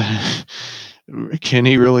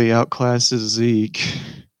 Kenny really outclasses Zeke,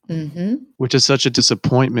 Mm-hmm. which is such a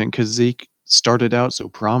disappointment because Zeke started out so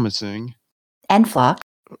promising. And Flock.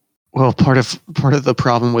 Well, part of the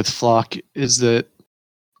problem with Flock is that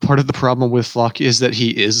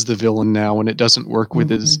he is the villain now, and it doesn't work with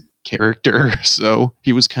his character. So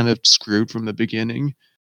he was kind of screwed from the beginning.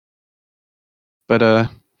 But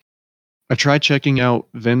I tried checking out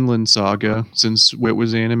Vinland Saga since Wit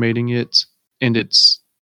was animating it, and it's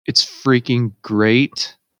freaking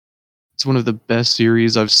great. It's one of the best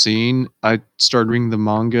series I've seen. I started reading the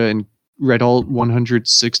manga and read all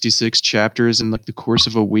 166 chapters in like the course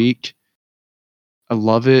of a week. I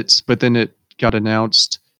love it, but then it got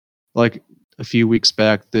announced like a few weeks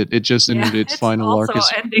back that it just entered its final arc.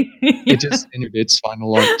 It just entered its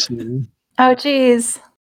final arc too. Oh, geez.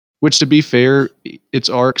 Which, to be fair, its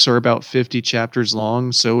arcs are about 50 chapters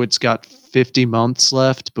long, so it's got 50 months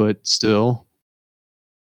left, but still.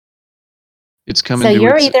 It's coming So to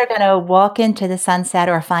you're its... either going to walk into the sunset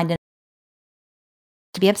or find it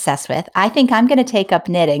to be obsessed with. I think I'm going to take up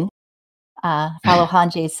knitting, follow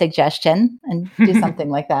Hanji's suggestion, and do something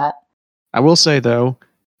like that. I will say, though,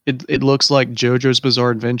 it looks like JoJo's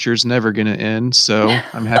Bizarre Adventure is never going to end, so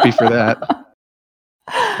I'm happy for that.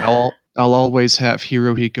 I'll always have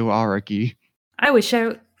Hirohiko Araki. I wish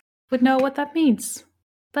I would know what that means,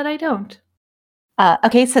 but I don't.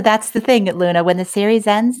 Okay, so that's the thing, Luna. When the series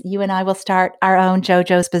ends, you and I will start our own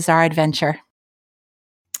JoJo's Bizarre Adventure.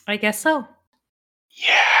 I guess so.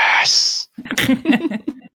 Yes!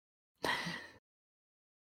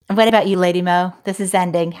 What about you, Lady Mo? This is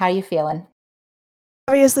ending. How are you feeling?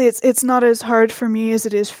 Obviously, it's not as hard for me as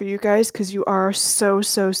it is for you guys because you are so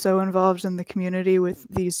involved in the community with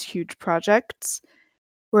these huge projects,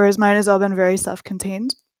 whereas mine has all been very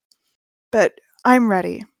self-contained. But I'm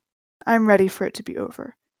ready. I'm ready for it to be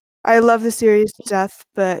over. I love the series to death,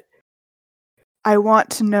 but I want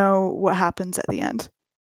to know what happens at the end.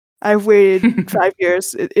 I've waited 5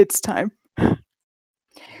 years. It's time.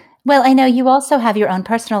 Well, I know you also have your own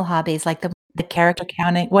personal hobbies, like the character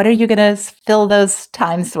counting. What are you going to fill those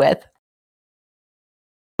times with?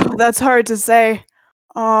 That's hard to say.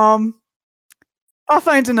 I'll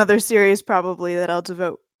find another series probably that I'll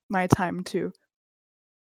devote my time to.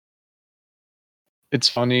 It's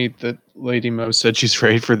funny that Lady Mo said she's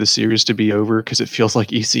ready for the series to be over because it feels like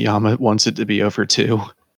Isayama wants it to be over too.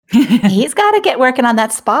 He's got to get working on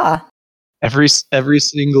that spa. Every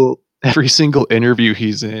single interview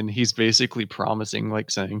he's in, he's basically promising,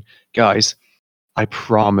 like saying, "Guys, I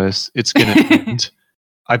promise it's gonna end.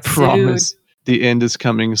 I promise the end is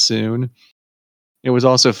coming soon." It was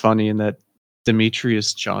also funny in that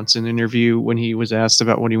Demetrius Johnson interview when he was asked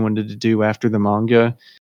about what he wanted to do after the manga.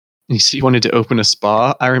 He wanted to open a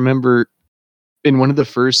spa. I remember in one of the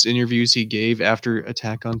first interviews he gave after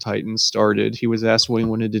Attack on Titan started, he was asked what he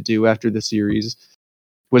wanted to do after the series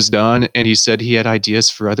was done, and he said he had ideas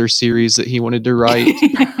for other series that he wanted to write.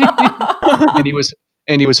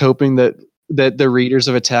 and he was hoping that the readers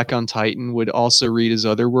of Attack on Titan would also read his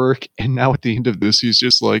other work. And now at the end of this, he's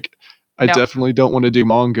just like, I definitely don't want to do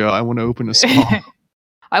manga. I want to open a spa.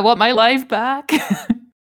 I want my life back.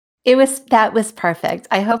 That was perfect.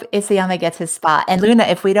 I hope Isayama gets his spa. And Luna,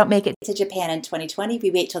 if we don't make it to Japan in 2020,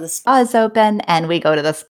 we wait till the spa is open and we go to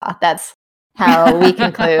the spa. That's how we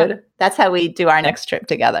conclude. That's how we do our next trip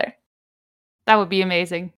together. That would be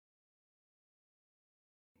amazing.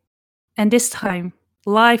 And this time,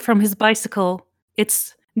 live from his bicycle,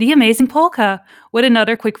 it's the amazing Polka with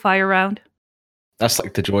another quickfire round. That's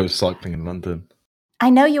like the joy of cycling in London. I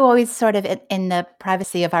know you always sort of, in the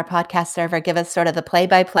privacy of our podcast server, give us sort of the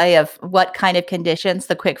play-by-play of what kind of conditions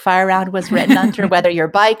the quickfire round was written under, whether you're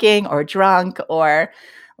biking or drunk or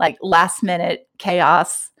like last-minute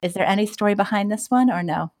chaos. Is there any story behind this one or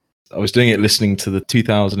no? I was doing it listening to the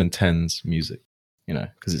 2010s music,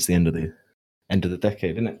 because it's the end of the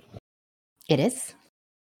decade, isn't it? It is.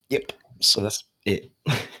 Yep. So that's it.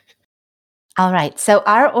 All right. So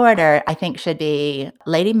our order, I think, should be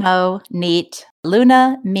Lady Mo, Neat,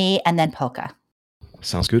 Luna, me, and then Polka.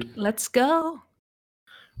 Sounds good. Let's go.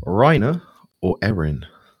 Reiner or Erin?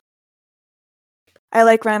 I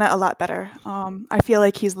like Rana a lot better. I feel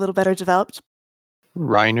like he's a little better developed.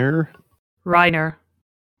 Reiner. Reiner.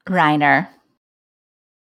 Reiner.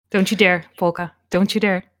 Don't you dare, Polka. Don't you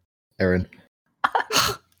dare. Erin.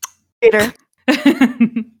 Later.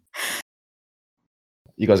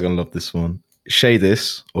 You guys are going to love this one.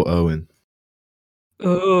 Shadis or Owen?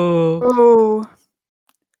 Oh. Oh,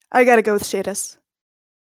 I gotta go with Shadis.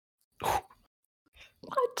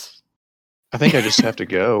 What? I think I just have to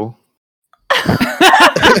go.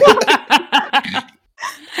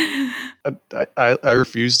 I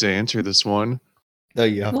refuse to answer this one. No,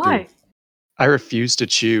 you have Why? I refuse to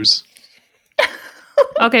choose.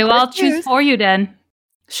 Okay, well, I'll choose Choose. for you then.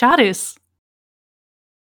 Shadis.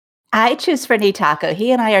 I choose for Nitaku.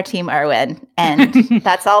 He and I are Team Erwin, and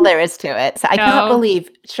that's all there is to it. So I cannot No. believe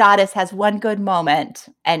Shadis has one good moment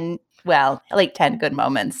and, well, like 10 good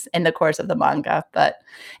moments in the course of the manga, but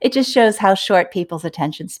it just shows how short people's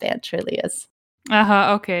attention span truly is.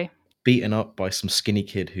 Okay. Beaten up by some skinny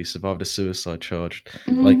kid who survived a suicide charge.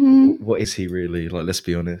 Mhm. Like, what is he really? Like, let's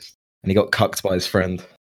be honest. And he got cucked by his friend.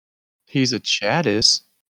 He's a Chattis.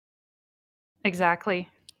 Exactly.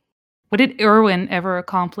 What did Erwin ever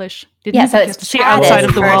accomplish? Didn't Yeah, he so get it's to see outside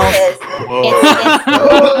of the walls?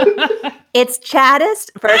 It's Chattis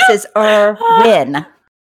versus Erwin.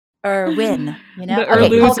 Erwin, you know? The Okay,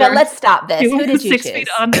 Erloser. Polka, let's stop this. He Who was did you 6 choose? feet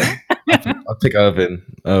under. I'll pick Owen.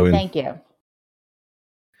 Thank you.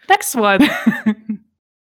 Next one.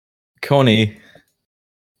 Connie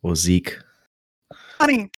or Zeke?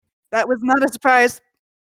 Honey, that was not a surprise.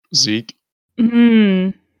 Zeke.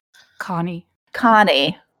 Connie.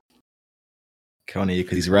 Connie. Connie,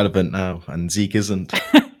 because he's relevant now, and Zeke isn't.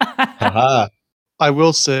 Haha. I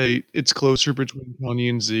will say it's closer between Connie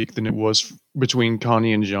and Zeke than it was between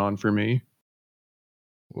Connie and John for me.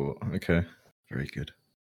 Well, okay. Very good.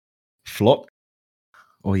 Flock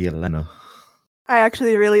or Yelena? I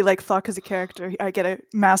actually really like Flock as a character. I get a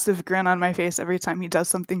massive grin on my face every time he does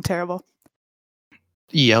something terrible.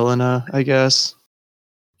 Yelena, I guess.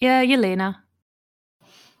 Yeah, Yelena.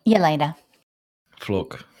 Yelena.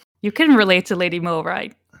 Flock. You can relate to Lady Mo,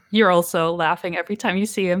 right? You're also laughing every time you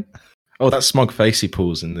see him. Oh, that smug face he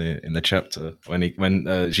pulls in the chapter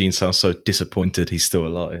when Jean sounds so disappointed he's still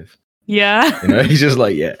alive. Yeah. You know, he's just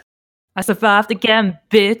like, yeah, I survived again,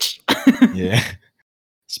 bitch. yeah.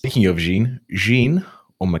 Speaking of Jean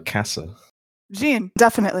or Mikasa? Jean,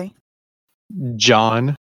 definitely.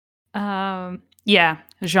 John. Yeah,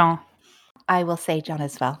 Jean. I will say John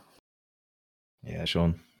as well. Yeah,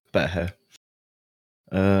 Jean. Better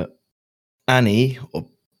hair. Annie or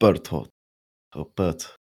Bertolt? Or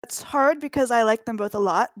Bert? It's hard because I like them both a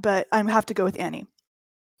lot, but I have to go with Annie.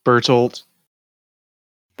 Bertolt.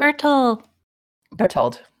 Bertolt.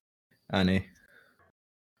 Bertold. Annie.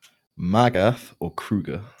 Magath or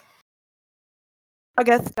Kruger?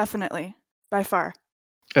 Agatha, definitely. By far.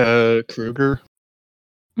 Kruger.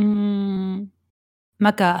 Magath.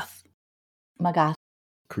 Magath.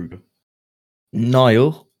 Kruger.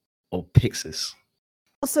 Niall or Pixis?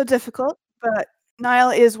 Also difficult, but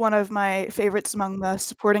Niall is one of my favorites among the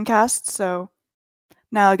supporting cast, so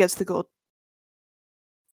Niall gets the gold.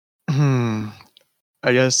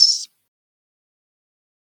 I guess.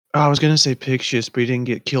 I was gonna say Pictius, but he didn't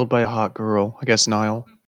get killed by a hot girl. I guess Niall.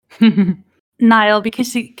 Niall,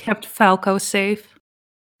 because he kept Falco safe.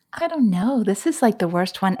 I don't know. This is like the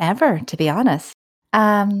worst one ever, to be honest.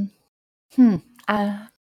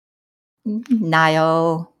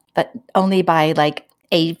 Niall, but only by like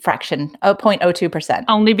a fraction, 0.02%.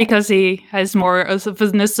 Only because he has more of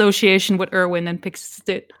an association with Erwin than Pixis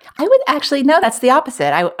did. I would actually, no, that's the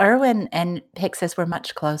opposite. Erwin and Pixis were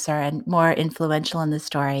much closer and more influential in the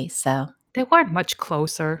story, so. They weren't much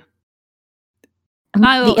closer.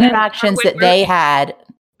 The interactions that they had.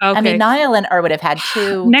 Okay. I mean, Niall and Erwin have had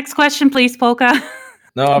two. Next question, please, Polka.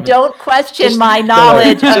 No, Don't question Just- my no,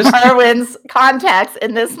 knowledge of just- Erwin's contacts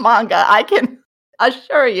in this manga. I can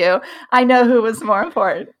assure you, I know who was more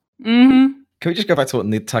important. Mm-hmm. Can we just go back to what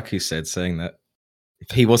Nitaku said, saying that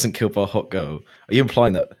if he wasn't killed by a hot girl, are you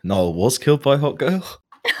implying that Niall was killed by a hot girl?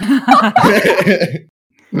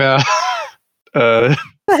 Nah. The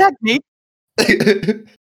heck, Nate?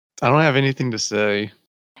 I don't have anything to say.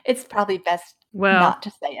 It's probably best Well, not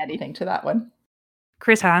to say anything to that one.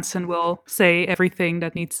 Chris Hansen will say everything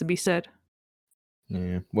that needs to be said.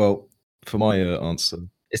 Yeah. Well, for my answer,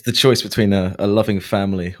 it's the choice between a loving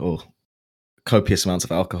family or copious amounts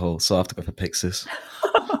of alcohol. So I have to go for Pixis.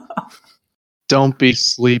 Don't be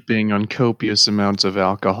sleeping on copious amounts of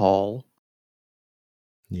alcohol.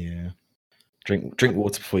 Yeah. Drink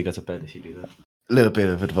water before you go to bed if you do that. A little bit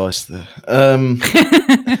of advice there.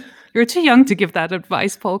 You're too young to give that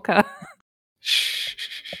advice, Polka.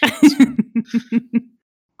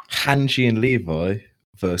 Hanji and Levi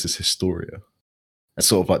versus Historia. That's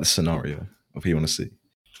sort of like the scenario of who you want to see.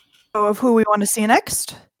 Oh, of who we want to see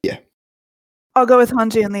next? Yeah. I'll go with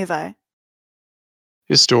Hanji and Levi.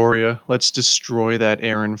 Historia. Let's destroy that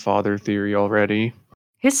Aaron father theory already.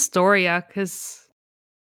 Historia, because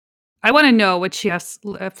I want to know what she has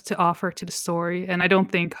left to offer to the story, and I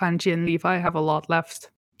don't think Hanji and Levi have a lot left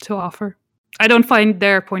to offer. I don't find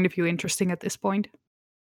their point of view interesting at this point.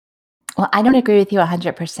 Well, I don't agree with you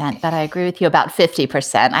 100%, but I agree with you about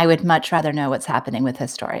 50%. I would much rather know what's happening with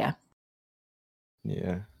Historia.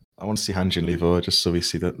 Yeah. I want to see Hanji and Levi just so we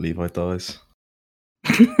see that Levi dies.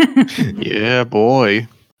 Yeah, boy.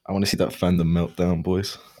 I want to see that fandom meltdown,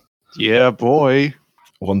 boys. Yeah, boy.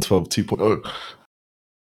 112 2.0.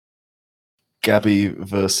 Gabby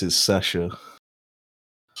versus Sasha.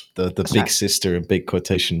 The big sister in big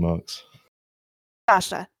quotation marks.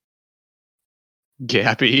 Sasha.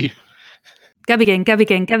 Gabby. Gabby gang, Gabby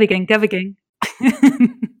gang, Gabby gang, Gabby gang.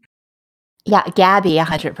 Yeah, Gabby,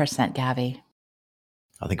 100% Gabby.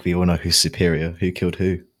 I think we all know who's superior. Who killed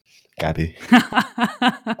who? Gabby.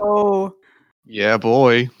 Oh. Yeah,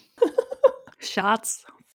 boy. Shots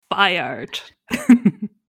fired.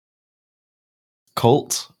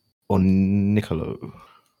 Colt or Niccolo?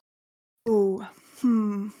 Ooh.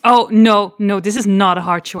 Oh, no, this is not a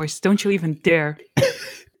hard choice. Don't you even dare.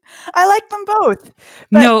 I like them both.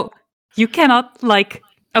 No, you cannot like...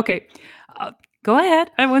 Okay, go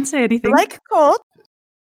ahead. I won't say I anything. like Colt,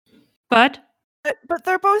 But but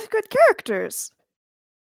they're both good characters.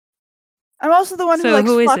 I'm also the one So who likes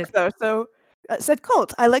who is Flock, it? though, so I said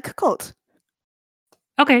Colt. I like Colt.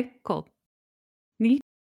 okay, cool. Neat.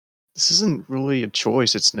 This isn't really a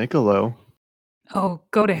choice. It's Niccolo. Oh,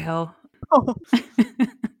 go to hell. Oh.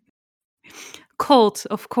 Colt,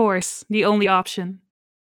 of course, the only option.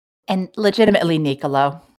 And legitimately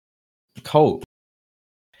Niccolo. Colt.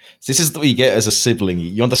 This is what you get as a sibling.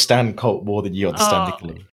 You understand Colt more than you understand Oh.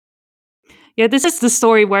 Niccolo. Yeah, this is the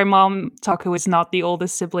story where Mom Taku is not the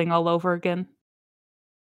oldest sibling all over again.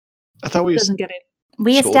 I thought we Doesn't get it.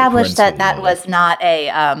 We Sure, established that parental that was not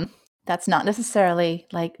a that's not necessarily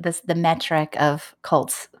like the metric of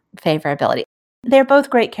Colt's favorability. They're both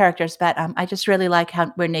great characters, but I just really like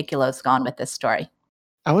where Niccolo's gone with this story.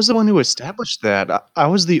 I was the one who established that. I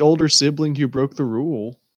was the older sibling who broke the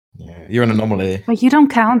rule. Yeah, you're an anomaly. But you don't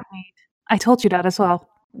count, mate. I told you that as well.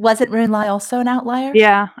 Wasn't Runelai also an outlier?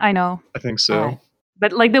 Yeah, I know. I think so. Alright.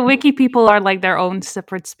 But like the wiki people are like their own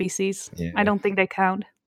separate species. Yeah. I don't think they count.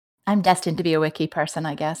 I'm destined to be a wiki person,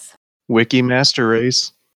 I guess. Wiki Master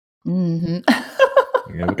Race. Hmm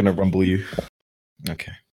Yeah, we're gonna rumble you.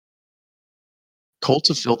 Okay. Colt's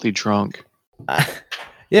a filthy drunk. Yeah,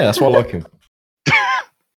 that's why I like him.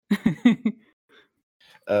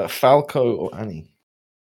 Falco or Annie?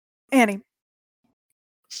 Annie.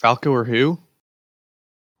 Falco or who?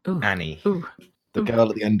 Ooh. Annie. Ooh. The girl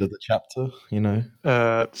at the end of the chapter, you know?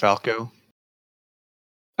 Falco.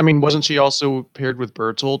 I mean, wasn't she also paired with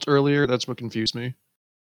Bertolt earlier? That's what confused me.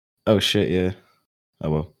 Oh shit, yeah. Oh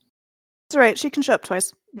well. That's right. She can show up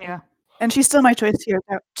twice. Yeah. And she's still my choice here,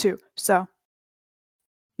 too. So,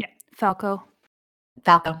 Yeah. Falco.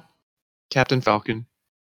 Falco. Captain Falcon.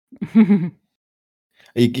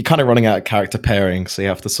 You're kind of running out of character pairing, so you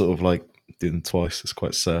have to sort of like do them twice. It's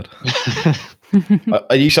quite sad.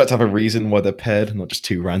 I usually like to have a reason why they're paired, not just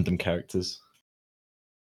two random characters.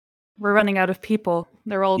 We're running out of people.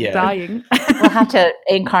 They're all Yeah. dying. We'll have to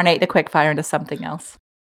incarnate the quickfire into something else.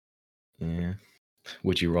 Yeah.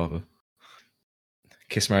 Would you rather?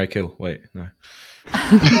 Kiss, marry, kill. Wait, no.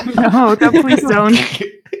 No, please don't.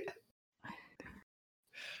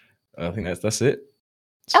 I think that's it.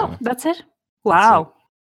 Oh, that's it? Wow.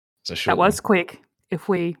 It's a short That was one. quick. If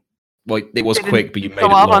we Well, it was didn't quick, but you made go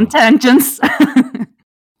it off on long. tangents.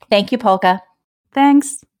 Thank you, Polka.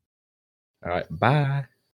 Thanks. All right, bye.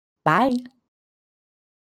 Bye.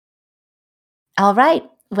 All right.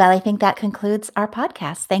 Well, I think that concludes our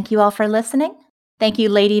podcast. Thank you all for listening. Thank you,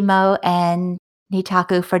 Lady Mo and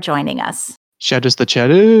Nitaku, for joining us. Cheddars the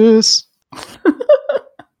cheddars.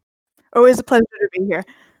 always a pleasure to be here.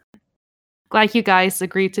 Glad you guys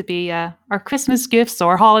agreed to be our Christmas gifts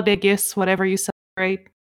or holiday gifts, whatever you celebrate.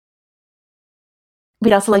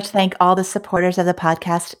 We'd also like to thank all the supporters of the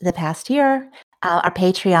podcast the past year, our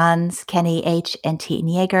Patreons, Kenny H. and Teton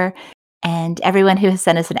Yeager, and everyone who has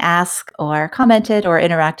sent us an ask or commented or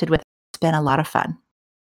interacted with us. It's been a lot of fun.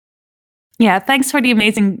 Yeah, thanks for the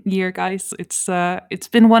amazing year, guys. It's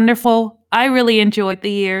been wonderful. I really enjoyed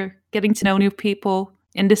the year, getting to know new people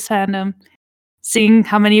in this fandom. seeing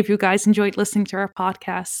how many of you guys enjoyed listening to our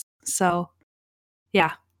podcast. So,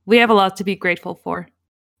 yeah, we have a lot to be grateful for.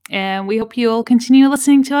 And we hope you'll continue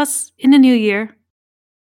listening to us in the new year.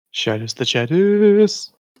 Shadows the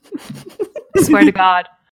shadows. Swear to God.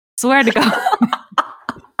 Swear to God.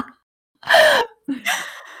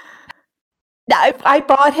 I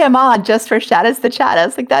brought him on just for Shadows the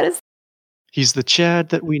Shadows. Like, that is. He's the Chad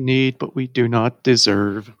that we need, but we do not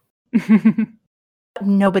deserve.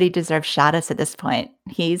 Nobody deserves Shadows at this point.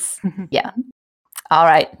 Yeah. All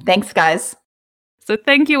right. Thanks, guys. So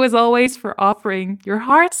thank you as always for offering your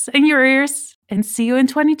hearts and your ears, and see you in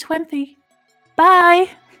 2020. Bye.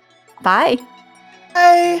 Bye.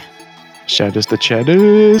 Bye. Shadows the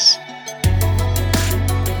shadows.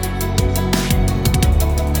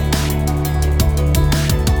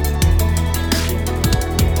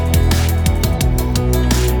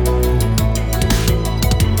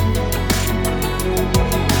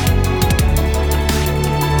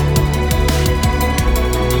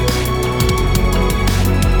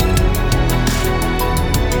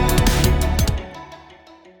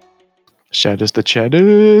 Shadows the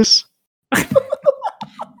shadows. When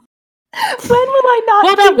will I not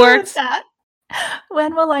Well, that giggle at works. that?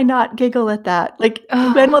 When will I not giggle at that? Like,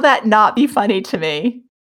 when will that not be funny to me?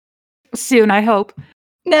 Soon, I hope.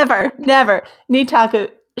 Never, never. Nitaku,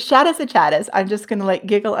 Shadows the Shadows. I'm just going to like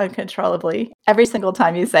giggle uncontrollably every single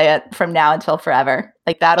time you say it from now until forever.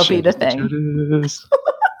 Like, that'll be the thing. Shadows.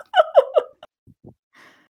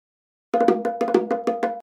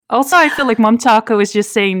 Also, I feel like Mom Taco is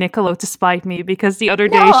just saying Niccolo to spite me, because the other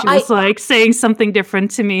day No, she was like saying something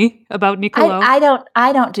different to me about Niccolo. I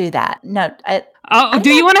don't do that. No. Do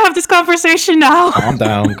you want to have this conversation now? Calm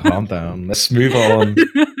down. Let's move on.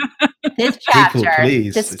 This chapter,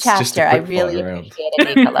 please. this It's just a chapter, I quick really fire round.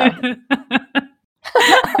 appreciated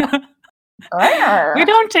Niccolo. We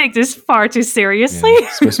don't take this far too seriously. Yeah,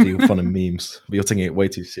 it's supposed to be fun and memes, but you're taking it way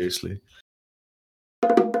too seriously.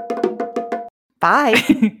 Bye.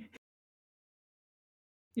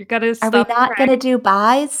 You gotta Are stop. we not going to do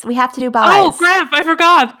buys? We have to do buys. Oh crap! I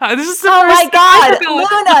forgot. This is the Oh my first time I God,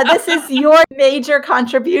 forgot. Luna, this is your major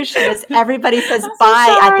contribution. Is everybody says I'm so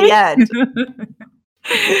bye at the sorry.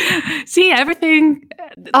 end. See, everything.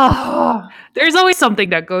 Oh, There's always something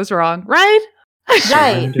that goes wrong, right? right.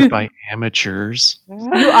 Surrounded by amateurs.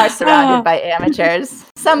 You are surrounded by amateurs.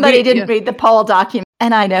 Somebody didn't read the poll document,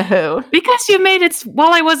 and I know who. Because you made it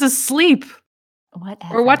while I was asleep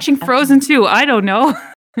Whatever. or watching Okay. Frozen 2. I don't know.